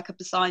 We've had like a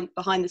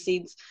behind the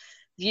scenes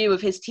view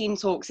of his team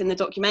talks in the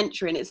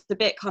documentary, and it's a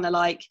bit kind of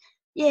like,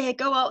 yeah,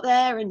 go out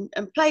there and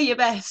play your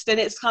best. And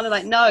it's kind of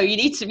like, no, you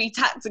need to be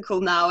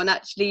tactical now and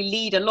actually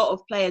lead a lot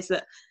of players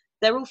that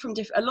they're all from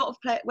different, a lot of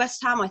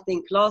West Ham, I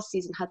think, last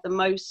season had the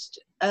most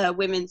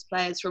women's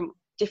players from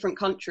different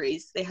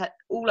countries. They had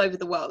all over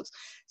the world.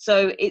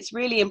 So it's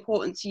really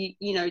important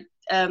to,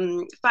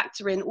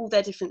 factor in all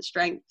their different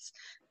strengths,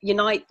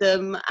 unite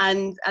them,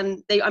 and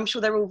I'm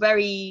sure they're all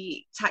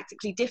very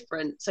tactically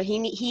different. So he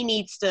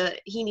needs to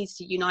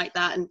unite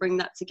that and bring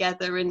that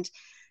together.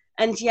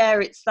 And yeah,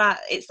 it's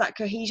that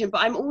cohesion.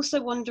 But I'm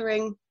also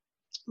wondering,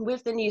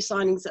 with the new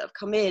signings that have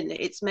come in,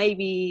 it's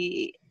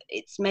maybe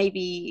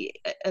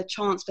a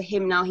chance for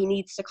him now. He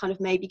needs to kind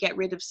of maybe get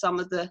rid of some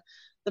of the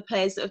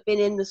players that have been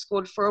in the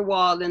squad for a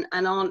while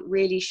and aren't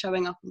really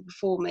showing up and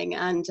performing,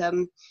 and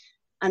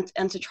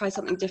to try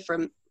something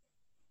different.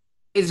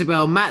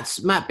 Isabel, Matt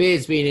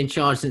Beard's been in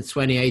charge since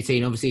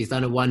 2018. Obviously, he's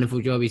done a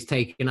wonderful job. He's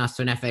taken us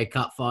to an FA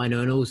Cup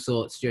final and all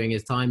sorts during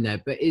his time there.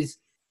 But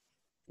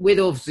with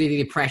obviously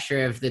the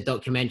pressure of the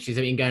documentaries that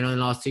have been going on in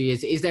the last 2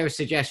 years, is there a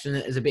suggestion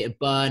that there's a bit of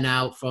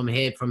burnout from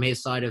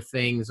his side of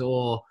things,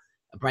 or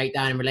a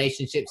breakdown in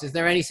relationships? Is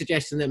there any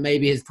suggestion that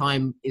maybe his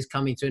time is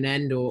coming to an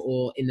end,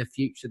 or in the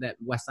future that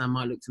West Ham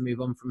might look to move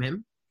on from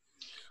him?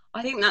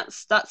 I think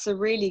that's a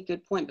really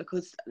good point,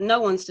 because no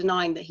one's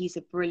denying that he's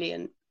a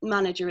brilliant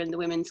manager in the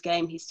women's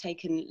game. He's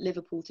taken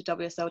Liverpool to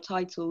WSL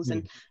titles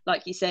and,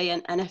 like you say,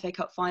 an FA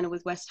Cup final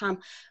with West Ham.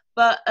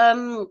 But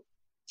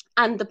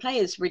and the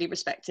players really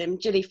respect him.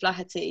 Gilly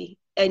Flaherty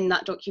in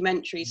that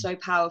documentary so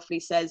powerfully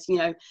says,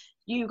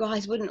 you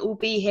guys wouldn't all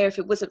be here if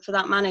it wasn't for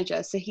that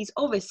manager. So he's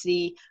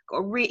obviously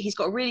he's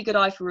got a really good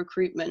eye for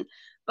recruitment.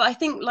 But I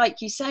think,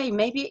 like you say,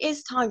 maybe it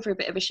is time for a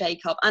bit of a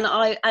shake-up. And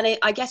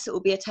I guess it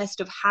will be a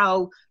test of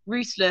how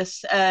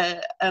ruthless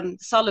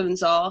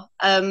Sullivans are.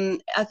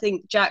 I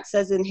think Jack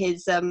says in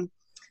the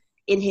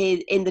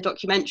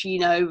documentary,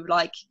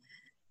 like,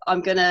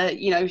 I'm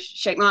gonna,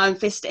 shake my own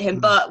fist at him.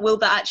 But will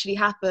that actually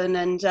happen?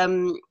 And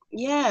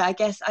I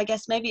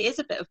guess maybe it is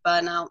a bit of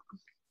burnout.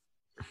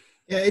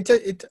 Yeah,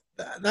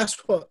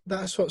 that's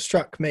what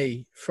struck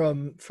me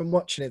from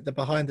watching it, the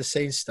behind the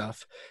scenes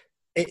stuff.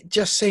 It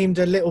just seemed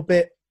a little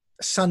bit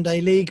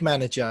Sunday League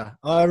manager.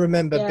 I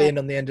remember Yeah. being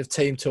on the end of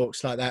team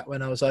talks like that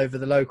when I was over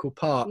the local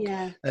park.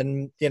 Yeah.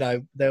 And, you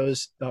know, there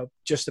was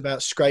just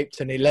about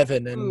scraped an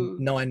 11 and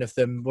 9 of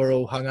them were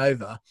all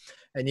hungover.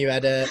 And you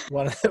had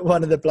one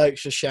of the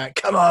blokes just shout,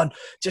 "Come on,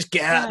 just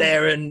get out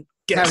there and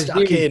get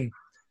stuck in."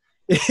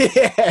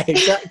 Yeah,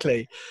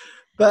 exactly.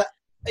 But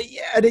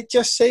yeah, and it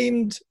just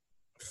seemed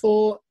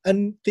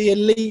and the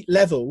elite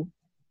level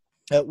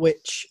at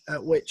which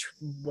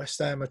West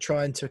Ham are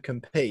trying to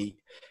compete,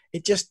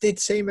 it just did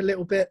seem a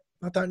little bit,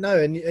 I don't know,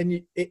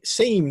 and it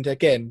seemed,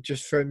 again,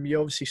 just from, you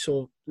obviously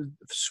saw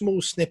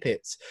small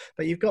snippets,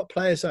 but you've got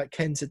players like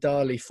Ken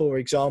Zadali, for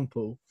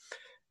example,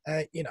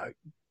 you know,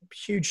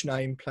 huge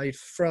name, played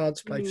for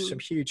France, played for some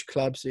huge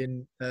clubs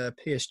in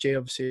PSG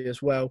obviously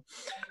as well,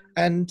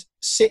 and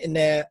sitting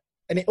there,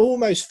 and it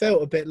almost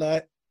felt a bit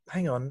like,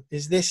 hang on,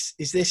 is this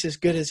as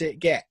good as it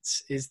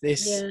gets? Is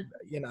this,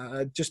 you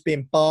know, just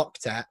being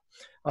barked at?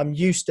 I'm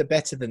used to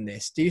better than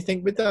this. Do you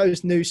think with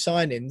those new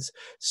signings,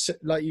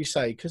 like you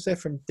say, because they're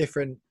from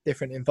different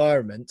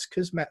environments,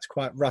 because Matt's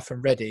quite rough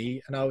and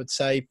ready, and I would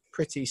say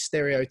pretty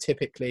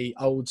stereotypically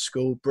old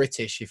school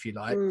British, if you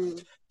like,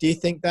 do you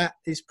think that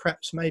is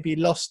perhaps maybe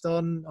lost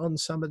on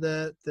some of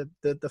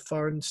the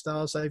foreign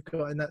stars they've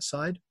got in that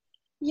side?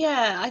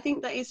 Yeah, I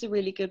think that is a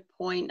really good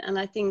point. And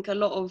I think a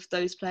lot of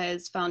those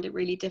players found it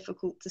really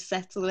difficult to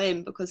settle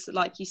in because,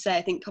 like you say,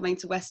 I think coming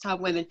to West Ham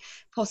Women,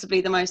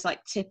 possibly the most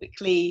like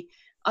typically,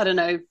 I don't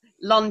know,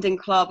 London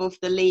club of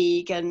the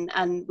league, and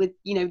with,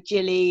 you know,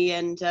 Gilly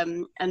and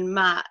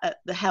Matt at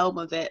the helm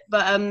of it.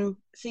 But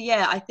so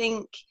yeah, I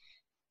think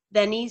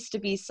there needs to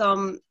be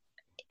some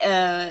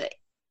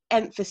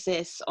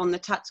emphasis on the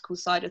tactical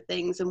side of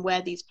things and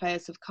where these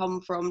players have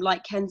come from,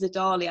 like Kenza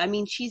Darley. I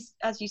mean, she's,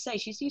 as you say,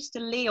 she's used to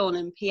Lyon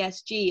and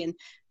PSG, and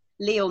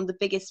Lyon, the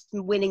biggest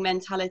winning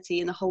mentality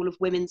in the whole of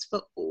women's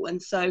football.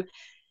 And so,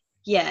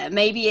 yeah,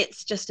 maybe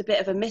it's just a bit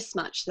of a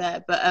mismatch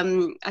there, but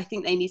I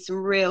think they need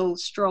some real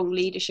strong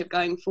leadership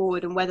going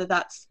forward, and whether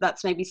that's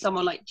maybe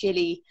someone like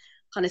Gilly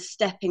kind of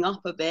stepping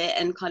up a bit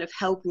and kind of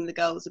helping the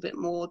girls a bit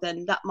more,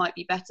 then that might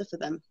be better for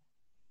them.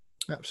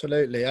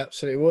 Absolutely.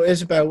 Well,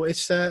 Isabel,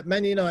 it's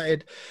Man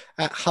United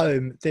at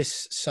home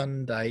this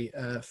Sunday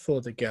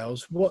for the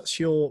girls. What's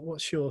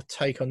your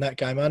take on that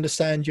game? I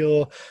understand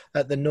you're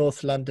at the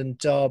North London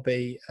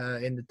derby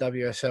in the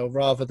WSL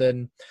rather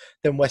than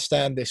West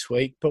Ham this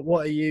week. But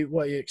what are you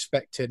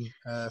expecting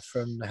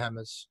from the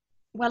Hammers?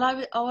 Well,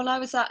 I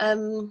was at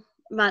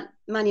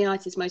Man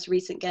United's most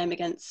recent game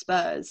against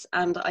Spurs,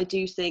 and I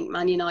do think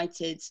Man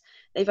United,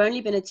 they've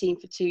only been a team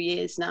for 2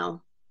 years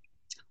now,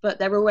 but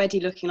they're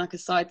already looking like a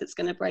side that's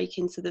going to break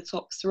into the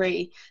top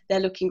 3. They're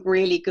looking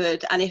really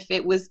good. And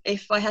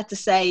if I had to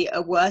say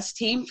a worse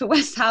team for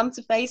West Ham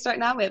to face right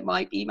now, it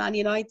might be Man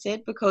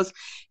United, because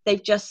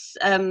they've just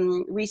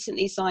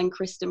recently signed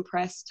Kristen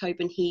Press,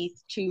 Tobin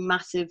Heath, 2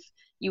 massive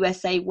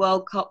USA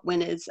World Cup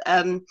winners.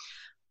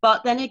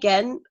 But then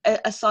again,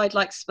 a side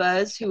like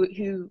Spurs,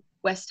 who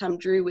West Ham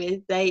drew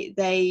with,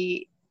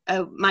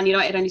 Man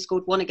United only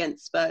scored 1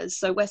 against Spurs.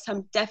 So West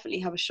Ham definitely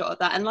have a shot at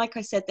that. And like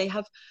I said, they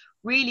have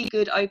really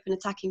good open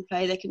attacking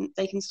play.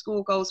 They can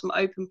score goals from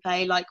open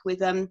play, like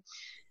with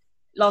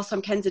last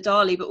time Kenza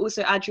Darley, but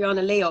also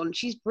Adriana Leon.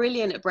 She's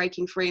brilliant at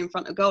breaking free in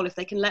front of goal. If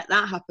they can let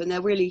that happen,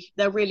 they'll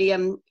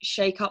really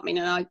shake up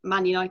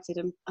Man United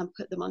and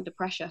put them under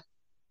pressure.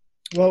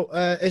 Well,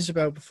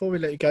 Isabel, before we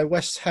let you go,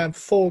 West Ham,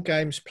 4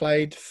 games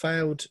played,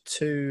 failed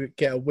to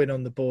get a win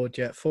on the board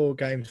yet. 4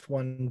 games,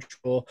 1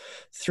 draw,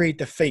 3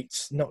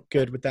 defeats. Not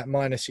good with that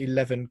minus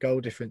 11 goal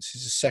difference.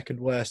 Is the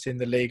second worst in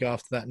the league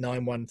after that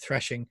 9-1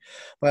 thrashing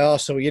by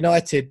Arsenal.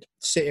 United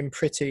sitting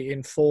pretty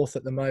in 4th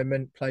at the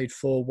moment, played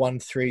 4,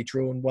 1-3,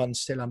 drawn 1,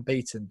 still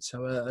unbeaten.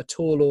 So a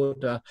tall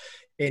order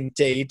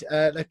indeed.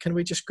 Can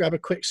we just grab a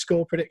quick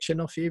score prediction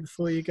off you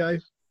before you go?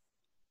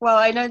 Well,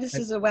 I know this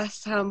is a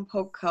West Ham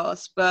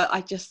podcast, but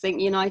I just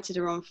think United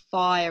are on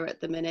fire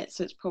at the minute,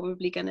 so it's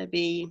probably going to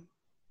be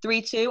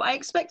 3-2. I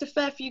expect a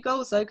fair few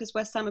goals, though, because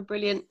West Ham are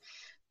brilliant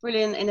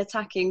in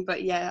attacking.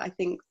 But, yeah, I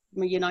think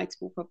United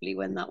will probably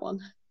win that one.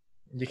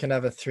 You can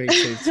have a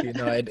 3-2 to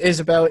United.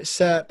 Isabel, it's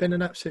been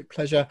an absolute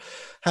pleasure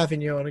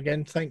having you on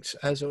again. Thanks,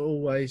 as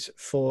always,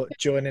 for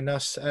joining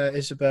us.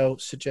 Isabel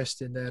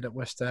suggesting there that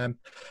West Ham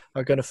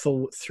are going to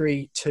fall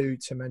 3-2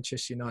 to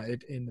Manchester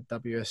United in the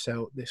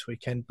WSL this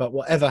weekend. But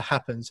whatever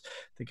happens,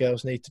 the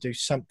girls need to do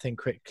something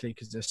quickly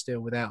because they're still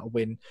without a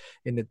win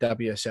in the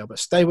WSL. But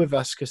stay with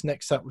us, because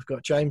next up we've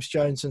got James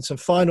Jones and some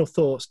final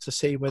thoughts to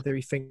see whether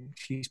he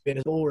thinks he's been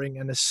as boring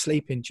and as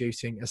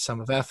sleep-inducing as some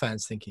of our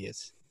fans think he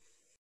is.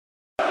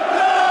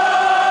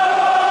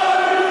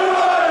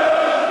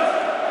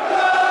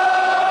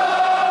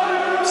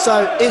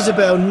 So,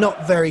 Isabel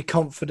not very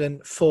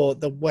confident for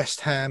the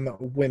West Ham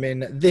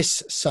women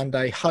this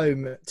Sunday,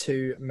 home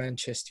to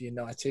Manchester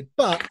United.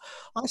 But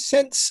I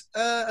sense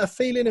a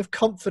feeling of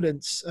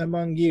confidence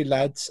among you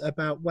lads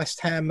about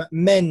West Ham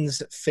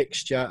men's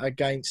fixture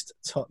against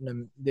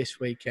Tottenham this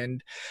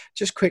weekend.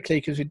 Just quickly,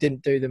 because we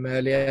didn't do them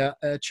earlier,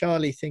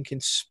 Charlie thinking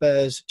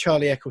Spurs,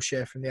 Charlie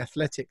Eccleshare from The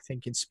Athletic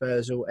thinking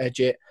Spurs will edge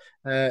it.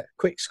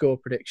 Quick score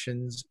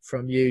predictions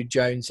from you,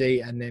 Jonesy,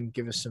 and then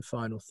give us some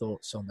final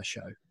thoughts on the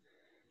show.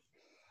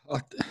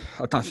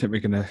 I don't think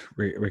we're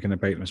gonna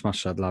beat them as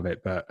much as I'd love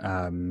it, but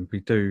we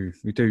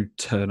do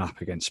turn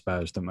up against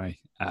Spurs, don't we?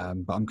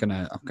 But I'm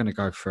gonna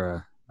go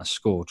for a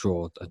score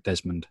draw at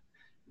Desmond.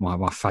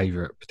 My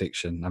favourite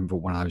prediction. I haven't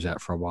brought one of those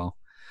out for a while,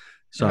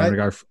 so right. I'm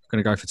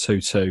gonna go for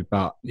 2-2.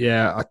 But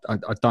yeah,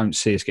 I don't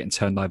see us getting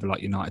turned over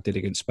like United did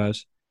against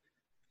Spurs.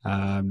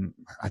 Our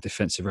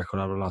defensive record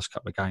over the last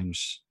couple of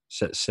games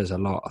says a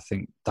lot. I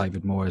think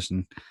David Moyes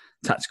and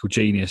tactical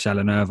genius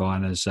Alan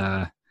Irvine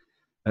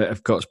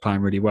have got us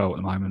playing really well at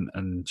the moment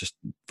and just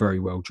very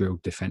well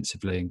drilled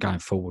defensively. And going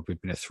forward,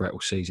 we've been a threat all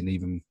season,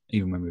 even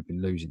when we've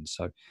been losing,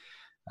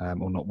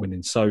 or not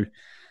winning. So,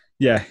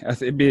 yeah,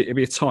 it'd be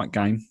a tight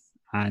game,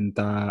 and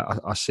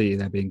I see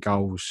there being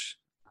goals.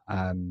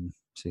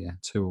 So yeah,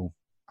 2-2.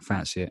 I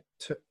fancy it.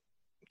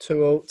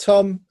 2-2.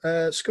 Tom,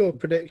 score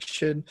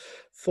prediction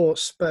for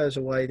Spurs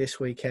away this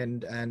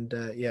weekend, and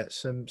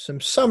some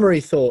summary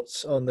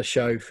thoughts on the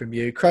show from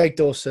you. Craig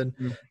Dawson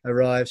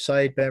arrives.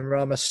 Saeed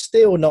Benrahma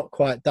still not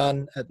quite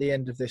done at the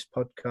end of this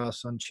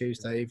podcast on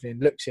Tuesday evening.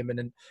 Looks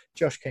imminent.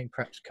 Josh King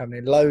perhaps coming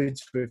in.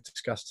 Loads we've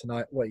discussed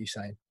tonight. What are you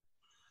saying?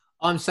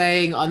 I'm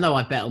saying, I know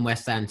I bet on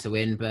West Ham to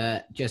win,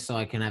 but just so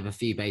I can have a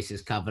few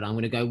bases covered, I'm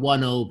going to go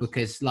 1-0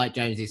 because, like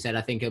Jonesy said,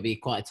 I think it'll be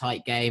quite a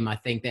tight game. I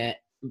think that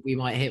we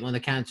might hit them on the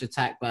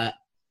counter-attack, but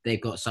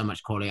they've got so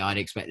much quality. I'd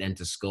expect them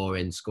to score,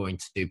 and scoring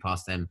 2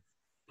 past them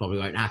probably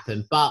won't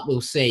happen. But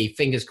we'll see.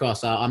 Fingers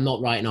crossed. I'm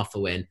not writing off a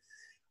win.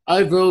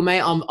 Overall,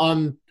 mate,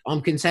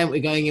 I'm content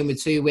with going in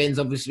with 2 wins.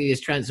 Obviously, this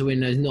transfer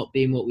window has not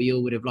been what we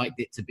all would have liked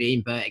it to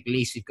be, but at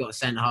least we've got a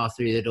centre-half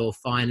through the door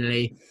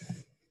finally.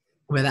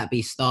 Whether that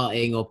be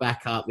starting or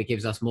backup, it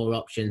gives us more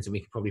options, and we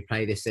can probably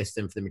play this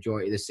system for the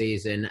majority of the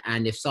season.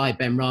 And if Saeed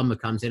Benrahma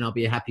comes in, I'll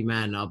be a happy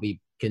man. I'll be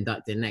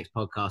conducting the next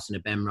podcast in a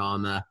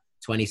Benrahma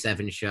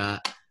 27 shirt,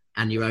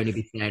 and you'll only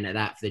be staring at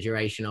that for the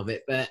duration of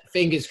it. But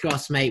fingers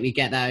crossed, mate, we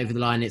get that over the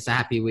line. It's a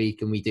happy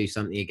week, and we do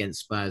something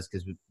against Spurs,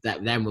 because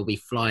then we'll be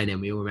flying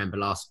in. We all remember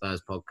last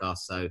Spurs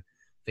podcast, so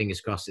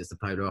fingers crossed it's the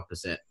polar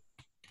opposite.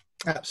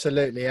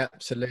 Absolutely.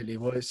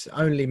 Well, it's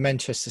only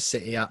Manchester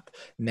City up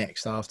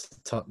next after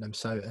Tottenham,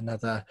 so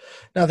another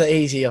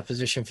easy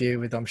opposition for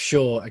you with, I'm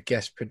sure, a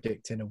guest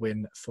predicting a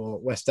win for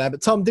West Ham.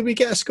 But Tom, did we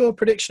get a score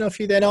prediction off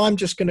you then? I'm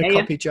just going to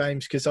copy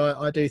James because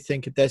I do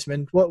think of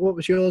Desmond. What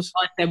was yours?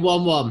 I said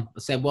 1-1.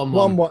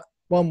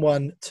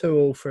 1-1,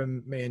 2-2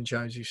 from me and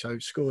Jonesy. So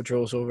score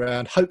draws all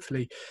round.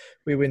 Hopefully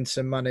we win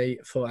some money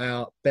for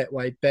our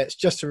Betway bets.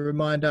 Just a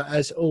reminder,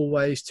 as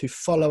always, to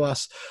follow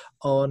us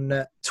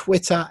on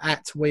Twitter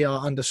at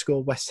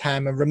 @WeAre_West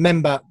Ham. And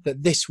remember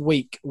that this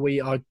week we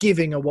are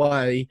giving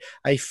away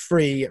a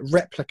free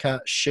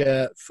replica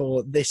shirt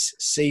for this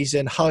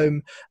season,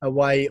 home,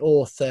 away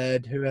or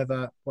third,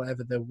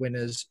 whatever the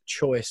winner's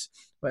choice.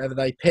 Whatever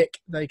they pick,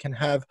 they can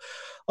have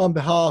on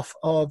behalf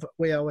of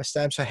We Are West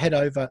Ham. So head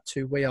over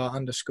to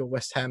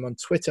WeAre_West Ham on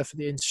Twitter for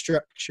the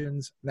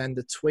instructions and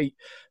the tweet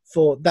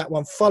for that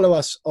one. Follow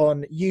us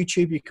on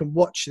YouTube. You can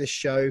watch this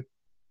show.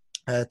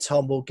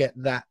 Tom will get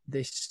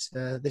this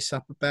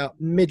up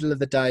about middle of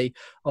the day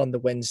on the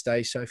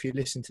Wednesday. So if you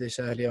listen to this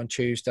early on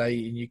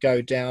Tuesday and you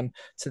go down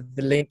to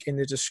the link in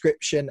the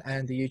description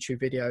and the YouTube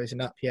video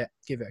isn't up yet,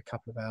 give it a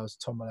couple of hours.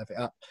 Tom will have it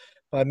up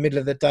by middle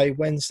of the day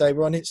Wednesday.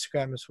 We're on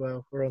Instagram as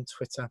well. We're on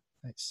Twitter.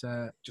 It's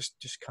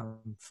just come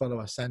follow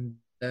us. And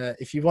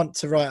if you want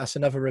to write us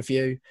another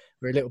review,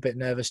 we're a little bit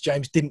nervous.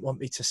 James didn't want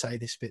me to say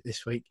this bit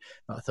this week,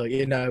 but I thought,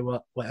 you know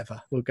what,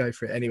 whatever, we'll go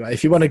for it anyway.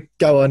 If you want to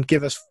go on,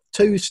 give us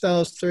 2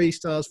 stars, 3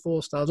 stars,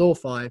 4 stars, or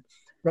 5.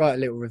 Write a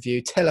little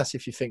review. Tell us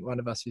if you think one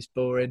of us is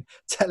boring.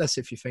 Tell us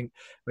if you think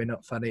we're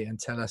not funny, and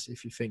tell us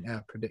if you think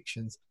our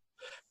predictions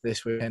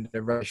this weekend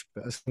are rubbish.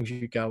 But as long as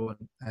you go on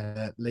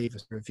and leave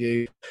us a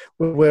review,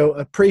 we will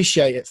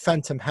appreciate it,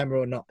 Phantom Hammer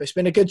or not. But it's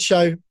been a good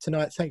show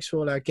tonight. Thanks for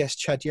all our guests,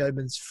 Chad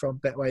Yeomans from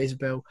Betway,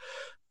 Isabel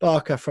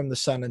Barker from The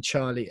Sun, and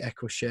Charlie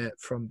Eccleshare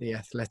from The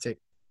Athletic.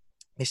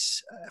 It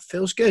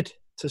feels good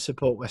to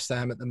support West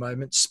Ham at the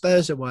moment.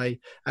 Spurs away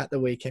at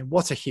the weekend.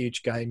 What a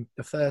huge game.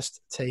 The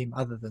first team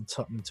other than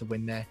Tottenham to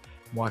win there.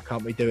 Why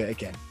can't we do it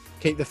again?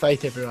 Keep the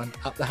faith, everyone.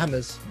 Up the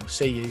Hammers. We'll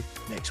see you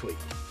next week.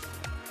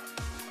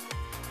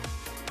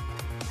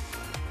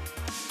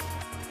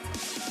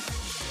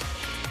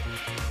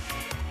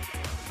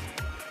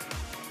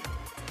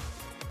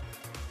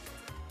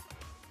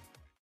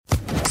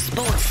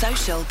 Sports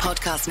Social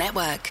Podcast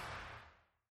Network.